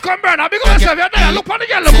building. Malcolm Burner, big up yourself, you're there. Look on the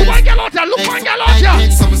girl, look on girl out here, look on girl out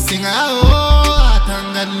here. Some singer, oh,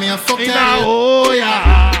 thank God me a fuck you. Oh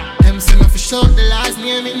yeah. Them say me for sure the last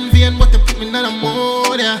name in vain, but they put me in a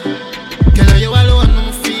mode, yeah. Girl, you alone,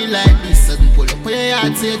 no feel like this. I pull up on your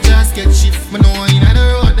yard, say you just get shit. Me know in the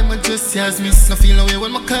road, them a just as miss. No feel no way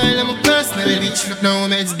when my call them a personal bitch. Now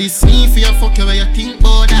meds this me for your fuck you where you think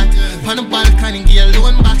about that. On the balcony, give you a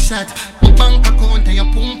loan back shot. Bank account and your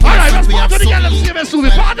pump. Alright, let's part of the girl, let's give us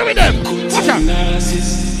Snoopy. Partner with them. Watch out.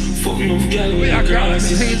 We are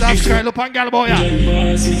crosses. That's girl up on girl boy.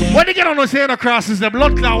 When the girl know say the crosses, the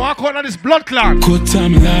blood clot. Walk out of this blood clot. When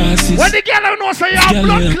the girl know say you're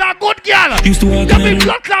blood clot, good girl. You be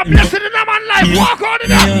blood clot blessed in the man life. Walk out in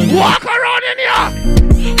there. Walk around in here.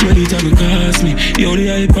 Ready to cost me. Yo, the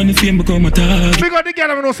hype and the fame become a target. Because the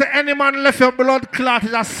girl know say any man left your blood clot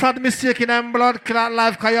is a sad mistake in them blood clot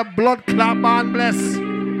life. Cause your blood clot man bless.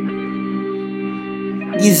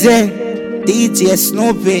 Easy, DJ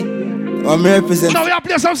Snoopy. I'm representing. Now we are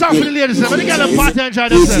playing some songs for the ladies. When the girl and party enjoy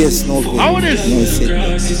themselves. How it is?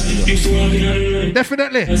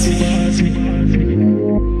 Definitely.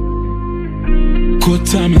 Good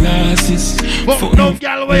time losses. But no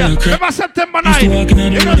girl way. Remember September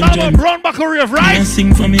 9th. You know about Brown Buckle Rave, right? Yo,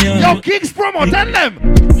 Kings promo, tell them.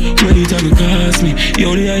 Ready to cost me.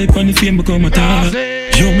 Yo, the hype and the fame become a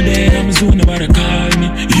target. Yo, me there, I'm zone about to call me.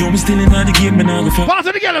 Yo, me still in the game, and I go for. Part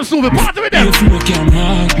of the girl, I'm super. Part of them. Yo, flow can't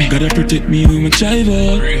mark me. Gotta protect me with my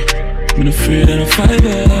chival. I'm afraid of a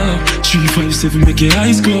fiber. 357 make your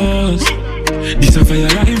eyes close. This a fire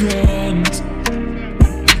I run.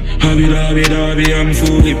 Hobby, I'm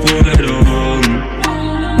fully pulled down.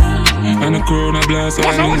 And a corona blast.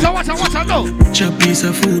 What's up, go? Chop piece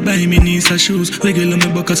of food, buy me knees and shoes. Regular me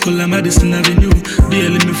buckets, call Madison Avenue.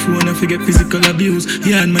 Daily me phone, I forget physical abuse.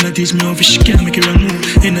 Yeah, man, I teach me how fish can't make it run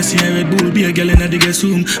move. In a sea Red Bull, be a girl in a dig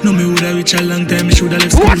assume. No me woulda reach a long time, me shoulda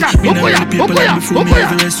left school. Me not really people like before me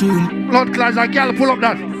ever assume. Blood class, a girl pull up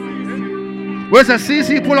that. Where's the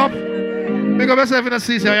CC pull up? Make up yourself in the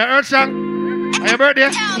CC. Are you Earth song? Are you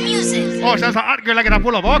birthday? Oh, that's a hot girl like that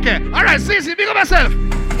pull up. Okay. Alright, CC, big up yourself.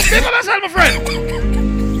 Big up yourself, my friend.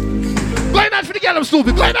 Go night for the girl, I'm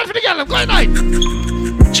stupid. Go night for the girl, I'm going night.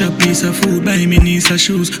 Chop piece of food, buy me knees and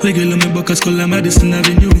shoes. Regular me buckets, call Madison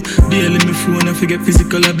Avenue. Daily me phone, I forget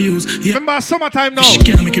physical abuse. Yeah. Remember summertime now. She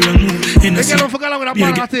can't make it run move. In the girl don't forget along with a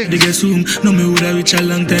bag of things. They get soon. No me woulda reach a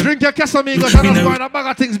long time. Drink your Casamigos and just find a bag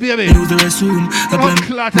of things, baby. Use the restroom. Don't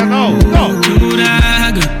clatter now. No.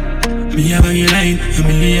 Me have a line, a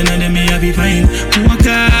million of them me have it fine.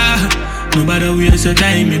 Walker. Nobody waste your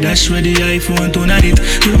time, me dash with the iPhone tonight. You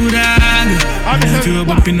dog, I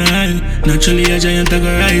feel up in the aisle. Naturally a giant of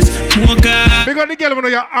a rise. Because the girl when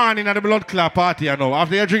you're on in the blood clot party, you know.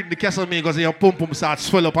 After you drink the Casamigos, your pum pum start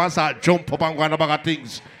swell up and start jump up and go on a bag of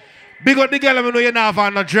things. Because the girl when you're not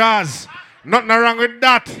on the jazz. Nothing wrong with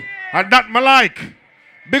that. And that me like.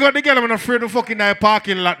 Because the girl when you're afraid of fucking in the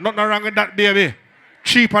parking lot. Nothing wrong with that, baby.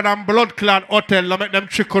 Cheaper than blood clot hotel, to make them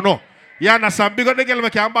chicken no. You understand? Big up the girl, we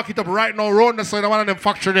can back it up right now, round the side of one of them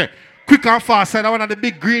factory there. Quick and fast, side of one of the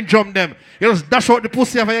big green drum them. You just dash out the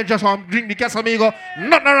pussy after you just want to drink the Casamigo.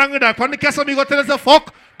 Nothing wrong with that. When the Casamigo tell us the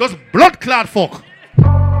fuck, those blood clot fuck.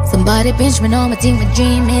 Somebody pinch me on my team for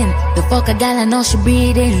dreaming. The fuck a gal I know she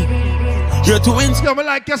breathing. You're too insane. Yeah, I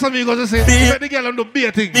like Casamigos, you say. Let the girl do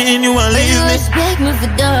beer thing. Me and you are leave me. Respect me for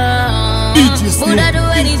dumb. Would I do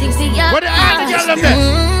anything for you? What the hell the girl them there?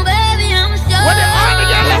 Baby, I'm sure. What the hell the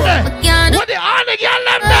girl them there? What the hell the girl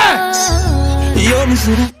them there? Yo, me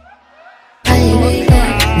shoulda.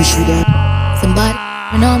 Me shoulda. Somebody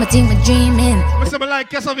know my team for dreaming. I like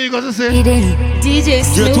Casamigos, you say. DJ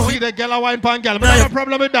Snoopy. You're too see the girl a wine pan girl. But I have a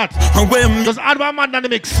problem with that. Just add one man in the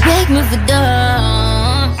mix. Respect me for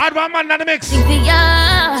dumb. Add one man in the mix.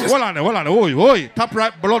 Hold on. Oi. Top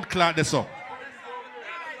right blood clot this up.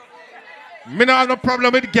 Me no have no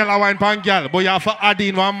problem with girl a wine pan girl, but you have to add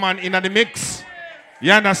in one man in the mix.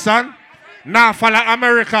 You understand? Now follow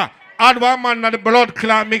America. Add one man in the blood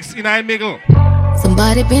clot mix in the middle.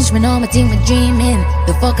 Somebody pinch me on my team for dreaming.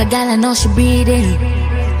 The fuck a gal I know she breathing.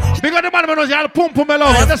 Because the man knows you all pump me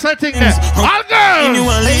love. That's the thing there. All girls. You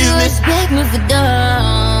respect me for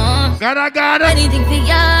dumb. Gotta. Anything for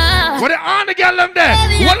ya. What the on the girl them there?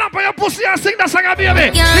 Hold up on your pussy and sing that song,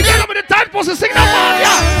 baby. The girl with the tight pussy, sing that one,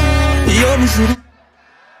 yeah.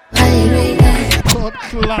 Good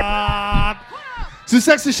clot. So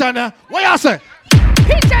sexy Shana, what you say?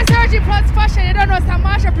 Picture searching plus fashion, you don't know some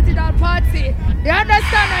Marsha pretty doll party. You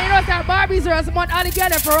understand now, you know some Barbies or some all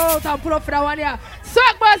together for out and pull up for that one, yeah.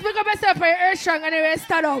 Sock boss, pick up yourself for your ear strong anyway,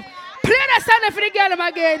 stand up. Play that sound for the girl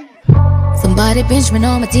again. Somebody pinch me,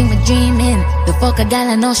 know my team was dreaming. The fuck a gal,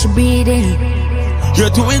 I know she breathing. You're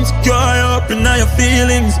too insecure, up in all your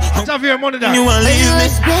feelings. What's up your money there? You want to leave me?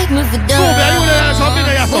 Expect me for done.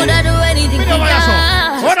 Would I do anything for you?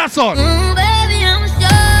 What that song? Baby, I'm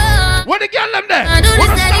sure. What the girl them there? What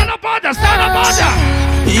the stand up order? Stand up order.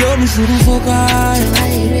 Yo, me shouldn't fuck her.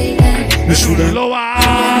 Me shouldn't lower.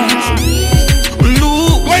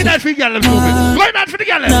 Going out for the girl them, going out for the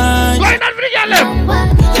girl them, going out for the girl them.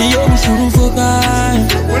 Yo, me shouldn't fuck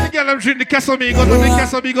her. When the girl them drink the Casamigos, when the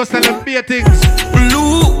Casamigos tell them beer things.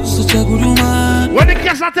 Blue, such a good woman. When the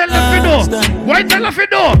Casa tell them to do, why tell them to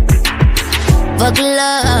do? Fuck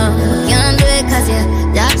love, can't do it cause you're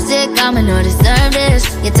toxic, I'ma no deserve this.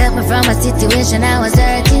 You took me from a situation I was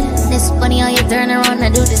hurting. It's funny how you turn around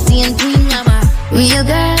and do the same thing. I'm a real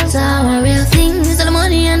girl, so I'm a real thing. So the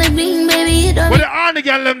money and the bling, baby, you don't. When the on the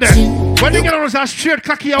girl them there, when the girl was a straight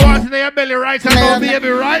cocky you want in your belly right now, baby,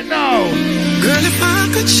 right now. Girl, if I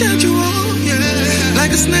could shed you all, yeah,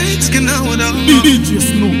 like a snake skin out with a DJ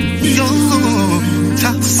Snoopy. Yo,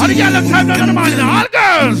 toxic. All the girl them time down on the man, all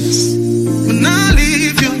girls. When I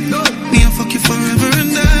leave you, me and fuck you forever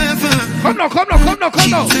and ever. Come now, come now, come now, come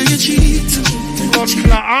now. Cheat, you cheat.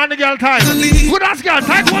 On the girl time. Good ass girl,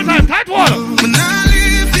 tight one time, tight one. When I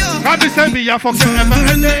leave you, can't be saying me, you fuck forever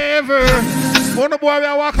and ever. One boy we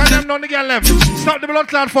are walking them down the girl them. Stop the blood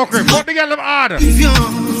clot fucker. Fuck the girl them hard. Go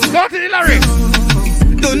to Hillary.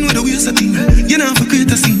 Don't know the ways of thing. You know for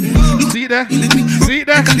create a scene. See there? See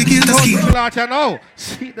there? Clot you know.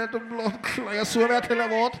 See that the blood clot. You saw me I tell you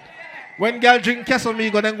about. When girl drink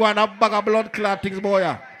Casamigo, then go and have bag of blood clot things, boy.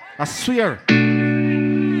 I swear.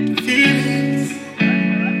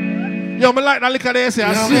 Yo, me like that liquor they say,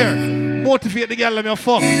 I swear. Motivate the girl and me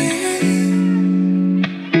fuck.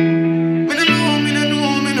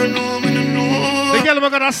 The girl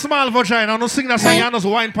got a small vagina, no sing that song and just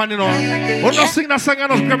wine pan, you know. Or no sing that song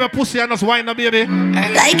and just grab your pussy and just wine the baby.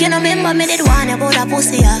 Like you know, remember me did one about a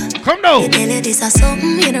pussy, yeah. Come now. You tell you this is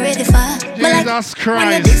something you know ready for. Jesus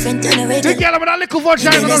Christ. The girl with a little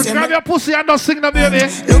vagina, just grab your pussy and just sing the baby.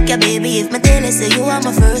 Look ya baby, if my tell you say you are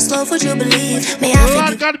my first love, would you believe? Me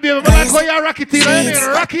I God baby, but I call you a rocky teen, I mean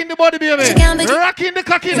rocky in the body baby. Rocky in the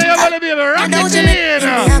cocky in your belly baby, rocky in the head.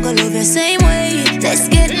 I'm gonna love you same way. Let's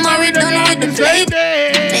get married, done with the play.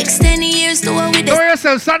 Next 10 years to what we do. Know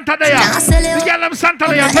yourself, Santa Dea. The girl them Santa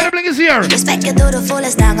Dea, tell the Bling is here. Respect you to the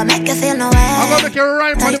fullest, I'm gonna make you feel no way. I'm gonna make you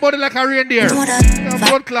rhyme on the body like a reindeer.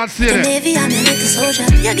 Blood clot see it.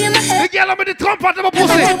 The girl with the trumpet of a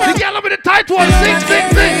pussy. The girl with the tight one,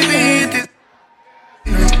 sing.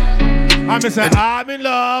 I'm say, I'm in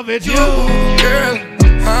love with you. Girl,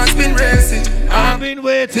 heart's been racing. I've been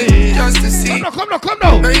waiting just to see. Come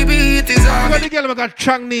now. Baby, it is hard. The girl got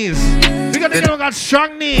strong knees. The girl got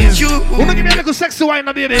strong knees. Who give me a little sexy wine,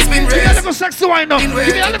 baby? Give me a little sexy wine, give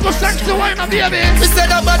me a little sexy wine, baby. We said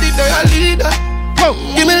about it, they're a leader.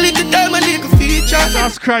 Give me a little time, a little feature.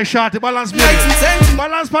 That's cry shot, balance baby.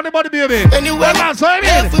 Balance on the body, baby. Balance,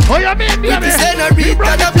 what you mean, baby? We said a read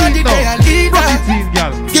that about it, they're a leader.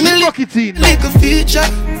 Give me a little feature.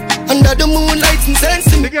 Under the moonlight and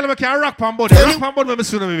sensing. The girl make a rock pan body. Rock pan body when me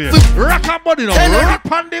see baby. Rock pan body now. Rock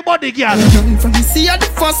pan the body, girl. From you see you the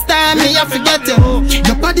first time, me I forget you.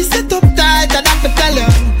 Your body set up tight, and I have to tell you.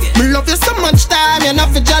 Me love you so much time, you're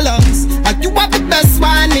not for jealous. Like you have the best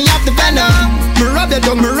one, me have the venom. Me rub you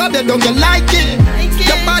down, you like it.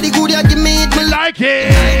 Your body good, you give me it, me like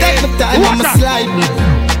it. Take my time, I'ma slide.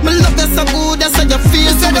 Me love you so good, that's how you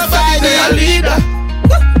feel. So the side, you're a leader.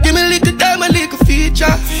 Give me a little time, a little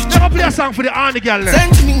feature. Never play a song for the Arnie girl.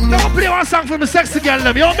 Never play one song for the sexy girl.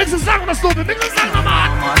 Yo, mix a song with Snoopy. Mix a song, man.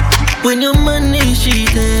 When your money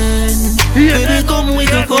cheating, baby, come with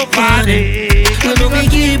your cup party. You know we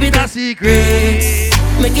keep it a secret.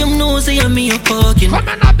 Make him know say I'm me a fucking. Come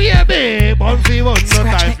on, baby. But we want no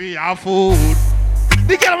time for your food.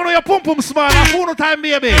 The girl want your pum pum small. A food no time,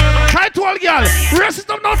 baby. Tight old girl. Rest it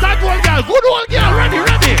up now, tight old girl. Good old girl. Ready.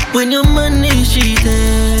 When your money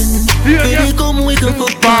cheating, baby, come with your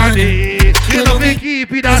cup party. You know we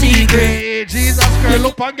keep it a secret. Jesus Christ,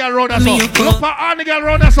 look on girl round us up. Look on the girl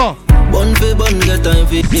round us up. Bun for bun, get time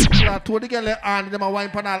for it. I told the girl and them a wine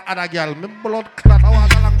pan all other girl. Me blood clot. I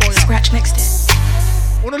want a long boy. Scratch mixed it.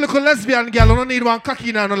 When you look at lesbian girl, you don't need one cocky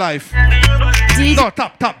in your life. No,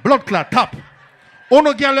 tap, blood clot, tap.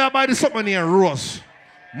 Uno girl you buy the something here, Rose.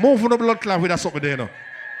 Move on the blood clot with that something there, you know.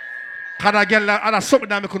 Because that girl, that something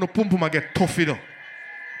that make you pum pum and get tough, you know.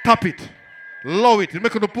 Tap it. Low it. It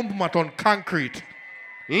make you pum pum turn concrete.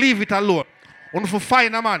 Leave it alone. When you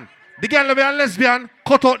find a man, the girl will be a lesbian,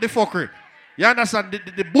 cut out the fuckery. You understand?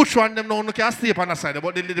 The butch one, them no can stay up on the side.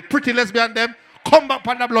 But the pretty lesbian, them, come back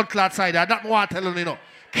on the blood clot side. That's what I'm telling you, know.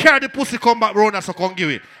 Carry the pussy, come back round and so come give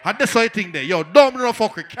it. And that's what you think there. Yo, don't no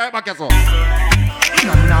fuckery. Carry back yourself.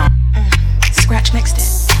 No. Scratch next it.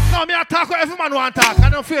 No, me I talk what every man want to talk. I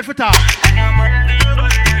don't feel for talk.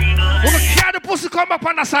 When you carry the pussy, come back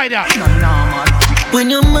on the side there. When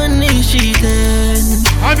your man is cheating,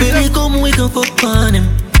 baby, come we can fuck on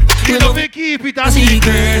him. You know me keep it a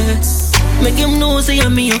secret. Make him know say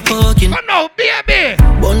I'm me a fucking. Come now, baby.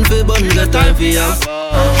 Bun for bun, got time for ya.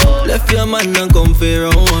 Left your man and come for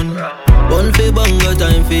round one. Bun for bun, got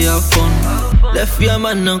time for your fun. Left your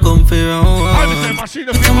man and come for round one.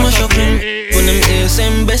 Come on shopping. When them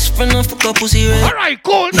same best friend of fuck up pussy red. Alright,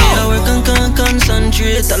 cool now. Yeah, I work and can't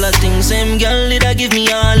concentrate. All the things same girl did I give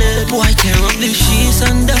me all it. Boy, tear up the sheets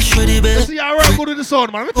and dash for the bed. See how work good with the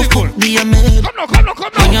sound, man. Be a maid. Come now.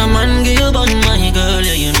 When your man give you bun, my girl,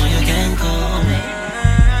 yeah, you know you can't come.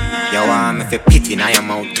 You want me for pity now your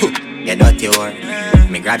mouth too. You dirty whore.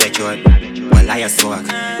 Me grab your throat. Well, I soak.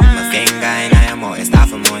 My finger in your mouth, it's not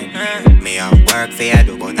for mine. Me have work for you,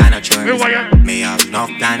 do but I not chores. Me have enough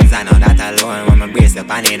plans, I know that alone. When my brace up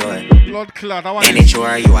on the door. Blood clot, I want any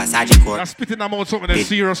chore, you a surgical court. I'm spitting them out something that's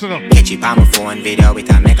serious, you know. Catch it on my phone video with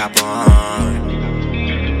a makeup on.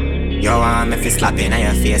 You want me for slapping on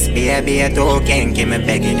your face, baby, you too kinky, me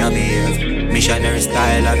begging you behave. Missionary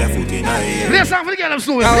style of your foot in your ear. Play a song for the girl, I'm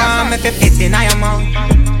slow. You want me for pity in your mouth.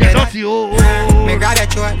 You're not you. Me grab your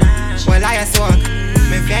throat, well I soak.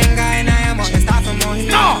 Me finger in your mouth, it's not for money.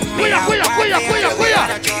 No, quilla.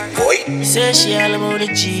 Say she all about the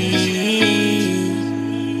G.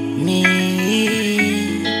 Me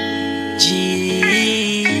G.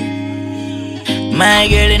 My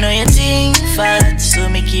girl, you know you think fat, so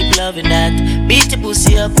me keep loving that. Beat your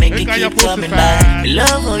pussy up, make it keep coming back.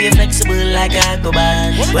 Love how you flexible like a go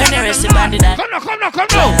back. When the rest of body that. Come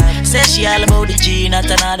now. Say she all about the G, not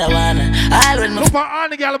another one. All when me look for all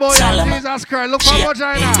the girl boy, Jesus Christ. Look for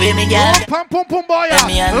vagina. Look pum boy.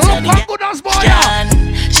 Look for good ass boy.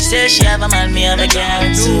 She say she have a man, me have a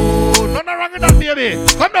girl too. Nothing wrong with that, baby.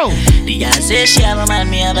 Come now. The girl say she have a man,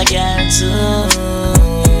 me have a girl too.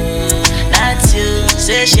 That's you.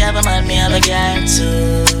 Say she have a man, me have a girl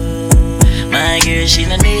too. My girl, she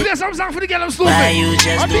no need. Play some song for the girl, I'm stupid. Why you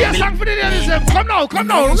just do a song for the girl, come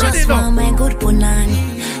now, ready now. My good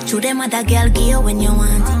punani. To them other girl gear when you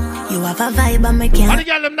want. You have a vibe and me can't. And the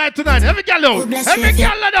girl them night tonight, every girl know. Every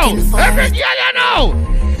girl you know.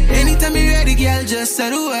 Anytime you ready, girl, just say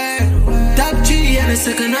the word. Top G and a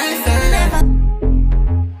second night.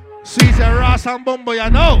 Sweet and Ross and Bumbo, you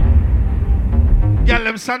know. Girl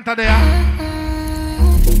them Santa there.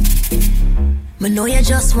 Me know you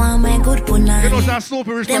just want my good punani. You know that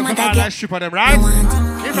Snoopy responsible for all that shit for them, right? In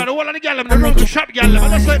fact, the whole of the girl them, they run to shop girl them.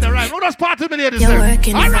 That's right, right? No, that's part of the ladies there. Alright,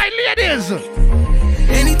 ladies.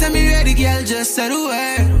 Anytime you ready, girl, just say the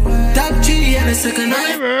word. Top G and a second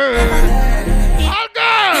night. All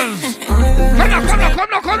girls.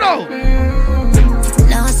 Come now.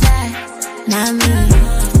 No, sir, not me.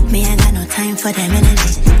 Me ain't got no time for them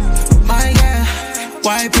energy. My girl,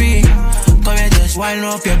 why pre? Come here, just wind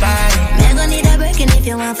up your body. Me gon' need a breaking if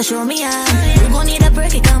you want to show me out. You gon' need a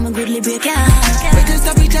break, come and goodly break out. We can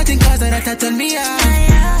stop each chatting cause that turn me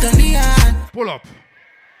on. Pull up.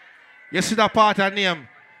 You see that part of name?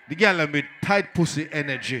 The girl with tight pussy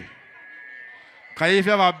energy. Cause if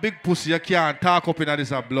you have a big pussy, you can't talk up in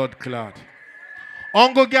this a blood clot.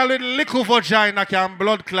 Uncle girl with little vagina can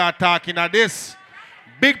blood clot talking at this.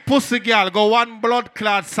 Big pussy girl, go one blood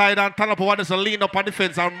clot side and turn up over this and lean up on the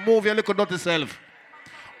fence and move your little dirty self.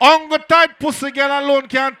 Uncle tight pussy girl alone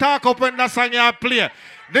can't talk up when that song you play.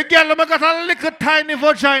 The girl who got a little tiny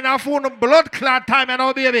vagina for the blood clot time, you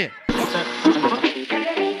know, baby.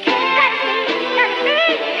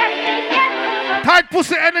 Tight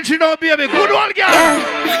pussy energy now, baby. Good old girl.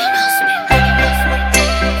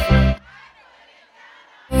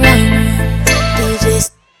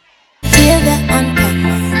 DJs, hear that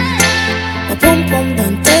uncommon. My pum pum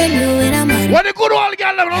don't turn you in a man. What a good old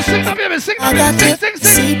girl. Don't sing that, baby. Sing I that, got sing.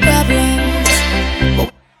 see problems.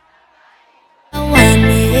 I want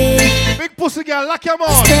me. Big pussy girl, lock your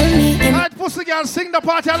mouth. Tight pussy girl, sing the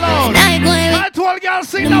party alone. Tight old girl,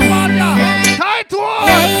 sing the party. Tight old.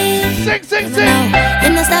 Sing. You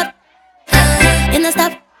know stop. in the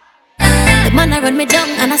stop. The man I run me down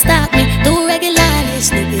and I start me. Do regularly,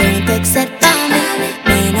 Snoopy ain't accept by me.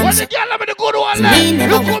 Man, I'm so girl, I'm the good one.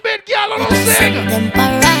 Look who made girl on the sing.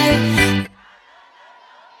 Temporary.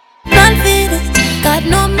 Confidence, God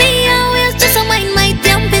know me always just to mind my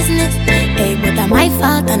damn business. Hey, but I'm my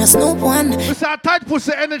fault and a Snoop one. It's a tight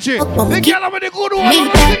pussy energy. The girl, I'm the good one.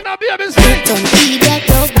 Me Sing now, baby, sing. Don't be that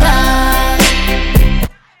your God.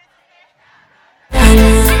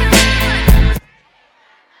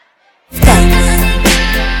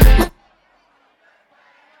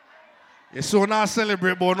 You so now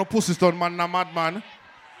celebrate, but no pussy stone man, no madman.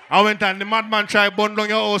 I went and the madman try burn down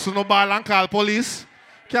your house, no ball and call police.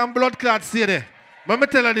 Can blood clot stay there? Let me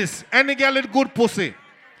tell you this. Any girl with good pussy,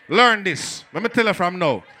 learn this. Let me tell you from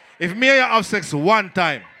now. If me and you have sex one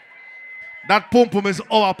time, that pum pum is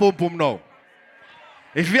our pum pum now.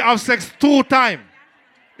 If we have sex 2 times,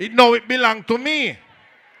 it belongs to me.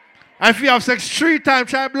 And if you have sex 3 times,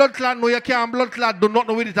 try blood clot, no, you can't blood clot, do not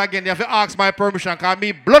know with it again. You have to ask my permission, because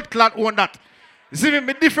me blood clot own that. You see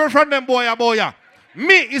me different from them boy.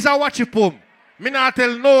 Me is a watchy pum. Me not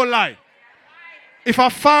tell no lie. If a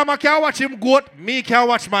farmer can watch him goat, me can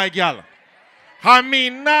watch my girl. I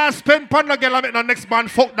mean, nah, spend pan the girl and make the next man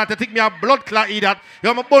fuck that. You think me a blood clot idiot.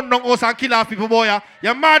 You're a bun down house and kill off people, boy.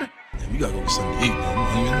 You mad? Yeah, we gotta go to something to eat, man.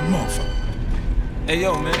 I'm in the motherfucker. Hey,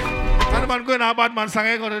 yo, man. And the man going to a bad man song,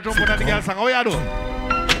 I go to jump on the girl song. How you do?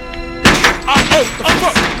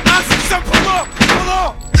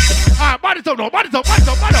 Body top now, body top.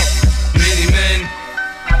 Many men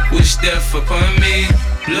wish death upon me.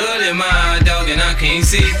 Blood in my dog and I can't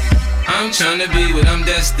see. I'm trying to be what I'm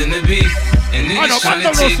destined to be. And niggas trying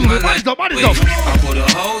to take my life away. I put a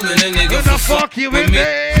hole in a nigga for fuck you with me.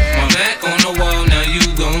 My back on the wall, now you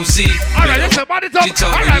gon' see. Alright, listen, body top.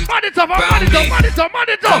 Alright, body top.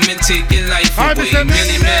 Come and take your life away.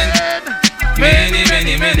 Many men.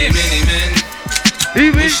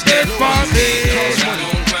 He wish death for me. I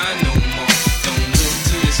don't cry no more. Don't look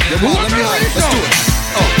to his head. Let's do it.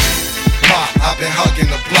 I've been hugging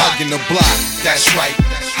the block, that's right.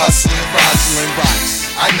 Hustling,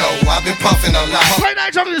 rocks. I know, I've been puffing a lot. Play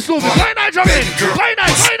night juggling, Snoopy. Play night.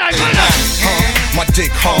 My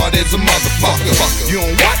dick hard as a motherfucker. You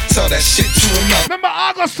don't what? Tell that shit to another. Remember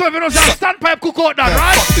August 12, it was a standpipe cookout that,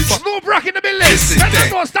 right? Snoop Rock in the building. Let's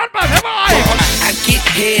go standpipe, have I get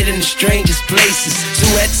head in the strangest places. So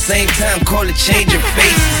at the same time, call it changing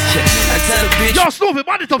faces. I tell a bitch. Yo, Snoopy,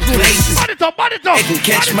 body top, Snoopy. Body top. They can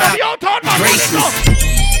catch my bracelets.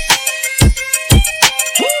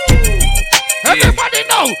 Everybody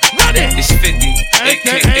know, ready? It's 50,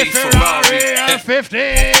 aka Ferrari F50.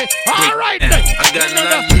 Alright, I got a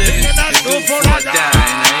lot of living to do before I die,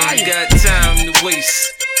 and I ain't got time to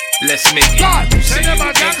waste. Let's make it. God, say them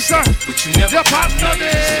a gangster, but you never partner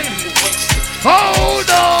in. Hold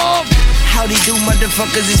on. Howdy do,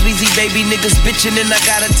 motherfuckers, it's Weezy, baby. Niggas bitchin' and I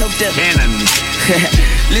gotta tote them. Cannon.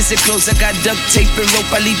 Listen close, I got duct tape and rope,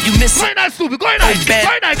 I leave you missing. Go night, Snoopy, go night.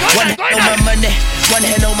 One hand on my money, one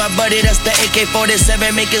hand on my buddy. That's the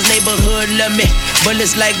AK-47, make his neighborhood love me.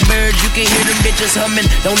 Bullets like birds, you can hear them bitches humming.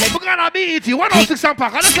 Don't let we're gonna be eating 106 and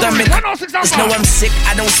pack. 106 and pack. No, I'm sick,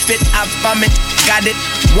 I don't spit, I vomit. Got it,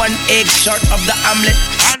 1 egg short of the omelet.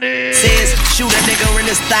 Says, shoot a nigga in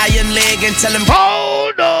his thigh and leg and tell him,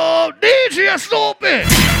 hold up, DJ Snoopy.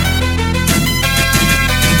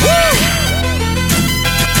 Woo!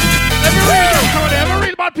 Every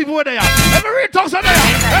real bad people were there. Every real talks are there.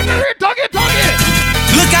 Every real talking.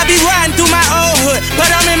 Look, I be riding through my old hood, but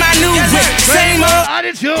I'm in my new whip. Same old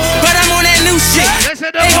attitude, but I'm on that new shit. They say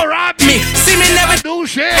they gon' rob me. See me never do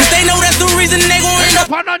shit. They know that's the reason they gon' end up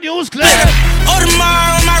on the news clip.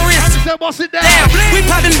 Audemars on my wrist. Damn, we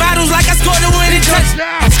popping bottles like I scored a winning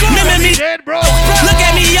touchdown. Remember me, dead, bro. Look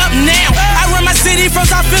at me up now. I run my city from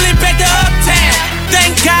South Philly back to Uptown.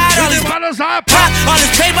 Thank God, all these bottles are pop. All this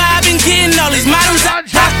paper I've been getting, all these models I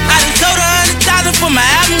drop. I just sold 100,000 for my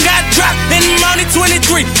album got dropped. And I'm only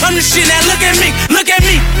 23, I'm the shit now. Look at me,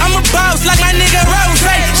 I'm a boss like my nigga Rose.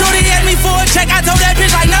 Shorty asked me for a check, I told that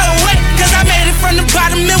bitch like no way. Cause I made it from the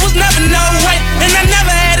bottom, it was never no way. And I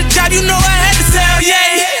never had a job, you know I had to sell,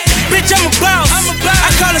 yeah. Bitch, I'm a boss, I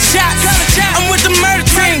call a shot. I'm with the murder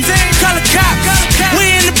team, call a cop.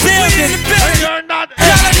 We in the building, you're not.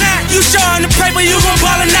 You showing the paper, you gon'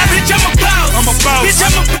 ball or not, bitch, I'm a boss. Bitch,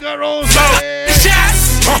 I'm a boss.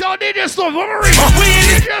 Shots. Yo, DJ Snoopy, what a read? We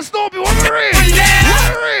in DJ Snoopy, what a read?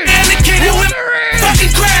 And the kid who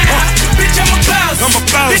fucking crowd. Bitch, I'm a boss.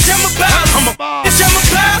 Bitch, I'm a boss. Bitch, I'm a boss. Bitch, I'm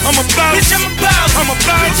a boss. Bitch, I'm a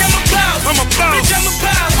boss. Bitch,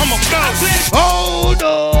 I'm a boss. Oh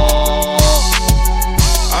no.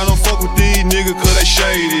 I don't fuck with these niggas cause they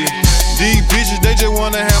shady. These bitches, they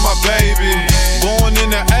wanna have my baby. Born in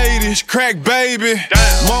the 80s, crack baby.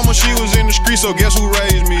 Mama, she was in the street, so guess who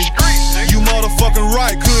raised me? You motherfucking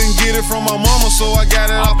right, couldn't get it from my mama, so I got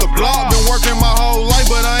it off the block. Been working my whole life,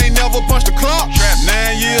 but I ain't never punched a clock.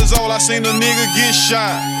 9 years old, I seen a nigga get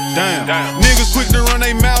shot. Damn. Niggas quick to run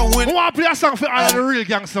they mouth when. Who want to play a song for all of the real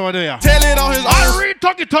gangsters over there? Tell it on his own. All real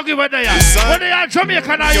talkie over there. When they are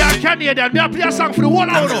Jamaican or you Canadian, they play a song for the whole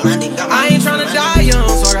out. I ain't tryna die young,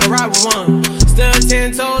 so I gotta ride with one. Still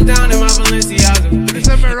 10 toes down in my Balenciaga.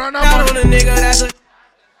 Got on a nigga that's a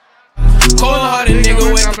cold-hearted nigga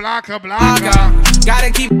with a blocker.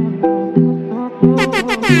 Gotta keep.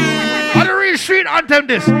 What the real street anthem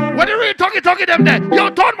this? What the real talkie them there? Yo,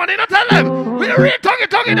 Tone man, you not tell them. What the real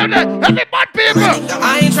talkie them there? Every bad people.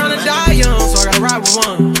 I ain't tryna die young, so I gotta ride with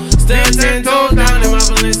one. Still 10 toes down in my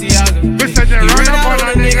Balenciaga. You run up on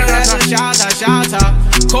a nigga that's a shot.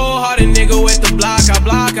 Cold-hearted nigga with the blocker.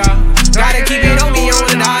 Gotta keep it on me, I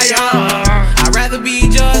wanna die young. I'd rather be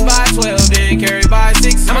judged by 12 than carried by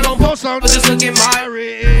 6. I'm gon' post on, just look at my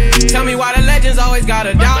tell me why the legends always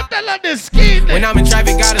gotta die. When I'm in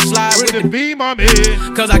traffic, gotta slide with the beam on me.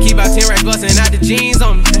 Cause I keep out 10 racks bustin' out the jeans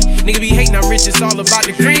on me. Nigga be hating, I'm rich, it's all about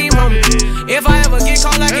the cream on me. If I ever get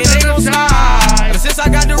caught like it, they gon' slide. But since I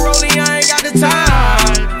got the rollie, I ain't got the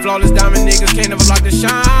time. Flawless diamond niggas can't never block the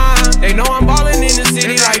shine. They know I'm ballin' in the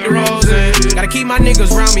city like the Rosen. Gotta keep my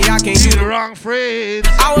niggas round me, I can't use the wrong phrase.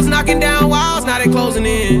 I was knocking down walls, now they closing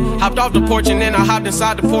in. Hopped off the porch and then I hopped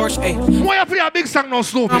inside the Porsche. Why you play a big song now,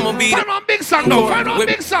 Snoopy? Find one big song now, find one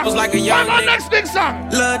big song. Like a find one next big song.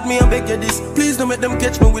 Lord, me, I beg you this. Please don't make them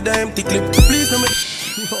catch me with the empty clip. Please don't make.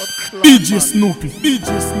 DJ Snoopy.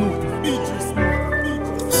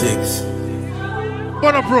 6.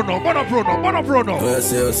 Bono Bruno,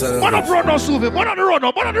 Snoopy, Bono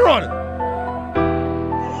the road.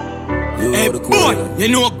 Hey boy, you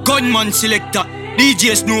know a gunman selector,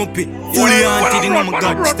 DJ Snoopy, fully haunted in my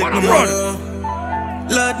God, step no more.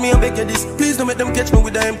 Lord, me, I beg you this. Please don't make them catch me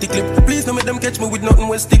with the empty clip. Please don't make them catch me with nothing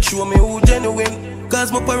with stick. Show me who genuine.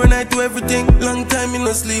 Cause my paranoid to everything. Long time in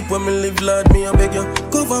no sleep when me live. Lord, me, I beg you.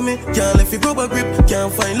 Cover me. Can't let you rubber grip.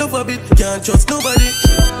 Can't find love a bit. Can't trust nobody.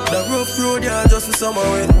 The rough road, yeah, just for summer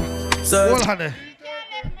way. Hold on there.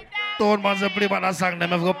 Don't man say play by that song. Them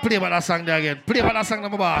have to play by that song there again. Play by that song, my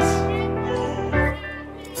boss.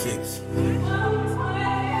 6.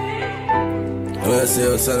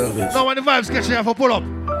 Now when the vibes catch you for pull up.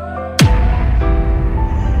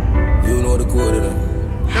 You know the code of them.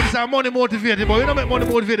 Them say money motivated, but you don't make money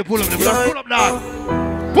motivated pull up. Them pull up now.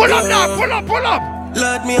 Pull up.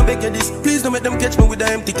 Lord, me, I beg you this. Please don't make them catch me with the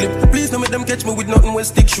empty clip. Please don't make them catch me with nothing with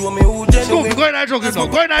stick. Show me who genuine. Go in there jogging now.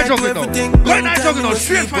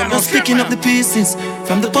 Straight fire now. Picking up the pieces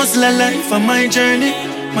from the puzzle of life on my journey.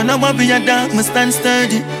 Man, I want to be a dog, must stand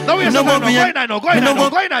sturdy. No, go in there.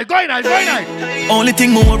 Only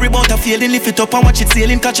thing me worry about a failing, lift it up and watch it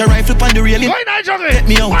sailing. Catch a rifle on the railing. Go in there, jogging. Get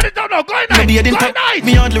me out. Put it down now, go in there. Me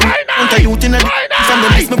hardly want a youth in a from the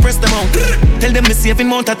list, me press them out. Tell them me saving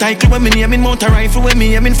mount a title. When me naming mount a rifle. When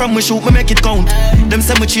me aiming from me shoot, me make it count. Them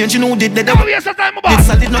say me change, you know, did they? Now waste the time, my boss. It's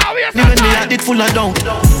solid, no. Me when me had it full of down.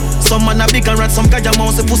 Some man a big and rat, some guy a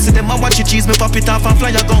mouse. A pussy them a watch it cheese, me pop it off and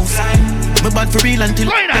fly a guns. Me bad for real until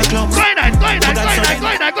go in there.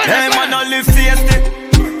 Hey man, I live feisty.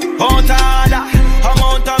 Mount Ada, a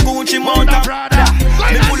Mount a Gucci, Mount a Prada.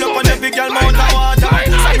 Me pull up on the big girl, Mount a water.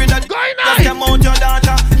 Sorry that just them out your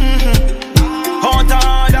daughter. Mount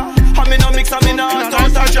Ada, I me no mix, I me no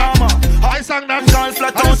start a drama. I sang that. It a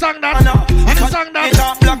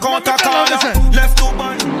black out a corner. Left to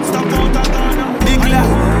burn, stop out a corner. Big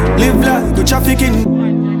life, live life, do trafficking.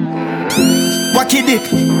 Wacky dip.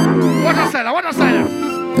 What a style.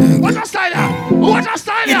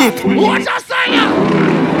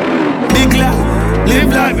 Big life,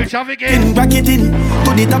 live life, trafficking. Back it in,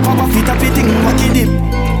 to the top of a fit up it in. Wacky dip.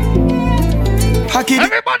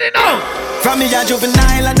 Everybody know. From me a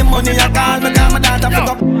juvenile and the money I call me call my daughter fuck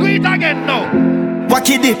up. Do it again now.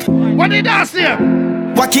 Wacky dip. What did I say?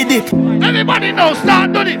 Wacky dip. Everybody know,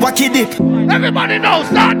 start doing it. Wacky dip. Everybody know,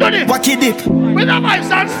 start doing it. Wacky dip. With the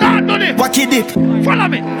vibes and start doing it. Wacky dip. Follow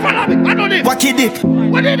me, I know it. Wacky dip.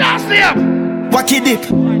 What did I say? Wacky dip.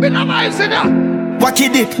 With the vibes in there. Wacky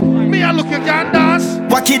dip. Me a look you can dance.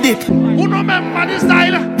 Wacky dip. Who no remember the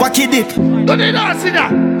style? Wacky dip. Do the dance in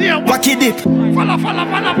there. Wacky dip. Follow,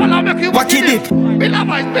 make you wacky dip. Bill of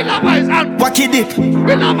eyes and wacky dip.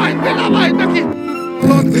 Bill of eyes, make it.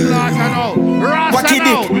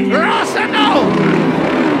 Rasa now.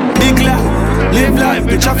 Big life, live life,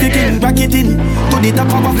 the trafficking, back it in. To the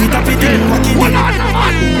top of a fit up it in. Wacky dip.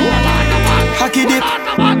 Hacky dip.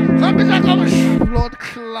 Blood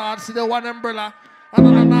clot, see the one umbrella.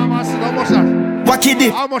 No, how much that? What you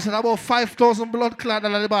did? How much that? About 5,000 blood clot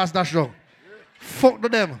that the boss dash down. Fuck to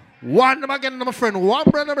them. One them again, my friend. One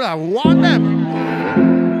brother, one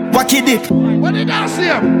them. What you did? What did I see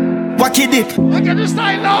him? What you did? Look at this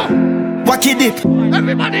style now. What you did?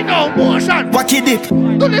 Everybody know motion. What you did?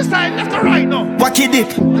 Do this style left or right now. What you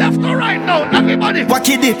did? Left or right now. Everybody. What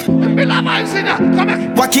you did? Miller Vines in there. Come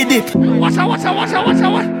back. What you did? Watch out.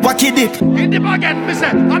 What you did? In the again, me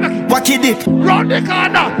say. Come back. What you did? Round the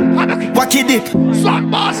corner. Come back. What you did? Son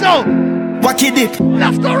boss out. What you did?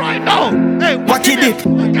 Left or right now. Hey, what you did?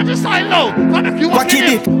 Get the style now. Come back. What you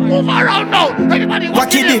did? Move around now. Everybody.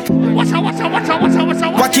 What you did? Watch out.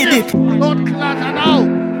 What you did? Blood clot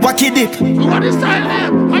now. What you did? What is style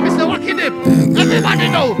name? I say what you did. Everybody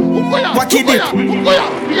know. What you did?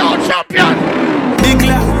 You're champion. Big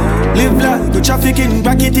life, live life, do trafficking,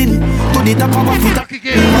 back it in. To the top of our feet. What you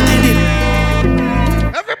did?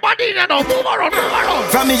 Everybody know. Move around.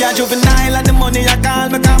 From me a juvenile and the money I call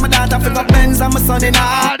me. Call my daughter for the Benz and my son in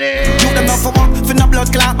a you them not for work, for no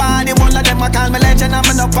blood clot body. One of them I call me legend and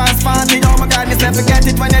me no pass party. Oh my God, this never get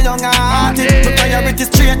it when you're young and hearty. My priority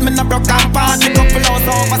straight, me no broke and party. Couple hours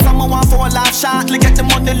over, someone want for a laugh shortly. Get the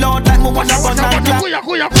money load like me wanna run and clap.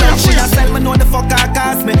 She a sell me know the fuck I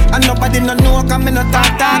cost me. And nobody no know cause me no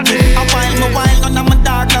talk. I while, none of my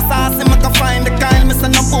dark no saucy. Me can find the kind, me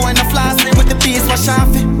say no boy no flossy. With the piece was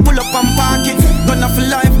sharpy, pull up and park it. Gonna for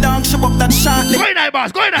life down, show up that shortly. Go in there,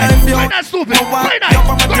 boss, go in there. Go in there, stupid. Go in there.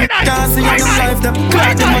 Can't see your life, them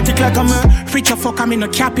cry dramatic like I'm a Rich a fuck, I'm in a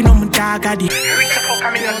capping on my dog, Addy.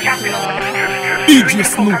 DJ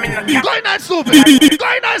Snoopy. Go in there, stupid. Go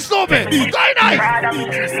in there, stupid. Go in there.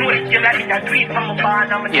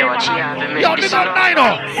 Yo, big up Nino.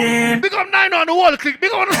 Big up Nino on the wall click.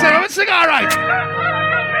 Big up on the side. Let's sing all right.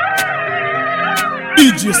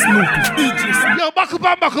 DJ Snoopy. Yo, back up,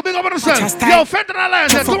 big up on yourself. Yo, Fentanyl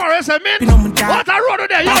Alliance, tomorrow is a min. What a road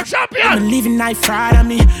there, yo, champion. I'm living life fraud on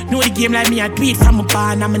me. Know the game like me, I do it from a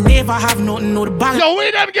barn. I'ma never have nothing, know the bank. Yo, we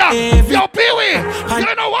them, girl. Yo, Pee-wee.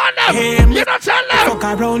 You don't want them. You don't tell them. Fuck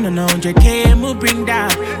around and 100K, we bring down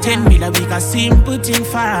 10 million a week, a simple thing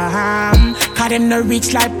for cause them no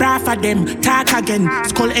rich like bra for them. Talk again,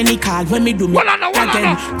 skull any call when me do me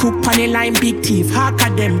again. Cook on the line, big thief, hack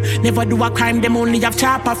at them. Never do a crime, them only have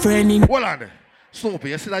chopper friend in. Hold on. Snoopy,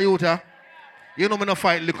 you see that youth here? You know me no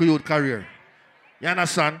fight little youth career. You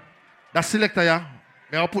understand? That selector here,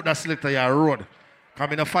 I'll put that selector here road. Cause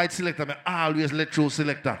me no fight selector, me always let through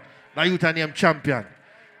selector. That youth are named champion.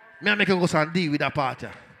 Me make him go and deal with that party.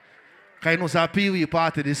 Cause you know say Pee-wee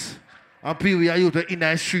party this. And Pee-wee are youth in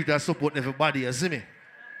the street and support everybody, you see me?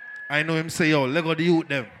 I know him say, yo, let go the youth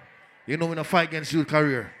them. You know me no fight against youth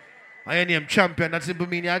career. I am name champion, that simply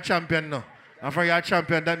mean you're a champion now. And for you're a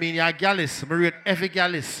champion, that means you're a gallus. I rate every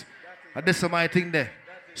gallus. And this is my thing there.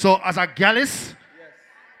 So as a gallus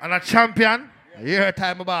and a champion, you're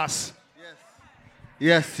time, my boss.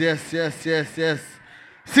 Yes.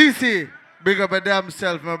 CC, big up a damn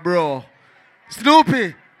self, my bro.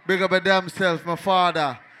 Snoopy, big up a damn self, my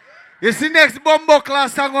father. You see next Bumbo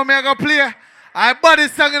class song I'm going to play? I bought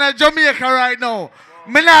this song in Jamaica right now.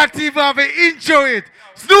 Me not even have an intro it.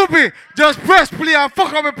 Snoopy, just press play and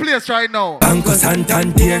fuck up the place right now. Banco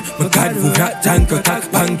Santander, my card for rat, Janko, tax,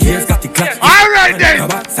 bankiers, got the clock. Alright then.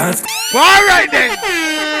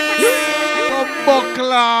 Bumbo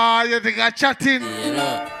class, you think I'm chatting?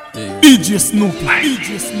 DJ Snoopy.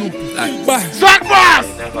 Swag boss!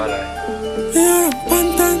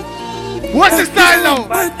 What's the style now?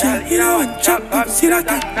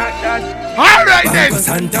 Alright then.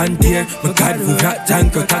 Santander, my card for rat,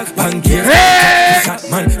 Janko, tax, bankiers. Hey!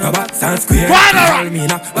 Man, Robert Sands Square.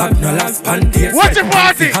 What's the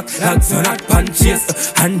party? Lads on that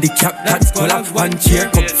punches. Handicap, that's call up one chair.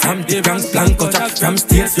 Come from the Bronx, Blanco, chat from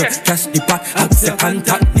stairs. You cash the pot, ask the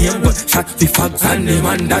contact name. But shot the fags and the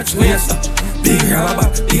man that's waste. Big rubber,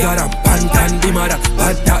 bigger than Pantan, the mother.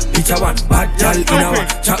 Bad that bitch, I want bad gal in our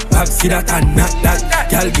chop back, see that and not that.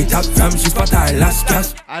 Gal get up from she spot her last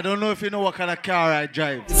cash. I don't know if you know what kind of car I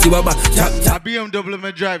drive. See Baba, a BMW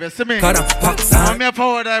me drive, you see me? I'm here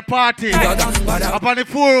for the party. Up on the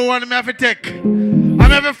 401, I'm here to take. I'm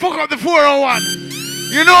here to fuck up the 401.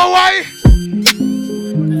 You know why?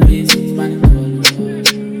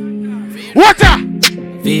 What's up?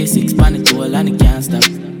 V6 panitol and it can't stop.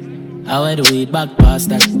 I wear the weed back past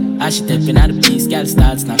that. As she tapping at the piece, girl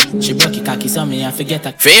starts now. She broke your cocky, so me I forget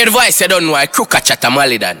her. For your advice, you don't know I crook a chat a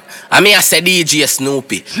Malidan. I mean I say DJ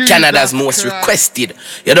Snoopy, Canada's most requested.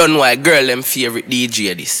 You don't know I girl them favorite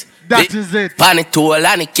DJ this. That is it. Panitol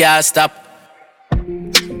and it can't stop.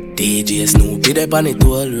 DJ Snoopy the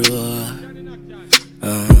panitol.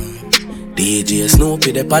 DJ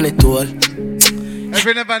Snoopy, the pan it toll. If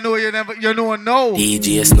you never know, you know no.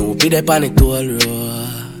 DJ Snoopy, the pan it toll.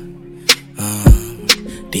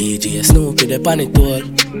 DJ Snoopy, the pan it toll.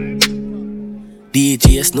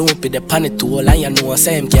 DJ Snoopy, the pan it toll. And you know,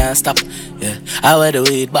 same can't stop. Yeah, I wear the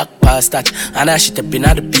weight back past that. And I shit up in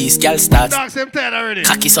the piece, girl starts.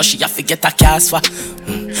 Cocky so she have to get a cast for.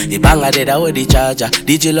 The banger dead with the charger.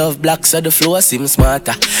 DJ love black so the flow seems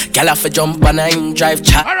smarter. Girl have to jump on in drive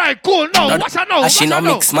chat. Alright, cool, no, what's I know? She no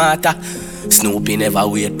mix smarter. Snoopy never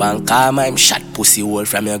wait bank calm. I'm shot pussy hole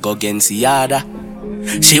from your go against the yada.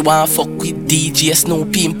 She want fuck with DJ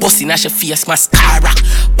Snoopy and pussy na she face mascara.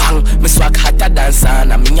 Bang, me swag hotter than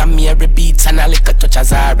Sana. Me and Mary beats and a little touch of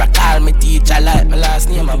Zara. Call me teacher like my last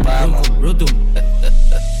name Obama.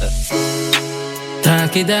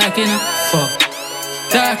 Darky darky no, fuck.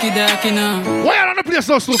 Darky darky no. Why you don't play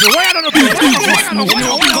so Snoopy? Why you don't play?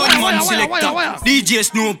 Gunman selector, DJ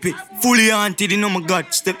Snoopy, fully haunted, you know my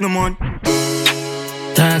God, step no man.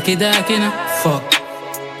 Darky darky no, fuck.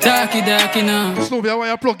 Darky darky no. Snoopy, I want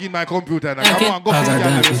you plug in my computer now. Come on, go for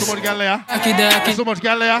some somebody got there. Darky darky. So much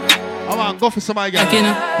got there. I want go for somebody got there.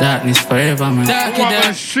 Darkness forever, man. Darky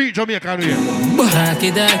darky. Street Jamaica here. Darky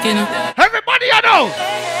darky no. Everybody you know.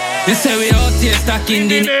 They say we out here stuck in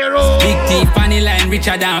the big T, funny line,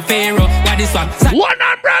 richer than Pharaoh. What is what? One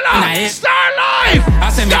umbrella! Star Life!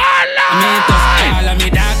 Star Life! All of me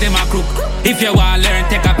dog, them a crook. If you want learn,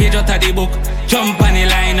 take a page out of the book. Jump on the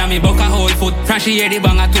line and me buck a whole foot. From she hear the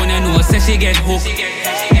bang a tone, you know, say she get hooked.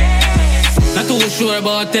 Not too sure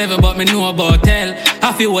about ever, but me know about hell.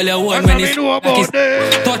 I feel all your one when it's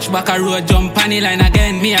touch back a road, jump on the line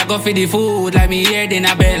again. Me I go for the food like me hear in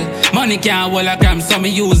a bell. Money can't hold a gram, so me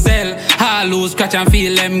use Zell. I lose, scratch and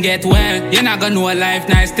feel them get well. You not gonna know a life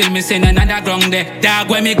nice till me send another ground there. Dog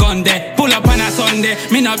when me gun there, pull up on a Sunday.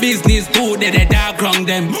 Me no business, food there, the dog ground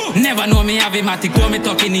them. Never know me have a matic, go me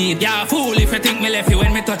talking need. Yeah, fool if you think me left you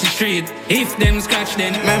when me touch the street. If them scratch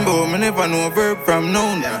then. Remember, me never know a verb from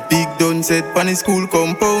noun. Big done said funny school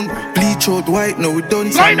compound. Bleach out white, now we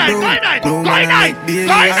done some brown. No man make baby,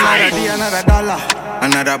 another day, another dollar.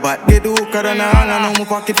 Another bat, they do cut on a hanger. Now my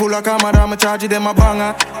pocket full of camera, me charge them a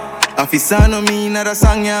banger. Officer no me, another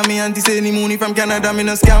song, yeah. Me auntie say any money from Canada, me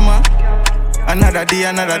no scammer. Another day,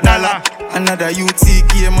 another dollar. Another youth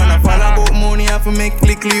CK, man, I fall about money. I have to make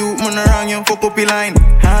click you, man, around you, fuck up your line.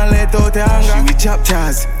 And let out the anger. She will chop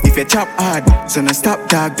chars, if you chop hard. So no stop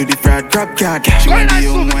dog, do the fraud grab card. She will be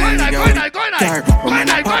young wine, go in car.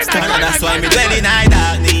 That's why me dwelling high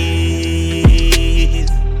darkness.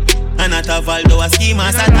 And at a Valdo, a scheme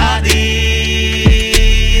as a TARDIS.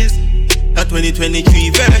 A 2023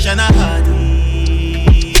 version of Hardis.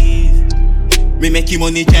 Me make him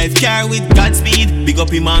money drive car with Godspeed. Big up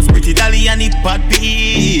him man's pretty dolly and hip hot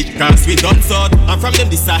beat. Cause we done sort. And from them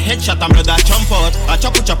this a headshot and blood a jump out. A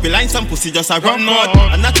choppy line, some pussy just a run out.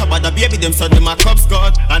 And not about the baby, them son them a cub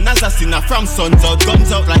squad. And as a sinner from suns out,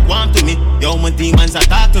 guns out like one to me. Yo, my demons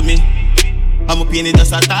attack to me. I'm a pain, it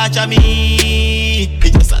just a touch of me.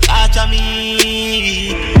 It just a touch of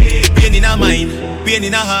me. Pain in a mind, pain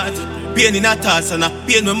in a heart. Pain in a thoughts and a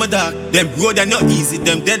pain when my dark. Them road are not easy,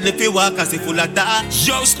 them deadly if you walk as they full of dark.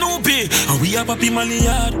 Yo, Snoopy, and we are papi money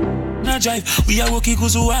yard. Not drive, we are working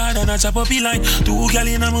cause so hard and a chop up line. Two gal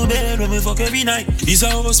in a my bed when we fuck every night. This a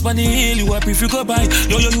house on the hill, you are prefer go buy.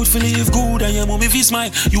 Yo, your youth feel live good and your mommy feel smile.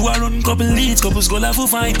 You are run couple leads, couples go laugh for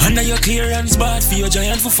fine. Under your clearance bad for your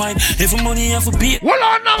giant for fine. If money have for pay, hold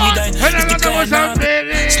on now, man.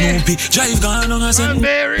 Snoopy, drive gone on a send.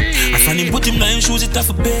 I find him put him nine shoes, it have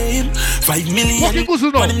to pay him 5 million. What he goes to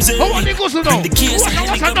know? What he goes to know?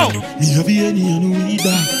 What's I know? Me have any and we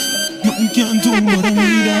that. Nothing can do what I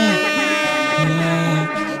need that.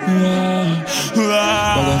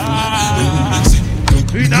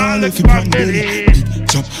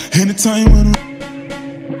 Anytime when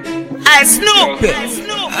I Snoopy.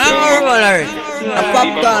 I'm alright. A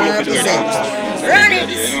popcorn represent. Run it.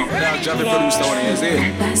 Without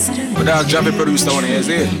Javi produced on his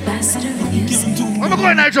head. I'm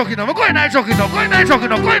going night joking now. I'm going night joking now. Going night joking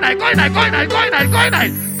now. Going night. Going night. Going night. Going night. Going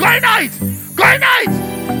night. Going night. Going night.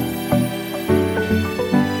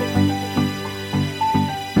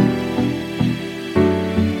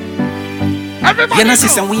 You know,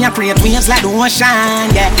 sister, we are create waves like the ocean,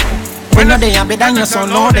 yeah. When you're there, better than your son,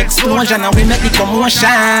 no the explosion, and we make the commotion,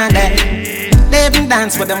 yeah. They even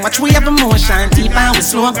dance with them, watch we have emotion, deep and we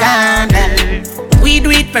slow down, yeah. We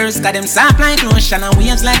do it first, got them soft like lotion, and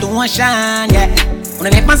waves like the ocean, yeah.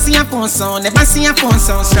 Never see a phone sound, never see a phone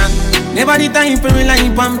sound strong. Never the time for rely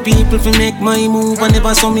on people to make my move and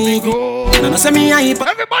never saw me go. No say me hype.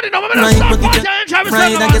 Everybody know I'm gonna start party and try to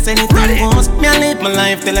right, I guess anything goes. Me I live my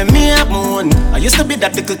life telling me I'm on. I used to be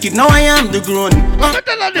that little kid, now I am the grown.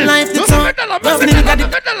 Life that's on. Love me got it,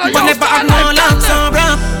 but never had no love so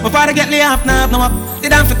bro. My father get laid off now, no up.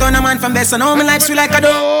 Did I turn a man from best, so now my life's sweet like a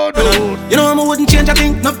dough. You know I wouldn't change a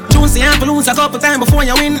thing. No choose the ample lose a couple times before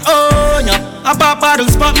you win. Oh yeah. I pop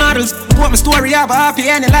bottles, pop models. Put my story up, happy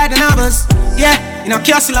and like the novels. Yeah, you know,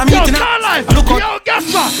 castle I'm meeting up. Look out. Yo,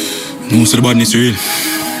 Gasper. Most of the badness real.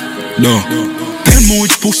 No. Tell me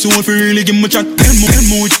which pussy want for really give me chat. Tell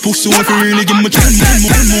me which pussy want for really give me chat.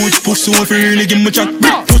 Tell me which pussy want for really give me chat.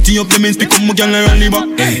 30 up the men's pick up my gal and rally back.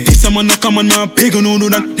 This a man a come and a pig and no do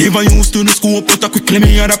that. Never used to the scope but a quickly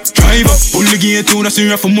me adapt. Drive up, pull the gate to the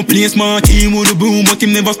syrup from my place. My team with the boom but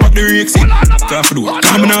him never spot the rakes in. Time for the work.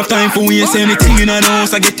 Coming off time for waste anything in the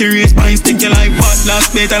house. I get the race pines thinking like what?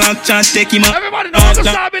 Last better than chance take him out. Everybody know how to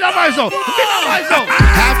start Bill Aviso.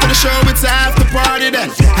 Half of the show it's half the party then.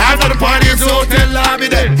 Half of the party is hotel lobby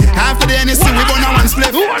then. Half of the NSC we gonna one split.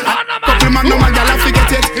 Couple man no man gal forget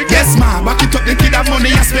it. Yes ma, back it up the kid have money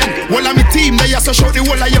I spend. All of me team they are so shout the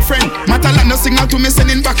whole of your friend. Matalan no signal to me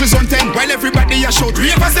sending backers on 10. While everybody a shout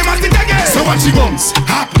ravers them at it again. So watch you bounce,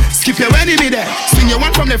 hop, skip your enemy there. Swing your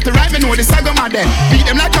one from left to right, me know the saga man then. Beat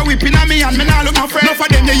them like a whipping on me and me now look my friend. Enough of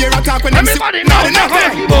them you hear a talk when them everybody know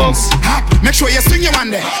bounce, hop, make sure you swing your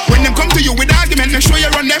one there. When them come to you with argument, make sure you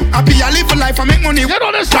run them. Happy I live a life I make money. You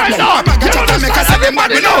know the style now. You know the style.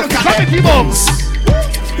 Everybody know. Come make bombs.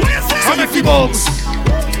 Come make bombs.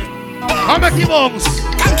 Come make bombs.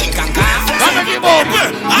 Come make bombs.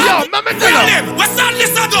 Yo, mama tell you. What's on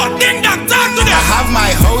this about? Ding dong, talk to them. I have my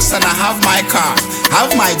house and I have my car.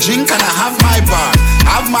 Have my drink and I have my bar.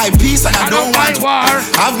 Have my peace and I don't want war.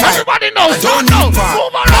 Have my everybody knows. I don't need bar.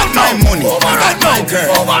 Got my money. Got my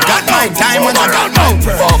girl. Got my diamond. I got my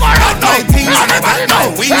pearl. Got my things and I got my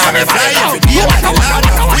wings and I fly every day like a lot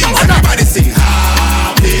of wings. Everybody sing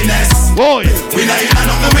happiness. Boy, we not in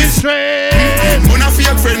another with strength. We not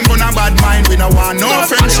fake friend, we not bad mind. We not want no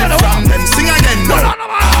friendship from them. Sing again now.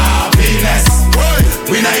 Happiness.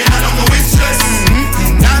 We not in another with stress.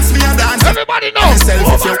 Dance me a dance. Everybody know.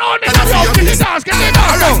 Over on it. Get it dance. Get it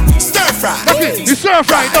dance. Stir fry. You stir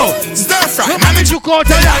fry no. Stir fry. Mama you call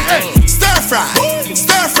to that. Stir fry.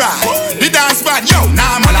 Stir fry. The dance bad. Yo,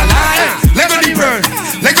 nah man alive. Lego the bird.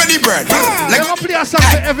 Lego the bird. Lego play a song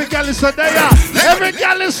for every girl is there. Every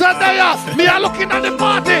girl is there. Me are looking at the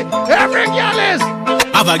party. Every girl is.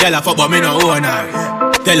 Have a girl a fuck but me no own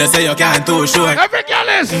her. Tell her say you can't too short. Every girl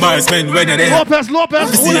is. Embarrassment when you're there. Lopez.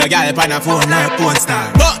 See a girl on a phone like porn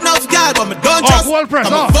star. Fuck enough girl but me don't trust. Fuck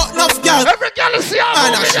enough girl. Every girl is here.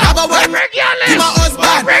 Every girl is. My husband.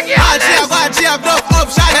 Every girl is. She have enough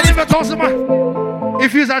option.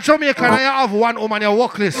 If you're a Jamaican and you have one woman on your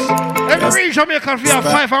work list, every Jamaican you have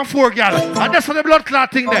 5 and 4 girls. And that's for the blood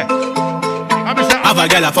clot thing there. Have a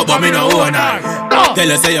girl a fuck but me no own her. Tell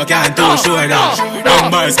her say you can't too sure that.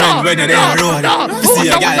 Embarrassment when you're there on road. See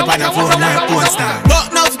a girl on a phone like porn star. Fuck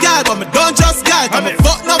enough girl but me don't trust girl. Cause me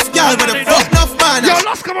fuck enough girl but me fuck enough man. Yo,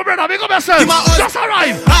 lost come on brother, big up yourself. Just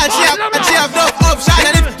arrive. And she have enough option.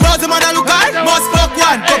 And if close the man a look at, must fuck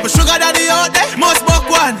one. Couple sugar daddy out there, must fuck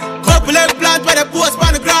one. Couple eggplant where they post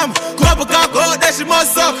on the gram. Couple cock out there, she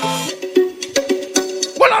must suck.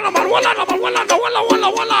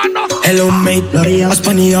 Hello mate, I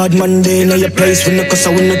spun the hard Monday. Know your place when the cause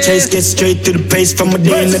I win the chase. Get straight to the pace from a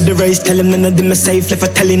day into the race. Tell him none of them are safe. If I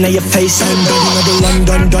tell you now your face, I'm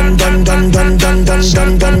done. Done.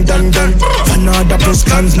 Fanada plus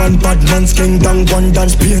clansman, bad man's king down. One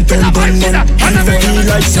dance, paint on man. And for he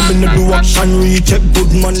likes him in the do action. Recheck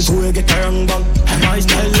good man, so we get a wrong bang. And I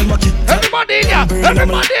style them a kick. Everybody in ya,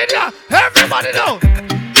 everybody know.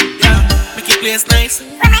 Make it place nice.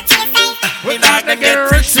 We not to get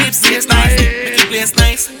rich, it's nice. Make it place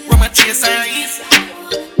nice. Run my chase eyes.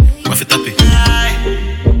 What's it up here?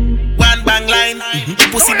 One bang line.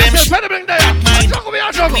 Pussy them shit.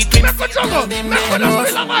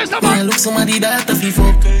 I look somebody that if you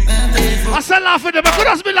fuck. I said laugh with them. I could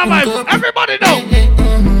have been alive. Everybody know.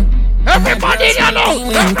 Everybody know.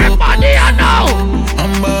 Everybody know.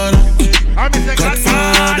 I'm bad.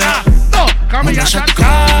 Godfather. No, come here,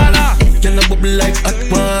 Godfather. Y'all a bubble like hot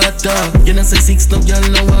water. You know say 6 now, y'all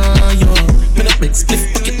know why yo. Me no big split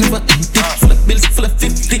pocket never empty. Full of bills, full of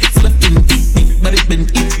 50, full of 20. But it been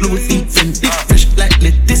eat, Louis V, Fendi, fresh like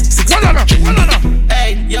lettuce. 6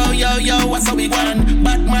 Hey, yo, what's how we want?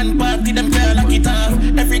 Batman party, them girl like it off.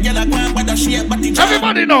 Every girl a go and bother shape, but it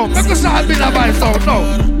everybody know. Make us all be the vibe sound now.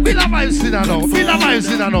 Bill of vibes in now. Bill of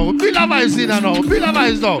vibes in now. Bill of vibes in now. Bill of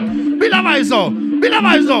vibes though. Bill of vibes though. Bill of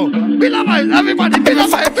vibes though. Bill of vibes. Everybody. Bill of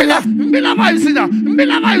vibes. Bill of vibes in now.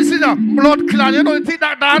 Bill of vibes in now. Blood clan. You know you think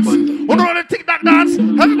that dance? You know you think that dance?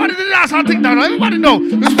 Everybody dance and think that. Everybody know.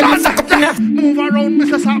 Move around,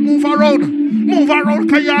 Mr. Sap. Move around. Move around,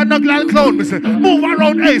 cause you're not glad clown, me say. Move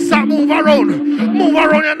around, hey, stop, move around. Move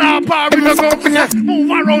around, you're not part of the ground, me say.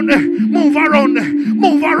 Move around, move around,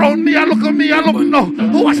 move around. Me, I look at me, I look, no.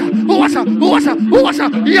 Who was that? Who was that? Who was that? Who was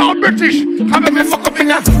that? You're British. Come and me fuck up in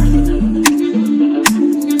there.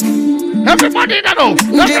 Everybody in there now.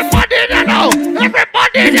 Everybody in there now.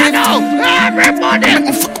 Everybody in there now. Everybody.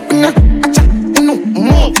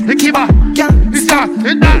 Move, the keeper. It's that,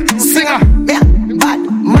 in that, singer. Bad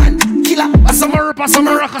man. Some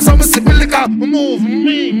rock, some silica. Move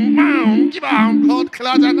me, man. Give on, blood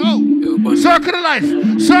clot, I know. Circle the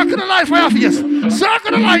life for your face.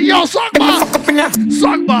 Circle the life, yo, song boss.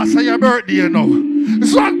 Song boss, say your birthday, you know.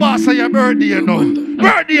 Song boss, say your birthday, you know.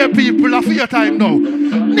 Birthday people, are for your time now.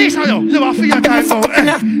 Nisha, yo, you are for your time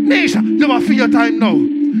now. Nisha, you are for your time now.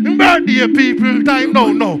 Birthday people, time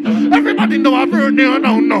now, no. Everybody know a birthday,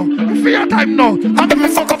 no. For your time now. I'm gonna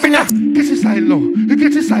fuck up in ya. Get your style low.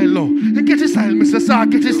 Get your style low. Get your style, Mr. Sir.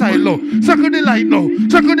 Get your style low. Circle the light now.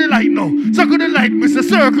 Circle the light now. Circle the light, Mr.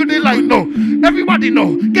 Circle the light now. Everybody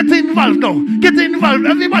know. Get involved now. Get involved.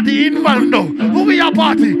 Everybody involved now. Who be your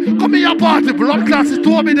party? Come in your party. Blood clot is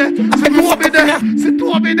to me there. Sit to me there. Sit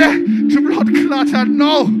to me there. The blood clot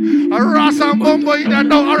now. A ras and bumbo in there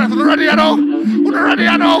now. Alright, ready now. Ready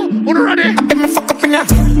now. Ready. Get me fuck up in ya.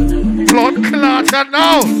 Blood clot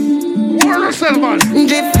now. Where yourself, man?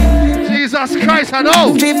 Jesus Christ, I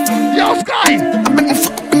know. Yo, Sky.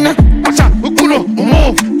 Watch out. Ukuno.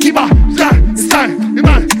 Move. Kiba. Style.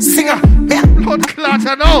 Man. Singer. Blood clot,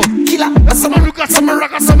 I know. Killer. Someone who got some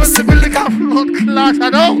rock, some silica. Blood clot, I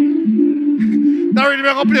know. Now we're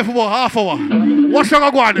going to play for about half hour. What's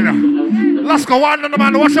your go on in there? Let's go on in there,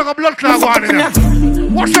 man. What's your blood clot go on in there?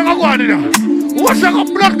 What's your go on in there? What's your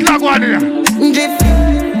blood clot go on in there?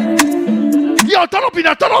 Yo, turn up in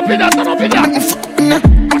there, turn up in there, turn up in there.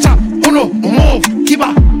 Watch out, uno, move,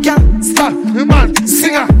 keeper, can't stop, man,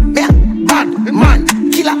 singer, bad, man,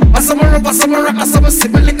 killer, asama rock, asama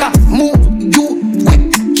sibelika, move, you, quick,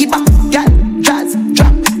 keeper, can't jazz,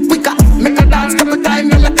 drop, quicker, make a dance, couple time,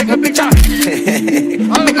 you like take a picture.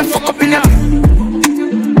 I'll make a fuck up in there.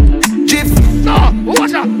 Jeep, no,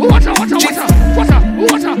 watch out, watch out, watch out, watch out, watch out,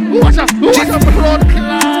 watch out, watch out, watch out, blood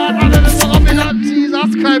clot, and then fuck up in there.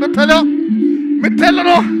 Jesus Christ, I tell you. Me tell you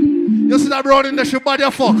no, you see that brownie in the ship body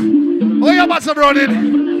of fuck. Oh, you about some brownie?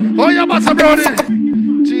 Oh, you about some brownie?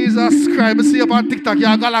 Jesus Christ, me see you on TikTok, you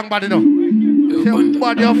got long body now. Your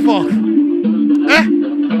body of fuck. Eh?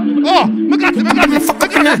 Oh, me got it.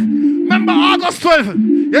 Remember August 12th?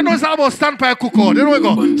 You know it's about standpipe cookout. You know we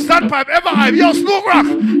go. Standpipe ever hype. Yo, Snoop Rock.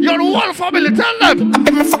 You're the whole family. Tell them. I'm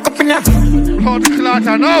gonna fuck up in ya. Blood clot,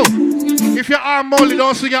 I know. If your arm molly,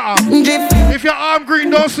 don't swing your arm. If your arm green,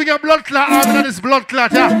 don't swing your blood clot arm. And that is blood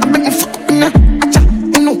clot, yeah.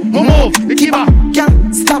 Move, the keeper.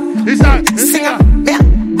 Can't stop. Is that singer?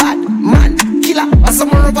 Bad man, killer.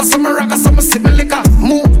 Asama rock, asama sibelika.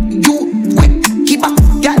 Move, you, quick, keeper.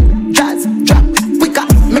 Can't jazz, drop, quicker.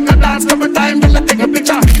 Make a dance every time, then I take a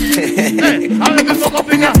picture. Hey, I'll make a fuck up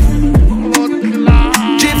in ya. Blood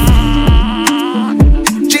clot. Chief.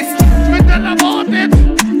 Me tell about it.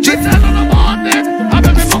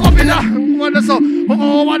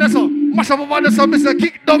 Over so, mash up over the so, Mr.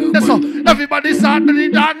 Kick down the so. Everybody start to the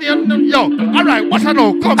dance, yo. Alright, what's I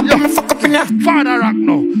know? Come, yo. Father rock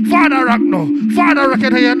no, Father rock no, Father rock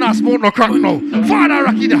it here now, smoke no crack no. Father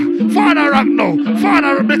rock it, Father rock no,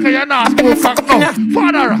 Father rock it here now, smoke crack no.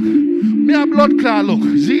 Father rock. Me a blood clot look.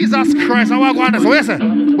 Jesus Christ, I want to go on this. What you say?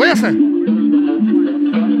 What you say?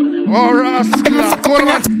 Oh, rascal. Go on,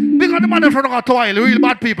 man. Big on the man in front of our Toil, real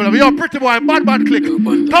bad people. We are pretty boy, bad click.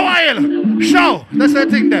 Toil, show, that's the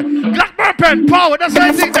thing there. Blackburn pen, power, that's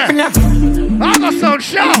the thing there. August sound,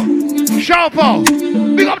 show, power.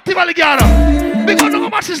 Big up Tivoli Garo. Big on the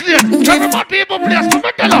matches lane. Every bad people place, come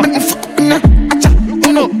and tell them.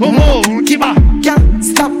 Uno, keeper. Can't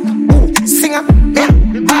stop, singer, bad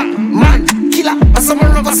man, killer.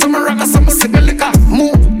 Asama rock, asama sibelika.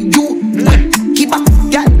 Move, you, keeper,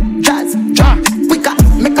 can't jazz, drop.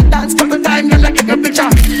 Make a dance couple time, you like a picture.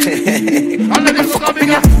 I'll let you fuck up in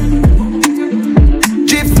ya.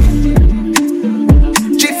 Jeep.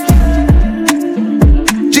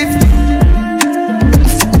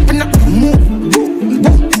 Fuck up in ya. Move.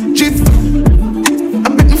 Jeep.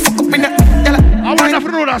 I'm making fuck up in ya. I want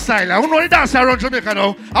to know that style. I know the dance around Jamaica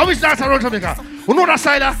now. I wish dance around Jamaica. You know that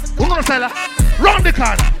style? Round the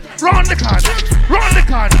corner. round the corner, round the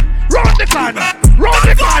corner, round the corner, round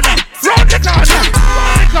the corner, round the corner,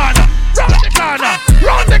 round the corner,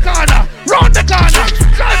 round the corner, round the corner.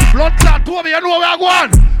 Drive blood clot to me, you know where I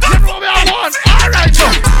want. You know where I want. Alright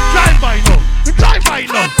now, drive by now, drive by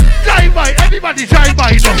now, drive by. Everybody drive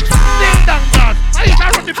by now. Ding dang dang. I ain't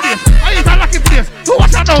a run the place, I ain't a lucky place. So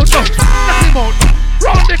what's that now? Knock him out now.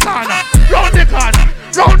 Round the corner, round the corner,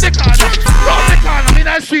 round the corner, round the corner. Me in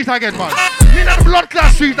the street again, man. Me in the blood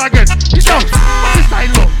clot street again. You know, get the style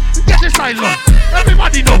low, get the style low.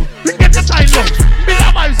 Everybody know, we get the style low. Me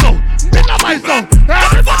love my soul, me love my soul.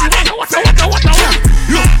 Everybody watch out.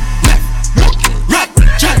 Look, left, look, right,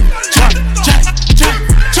 check.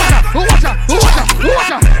 Watch out.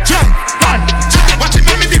 Watch it,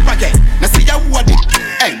 make me dip again. Now see ya who I did.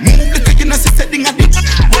 Hey, move the cookie, now see setting a dip.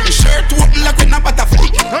 Put the shirt open like when a butterfly.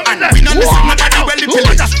 And we don't listen to nobody well the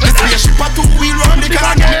village. Let's be a ship or two, we run the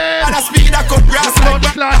car. And a speed I cut grass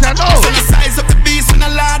like that. So the size of the beast in a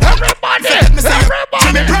ladder. Everybody,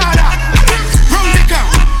 Jimmy Prada.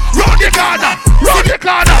 Round the car, round the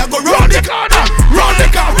corner, round the corner, round the corner, round the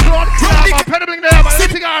corner, round the corner. Bling there, man.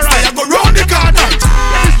 Everything alright. I go round the corner.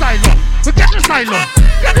 Get the style up. Get the style up.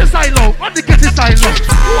 Get the style up. What the get the style up?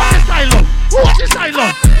 What the style up? What the style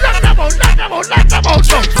up? Let them out.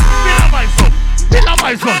 Bill of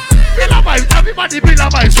my son. Everybody bill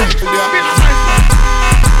of my son.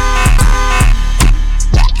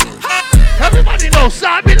 Everybody knows,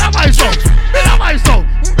 sir. Bill of my son.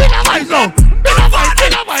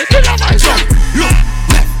 Look,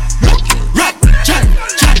 left, look, right, check.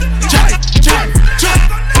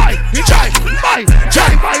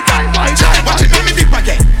 Watch it, make me dip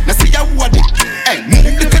again. Now see ya who I did. Hey,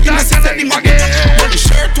 move the cookie, now see setting again. Put the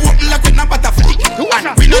shirt open like when a butterfly.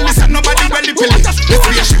 And we don't listen nobody well the village. Let's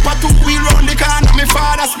be a ship or two, we round the corner. My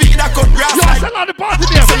father speed I cut grass like. Yo, the party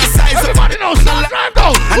there. So the size of everybody knows, start drive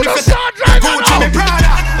now. And if you go Jimmy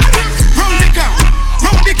Prada.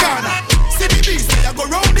 Round the corner. See the beast, I go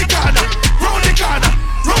round the corner. Round the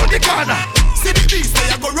corner. See the beast,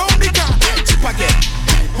 I go round the corner. Chip again.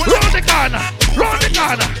 Round the corner.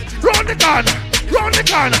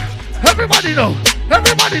 Everybody know.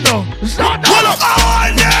 Start now. Hold up. Oh,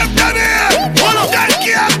 them done it. Hold up. They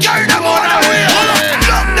can't carry them on the way.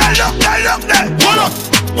 Look there. Hold up.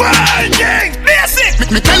 One thing. Basic.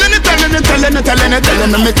 Me telling it.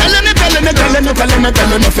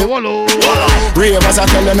 Fi wallow. Ravers are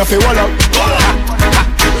telling it fi wallow.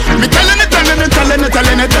 Me telling it. Me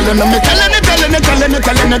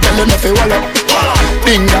fi wallow.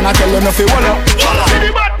 Ding dong a telling it fi wallow.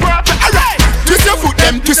 Alright. Twist your foot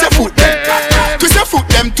them. Twist your foot them.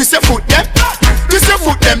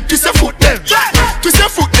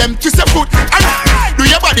 Alright. Do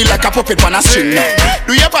your body like a puppet on a string now.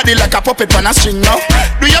 Do your body like a puppet on a string now.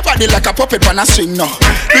 Do your body like a puppet on a string now.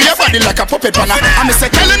 Do your body like a puppet on a. I'm say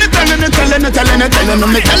telling it. Me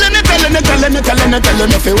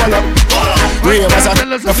telling it fi wallow. Ravers are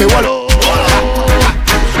telling it fi wallow.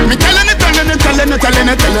 Me telling it. Me telling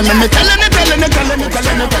it fi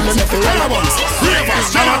wallow.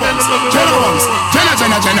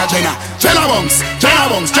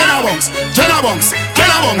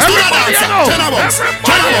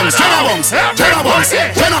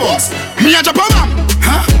 Ravers, me a Japan,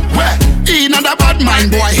 huh? Where? In a bad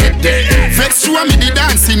mind boy head there. Vex through me the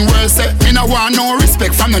dancing world say me no want no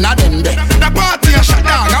respect from none of them there. The party a shut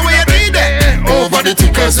down, how you do there? Over the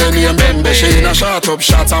tickers and the bembe. She in a shot up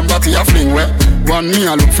shot and body a fling where. One me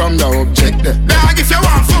a look from the object there. Dog if you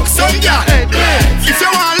want fuck some girl, if you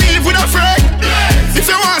want live with a friend, if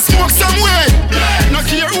you want smoke some way, no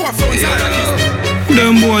care who a friends are.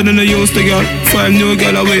 Them boy don't use the girl. 5 new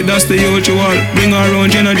girl away, that's the usual. Bring her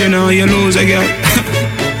around Jenna and you lose a girl.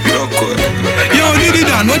 Yo, Diddy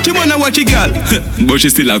Dan, what you wanna watch a girl? But she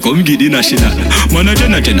still a come giddy national. Man a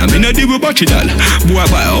Jenna, me no deal with bachelor. Boy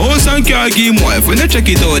buy a house and car, give him wife. When you check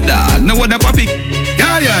it out, dog, now what a papi.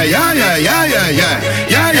 Yeah.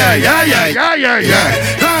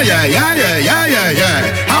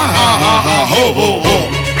 Ha, ho.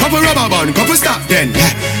 Couple rubber band, couple stop then,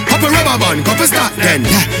 yeah. Couple rubber band, couple stop then,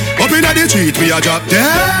 yeah. Up inna the street, we a drop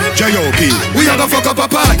dead. J.O.P. We a go fuck up a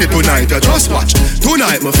party tonight, just watch.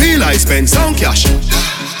 Tonight, me feel I spend some cash.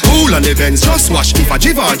 Cool on the Benz, just watch. If a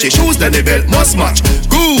Givenchy shoes, then the belt must match.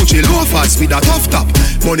 Gucci loafers with a tough top.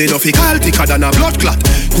 Money no fi call thicker than a blood clot.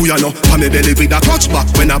 Who ya know, pa me belly with a clutch back.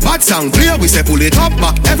 When a bad sound clear, we say pull it up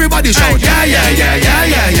back. Everybody shout, yeah.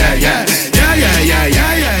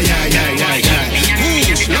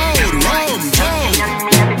 Push, load, rum,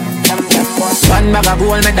 One bag of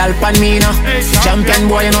gold medal pan me now. Champion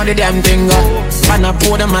boy, you know the damn thing. Pan a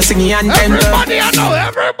pour them and sing and temper. Everybody, I know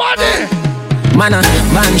everybody. Man,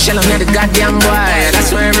 man, shell on the goddamn boy.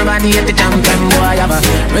 That's where everybody at the champion boy. Have a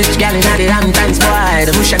rich gal in the Hamptons boy.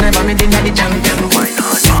 The bush never made in the champion boy.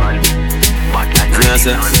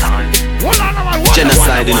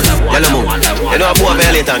 Genocide, you know. Yellow moon. You know a boy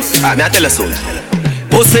violator. Alright, me I tell you so.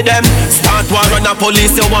 Pussy them, start war on the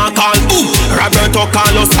police, you want call. Roberto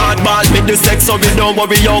Carlos hardball, make the sex so we don't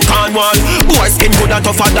worry, you can't wall. Boy skin good and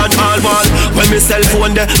tougher than all wall. When me cell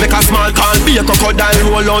phone there, make a small call. Be a crocodile,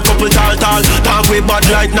 roll out couple tall. Talk with bad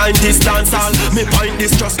like 90s dance hall. Me find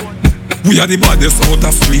this just. We are the baddest out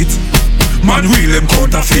of street. Man real them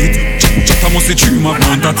counterfeit. Chata must the dream of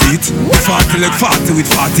mount a teeth. 40 like 40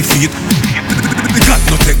 with 40 feet. The God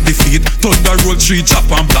no take defeat. Thunder roll tree, chop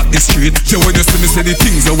and block the street. Yeah, when you see me say the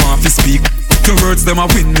things you want to speak. The words them a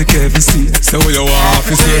win the Kevin seat. Say what you want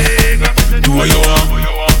to say. Do what you want.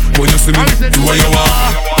 When you see me, do what you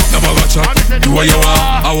want. Never watch out. Do what you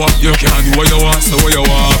want. I want you can do what you want. So what you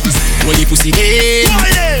want. Holy pussy dead.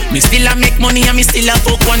 Me still a make money and me still a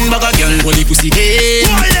fuck one bag of girl. Holy pussy dead.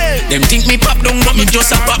 Them think me pop down but me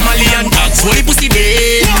just a pop Mali and tax. Holy pussy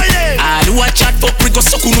dead. I do a chat fuck prick or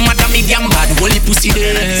suck no matter me damn bad. Holy pussy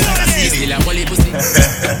dead. Still a holy pussy.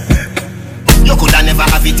 You coulda never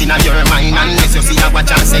have it in your mind unless you see a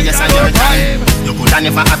watch and say yes on your time. You coulda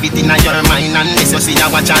never have it in your mind unless you see a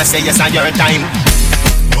watch and say yes on your time.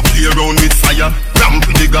 You play around with fire, ramp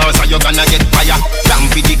with the Gaza, you gonna get fire.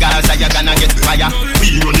 Ramp with the Gaza, you gonna get fire.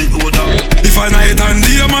 We run it over. If a night and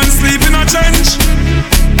day a man sleep in a trench,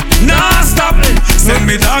 nah stop. Send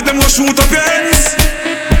me dog them go shoot up your ends.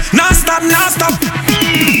 Nah stop, nah stop.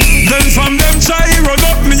 Then from them try run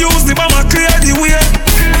up, me use the bomb clear the way.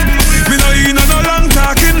 Me no in no long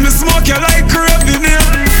talking, me smoke you like craving here.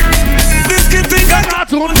 This kid think I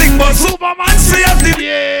cartoon thing, but Superman save the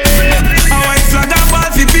day. A white flag and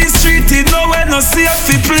ball fi peace treated, nowhere no safe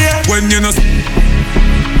fi play. When you know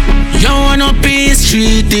you wanna peace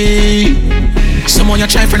treaty. Someone you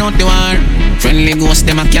try friend out the war. Friendly ghost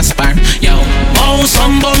them a Casper. Yo, oh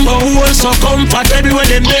some bumbo who so comfortable with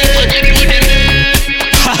them there.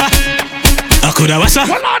 I coulda was a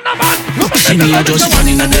she me a just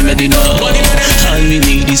running at the Medina. All we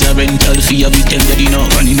need is a rental fee of weekend Medina.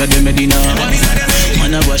 Running at the Medina.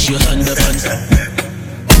 Man I wash your hand up and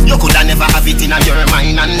you coulda never have it in your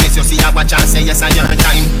mind unless you see a watch and say yes on your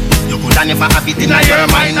time. You coulda never have it in your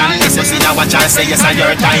mind unless you see a watch and say yes on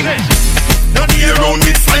your time. Don't play around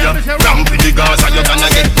with fire. Ramp with the Gaza, you gonna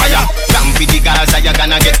get fire. Ramp with the Gaza, you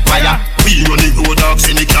gonna get fire. We run it over dogs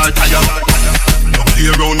in the car tire. Don't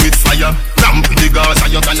play around with fire. Ramp with the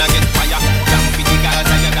Gaza, you gonna get fire. Ramp with the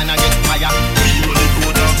Gaza, you gonna get fire. We run it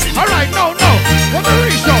over dogs in the car tire. Alright, no. Who want the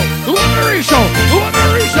re-show? Who want the re-show? Who want the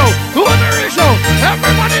re-show? Who want the re-show?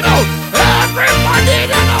 Everybody know.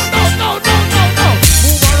 Everybody know. No.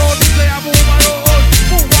 Move around, player, move around.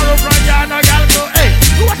 Move around, Brian, I gotta go. Hey,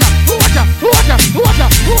 who watch out?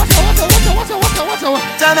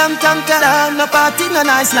 Tam-tam-tam, no party, no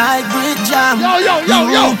nice like brick jam. Yo.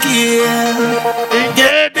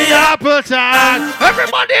 Get the apple time.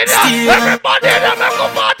 Everybody there, make a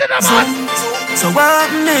party, man. So what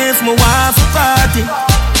if my wife a party?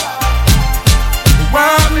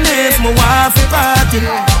 What if my wife a party?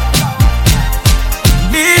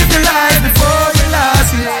 Live the life before you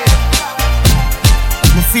lost it.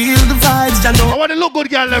 Feel the vibes, I know. I want the look good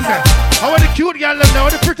girl left there. I want the cute girl left there. I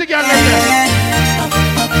want the pretty girl left there.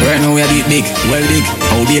 Right now we are big, well big.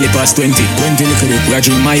 Our daily past 20 little bit. We are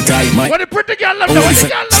drinking my time. What the pretty girl left there? What the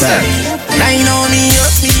girl left there? I know me up,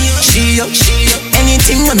 she up.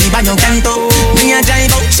 Anything when me buy no canto. Me a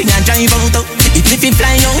drive out, she a drive out. If it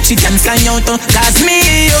fly out, she can fly out. Cause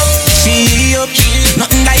me up, she up.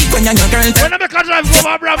 Nothing like when you're your girl. When I make a drive from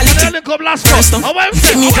Abraham, I link up last month. I want to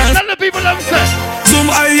tell the people them say. Zoom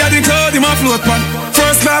eye at the cloud, in my float pan.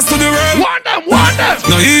 First class to the world. Want them.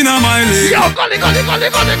 No in a my league. Yo, golly.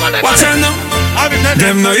 Watch out now.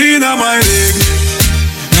 Them no in a my league.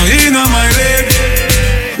 No in a my league.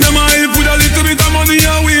 Them a help with a little bit of money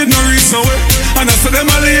and weed no reach nowhere. And I say them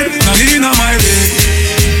a lead. No in a my league.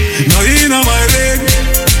 No in a my league.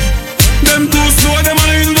 Them too slow, them a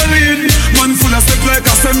invalid. Man full of step like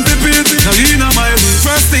a centipede. No in a my league.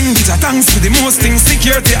 First thing, bitch, thanks for the most things.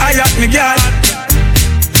 Security, I at me guard.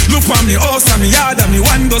 Look on me house and me yard and me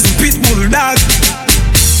 1 dozen pit bull dog.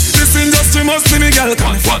 This industry must be me girl.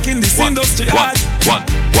 Come fucking this industry hard.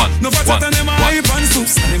 No better than them hype and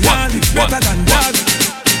soups. And them yard it better than dog.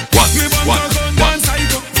 Me want to gun down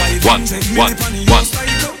psycho. 500 million on the house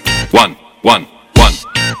psycho. 1, 1,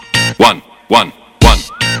 1, 1,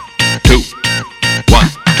 2,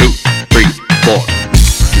 1, 2, 3, 4.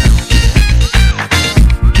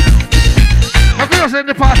 The girls in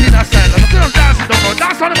the party in that style. The girls dancing don't know.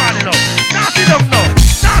 Dance on the man, you know. Dancing don't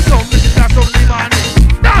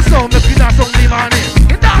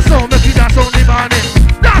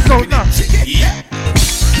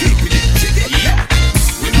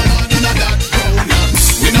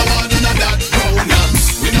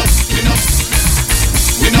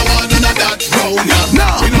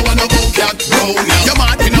round ya. You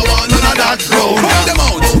mad, we no want none of that round ya. Them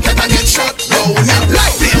out, get a get shot round ya.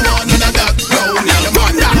 Like they want none of that round ya. You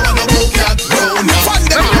mad, that one no book ya round ya. Fun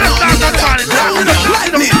them want none of that round ya.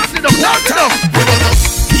 Lightning, knock it up. We don't know.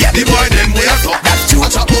 Yeah, the boy them way up.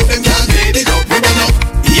 Watch out, both them can't get it up. We don't know.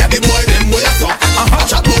 Yeah, the boy them way up.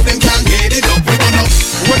 Watch out, both them can't get it up. We don't know.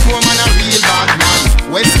 West woman a real bad man.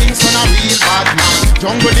 West Kingston a real bad man.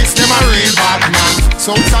 Jungle this them a real bad man.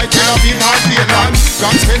 Southside Tel Aviv hard Finland.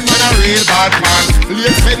 Gangster man a real bad man.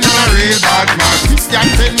 Late Fed man a real bad man. Christian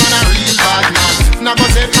Fed man a real bad man. Nago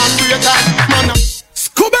Zed man breaker man.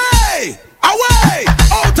 Scooby! Away!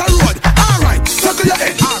 Out the road! Alright! Circle your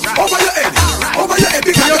head! Over your head! Over your head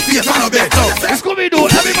because your face on a bed! Scooby-Doo!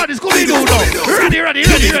 Everybody Scooby-Doo now! Ready!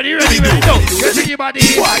 Go! You jiggy body!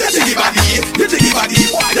 You jiggy body! You jiggy body!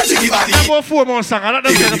 You jiggy body! About 4 more songs. I let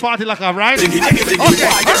them get the party like a right? Okay,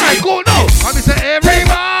 alright, go now! I'm gonna say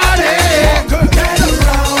everybody! Get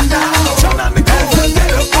around now! Turn on the cover,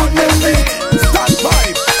 get up on your feet! Stand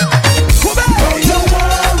by! Don't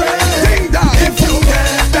worry! Ding dong! If you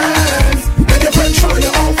can dance, then your friend show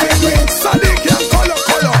you how to green. Sonic and color.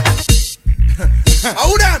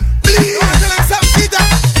 Hold on! Please!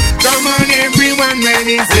 Come on everyone,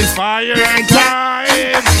 ready? It's fire and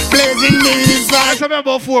time! Blazing these lights! Tell me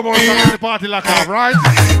about 4 more songs on the party like a right?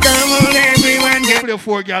 Come on everyone, get play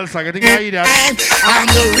 4 girls song. I think I hear that. I'm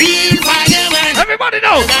the real fireman! Everybody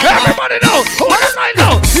know! What is right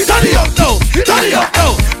now? You turn it up now!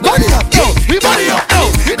 Body up now! Body up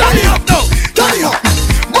now!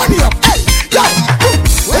 Body up! Hey! Yo!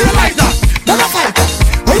 Where you like that? Don't fight that!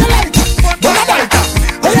 Where you like that? Don't fight that!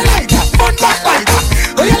 Where you like that? Don't fight that!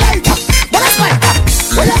 Where you like that? Don't fight that!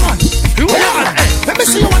 Where you on? Let me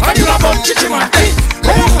see you want to do about chichi man! Hey!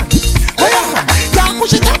 Where you on? Y'all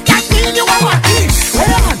push it up, that mean you want one! Where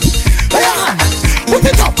you on? Put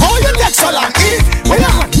it up, how you get so long? Where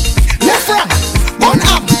you on? Left front, one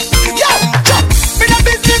arm. Yo! Jump! Me no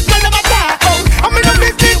business when them a talk out. I'm in the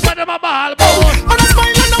business when them a ball out. Man a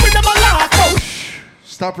smile and with them a laugh out.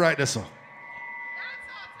 Stop right there, sir.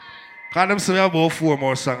 Cause them say about 4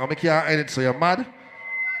 more songs. I make you end it so you're mad.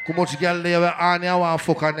 How much girl there where Anya want to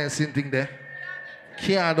fuck on that same thing there?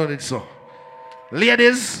 Can't do it so.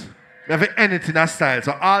 Ladies, we have anything that style.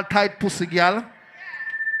 So all tight pussy girl,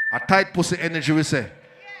 a tight pussy energy we say.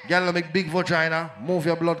 Girl make big vagina, move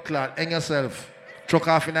your blood clot, hang yourself, chuck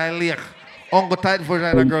off in a lake. Ungo tight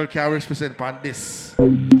vagina girl can represent on this.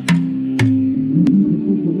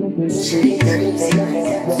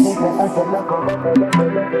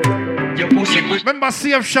 Remember,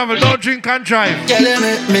 safe shovel, don't drink and drive.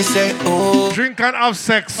 Me say, oh. Drink and have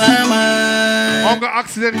sex. Ungo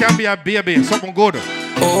accident can be a baby, something good.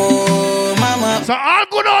 Oh, mama. So all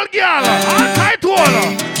good old girl, all tight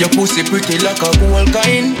water. Your pussy pretty like a gold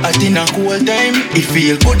coin. At in a cool time, it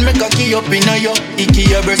feel good. Make a key up in a yo. Icky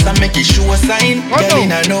your breast and make it show a sign. Girl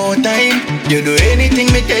in a no time, you do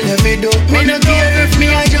anything me tell you to do. Me no care if me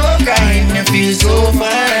a joke kind. You feel so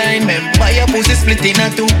fine. Remember your pussy split in a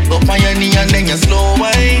two. Up on your knee and then you slow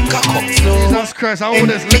wine. Cock up slow. Jesus Christ, I want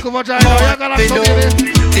this little vagina. You gotta show me this.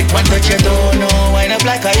 Tip one touch you don't know. Wind up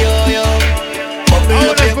like a yo-yo.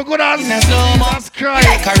 Oh, that's for good ass. Jesus Christ.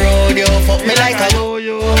 Like a rodeo, fuck me like a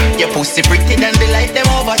yo-yo. Your pussy pretty than the light them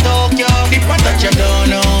over Tokyo. Dip and touch you don't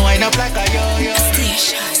know, wind up like a yo-yo.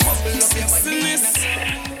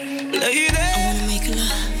 Lady, I wanna make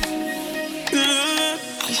love.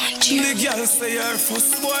 I want you. The girl say her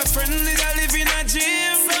first boyfriend nigga live in a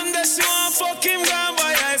gym. Someday she want fuck him, go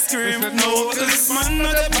buy ice cream. No, this man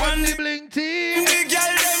not the on the Bling team. The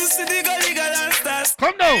girl them see the gully girl and stars.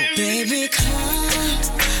 Come down. Baby, come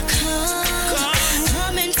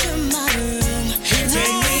into my room.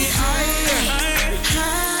 Take me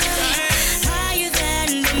higher than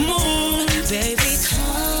the moon. Baby,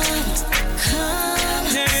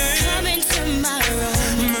 come into my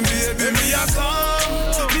room. Baby, me I come.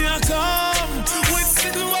 We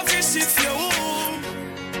sit and watch this shit for you.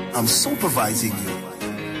 I'm supervising you.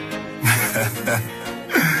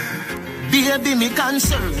 Baby, me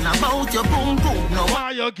concerned about your boom boom. No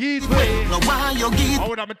why you get way. No why you get.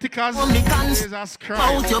 Oh, that me tickers. Me concerned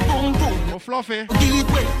about your boom boom. Oh, fluffy. Get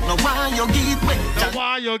way. No why you get way. No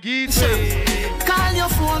why you get way. Call your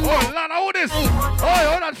phone. Oh, Lord, who this?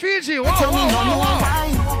 Oh, that Fiji. Wow.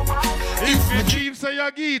 If you dream say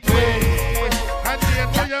you get way, and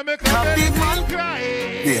then you make a big man cry.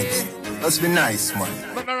 Yes, let's be nice, man.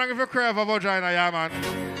 Nothing wrong if you cry for vagina, yeah, man.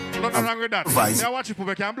 Nothing wrong with that. I watch you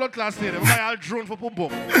put your blood class later. I'll drone for pum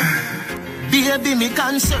pum. Baby, me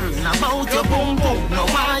concerned about your boom boom. No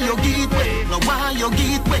why you get wet, no why you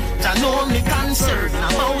get wet. I know me concerned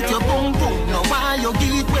about your boom boom. No why you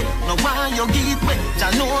get wet, no no why you give way.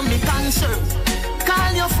 I know me concern.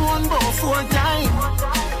 Call your phone both 4 times.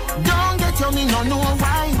 Don't get you me no know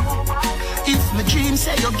why. If my dream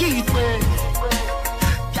say you give way,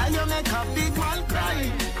 can you make a big one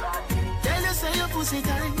cry? Tell you say your pussy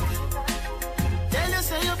tight. Tell you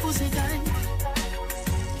say your pussy tight.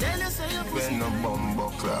 Tell you say your pussy tight. When a bumbo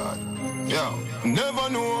clot. Yeah, never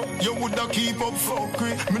know you woulda keep up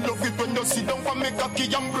fuckery. Me love it when you sit down and make a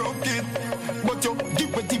key and broke it. But you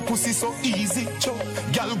give with the pussy so easy, cho.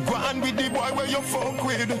 Girl, go on with the boy where you fuck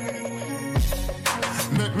with.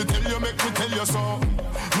 Make me tell you so.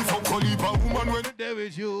 Me fuck a leap a woman when there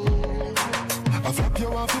with you. I flap you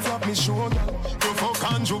off, you flap me shoulder. You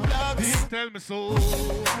fuck and you blabby. Tell me so.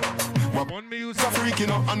 One me use a freaking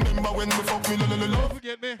out. And remember when me fuck me love.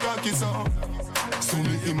 Forget me. Cocky so. So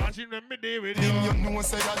me imagine when me day with you. You know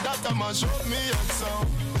say that a show me yes so.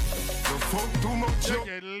 You fuck too much, you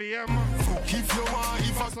get lame. Fuck if you want,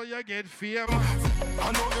 if I so you get fame. I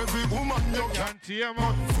know every woman you can't tame.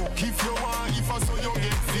 Fuck if you want, if I so you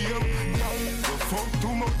get fame. You fuck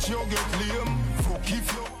too much, you get lame. Fuck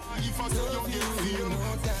if you want, if I so you get fame.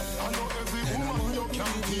 I know every woman you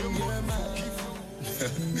can't tame.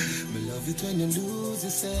 Me love it when you lose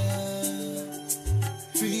yourself.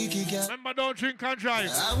 Freaky girl. Remember, don't drink and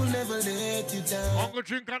drive. I will never let you down. I'm gonna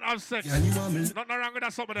drink and have sex. Girl, you want me? Nothing wrong with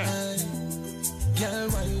that something there. Girl,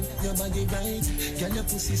 wine, your body right. Girl, your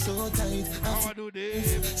pussy so tight. How I do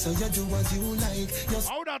this? So you do what you like.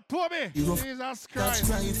 How that to me? Jesus Christ. That's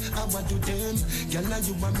right. How I do them? Girl,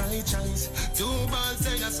 you are my choice. 2 balls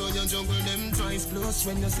say so you juggle them twice. Plus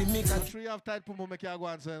when you see me cat. Three have tight pum make you go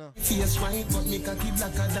and say no. Face right, but me cocky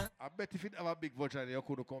blacker than. I bet if it have a big vagina, you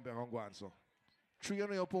could come back and go on so. Three you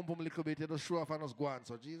know your pum pum a little bit, you just show off and just go on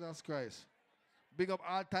so. Jesus Christ. Big up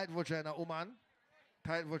all tight vagina woman.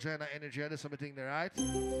 Tight vagina energy, there's something there, right?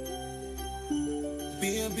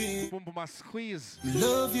 Baby, boom boom, squeeze.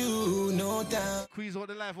 Love you, no doubt. Squeeze out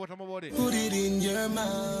the life out of my body. Put it in your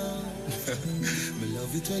mouth. Me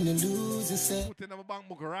love it when you lose yourself. Put it in my bank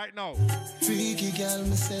book right now. Freaky girl,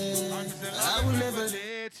 me say I will never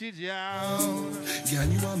let you down. Girl,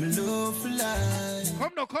 you want me love for life.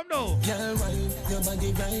 Come now, come now. Girl, wine, your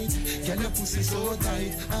body right. Girl, your pussy so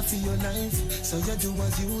tight. I feel your life, so you do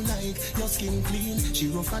as you like. Your skin clean, she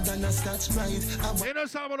rougher than a Scotch Brite. You know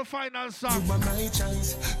something about the final song. You are my choice.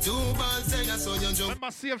 2 balls say so you jump.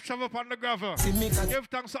 Remember, safe travel upon the gravel. Give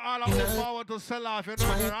thanks to all our power to sell off, you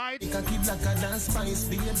know, right? Make a keep like a dance spice.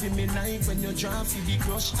 Baby, me like when you drop for the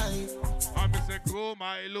crush high. I'm say grow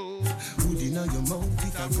my love. Good in your mouth,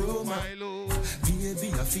 it a grow my love.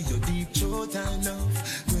 Baby, I feel your deep throat, I love.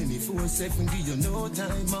 24/7, give you no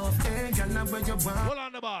time off. Hey, girl, I'm where you want. Hold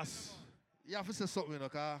on the boss. You have to say something, you know,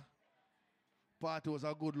 car. Party was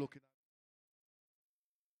a good looking.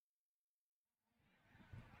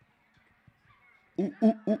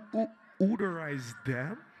 Odorize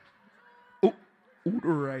them.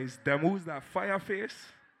 Odorize them. Who's that? Fireface?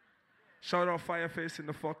 Shout out Fireface in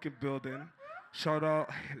the fucking building. Shout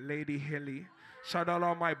out Lady Hilly. Shout out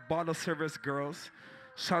all my bottle service girls.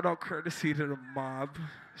 Shout out courtesy to the mob.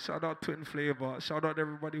 Shout out Twin Flavor. Shout out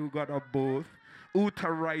everybody who got a both.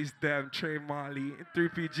 Odorize them. Trey Marley.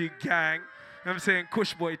 3PG gang. I'm saying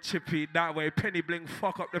Kush Boy Chippy. That way Penny Bling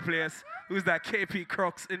fuck up the place. Who's that? KP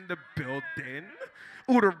Crooks in the building.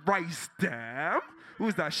 Odorize them.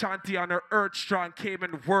 Who's that? Shanti on her earth strong came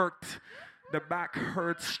and worked. The back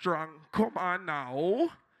hurts strong. Come on now.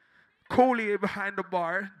 Coley behind the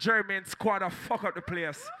bar. Jermaine Squad fuck up the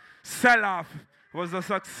place. Sell off was a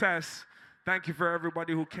success. Thank you for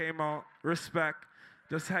everybody who came out. Respect.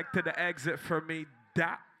 Just head to the exit for me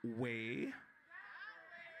that way.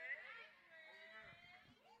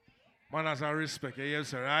 Man, as I respect you,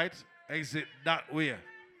 yes, right? Exit that way.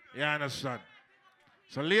 You understand?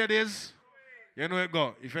 So, ladies, you know it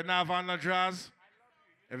go. If you not have on the drawers,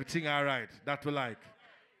 everything all right. That we like.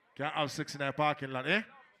 Can't have sex in the parking lot, eh?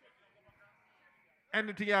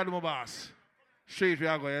 Anything you do, my boss. Straight we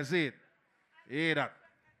are going, you see it? You hear that?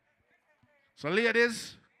 So,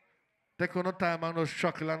 ladies, take on no time and no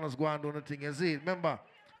struggle and just go and do nothing, you see it? Remember,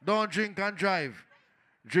 don't drink and drive.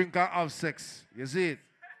 Drink and have sex, you see it?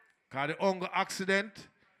 Because the hunger accident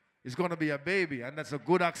is going to be a baby, and that's a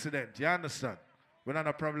good accident, you understand? We don't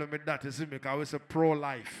have a problem with that, you see me, because it's a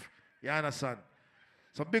pro-life, you understand?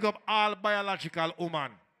 So big up all biological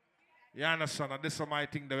women, you understand? And this is my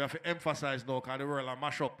thing that we have to emphasize now, because the world is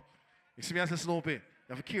mash up. You see me, I say Snoopy, you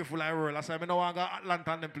have to be careful like the world. I say, I don't want to go to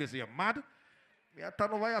Atlanta and them places, you're mad? Me I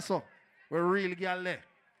turn over here, so. We're real girl there.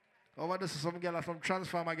 Over this is some girl from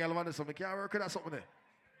Transformer girl over there, so we can't work with that something there.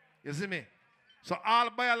 You see me? So all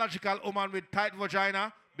biological women with tight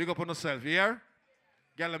vagina, big up on yourself, you hear?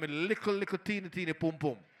 Girl with little teeny pum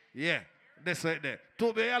pum. Yeah. That's right there.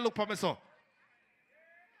 Toby, you look for me so.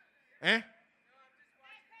 Eh?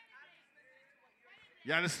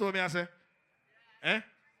 You understand me, I say? Eh?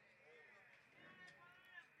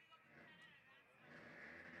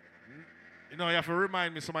 You know, you have to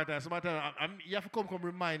remind me sometimes. You have to come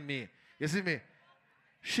remind me. You see me?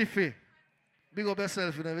 Shiffy. Big up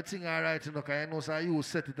yourself, you know, everything all right, you know, because you know, so you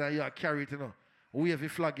set it and you carry it, you know. Wave a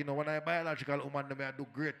flag, you know, when I biological woman, I do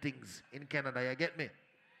great things in Canada, you get me?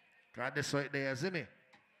 Because that's right there, you see me?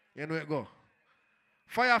 You know it go.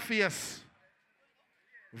 Fireface.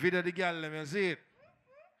 Video the girl, let me see it.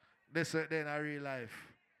 That's right there in real life.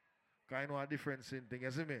 Because I know a difference in things,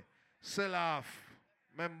 you see me? Sell off.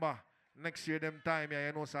 Remember, next year, them time, yeah,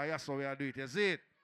 you know, so that's how we do it, you see it?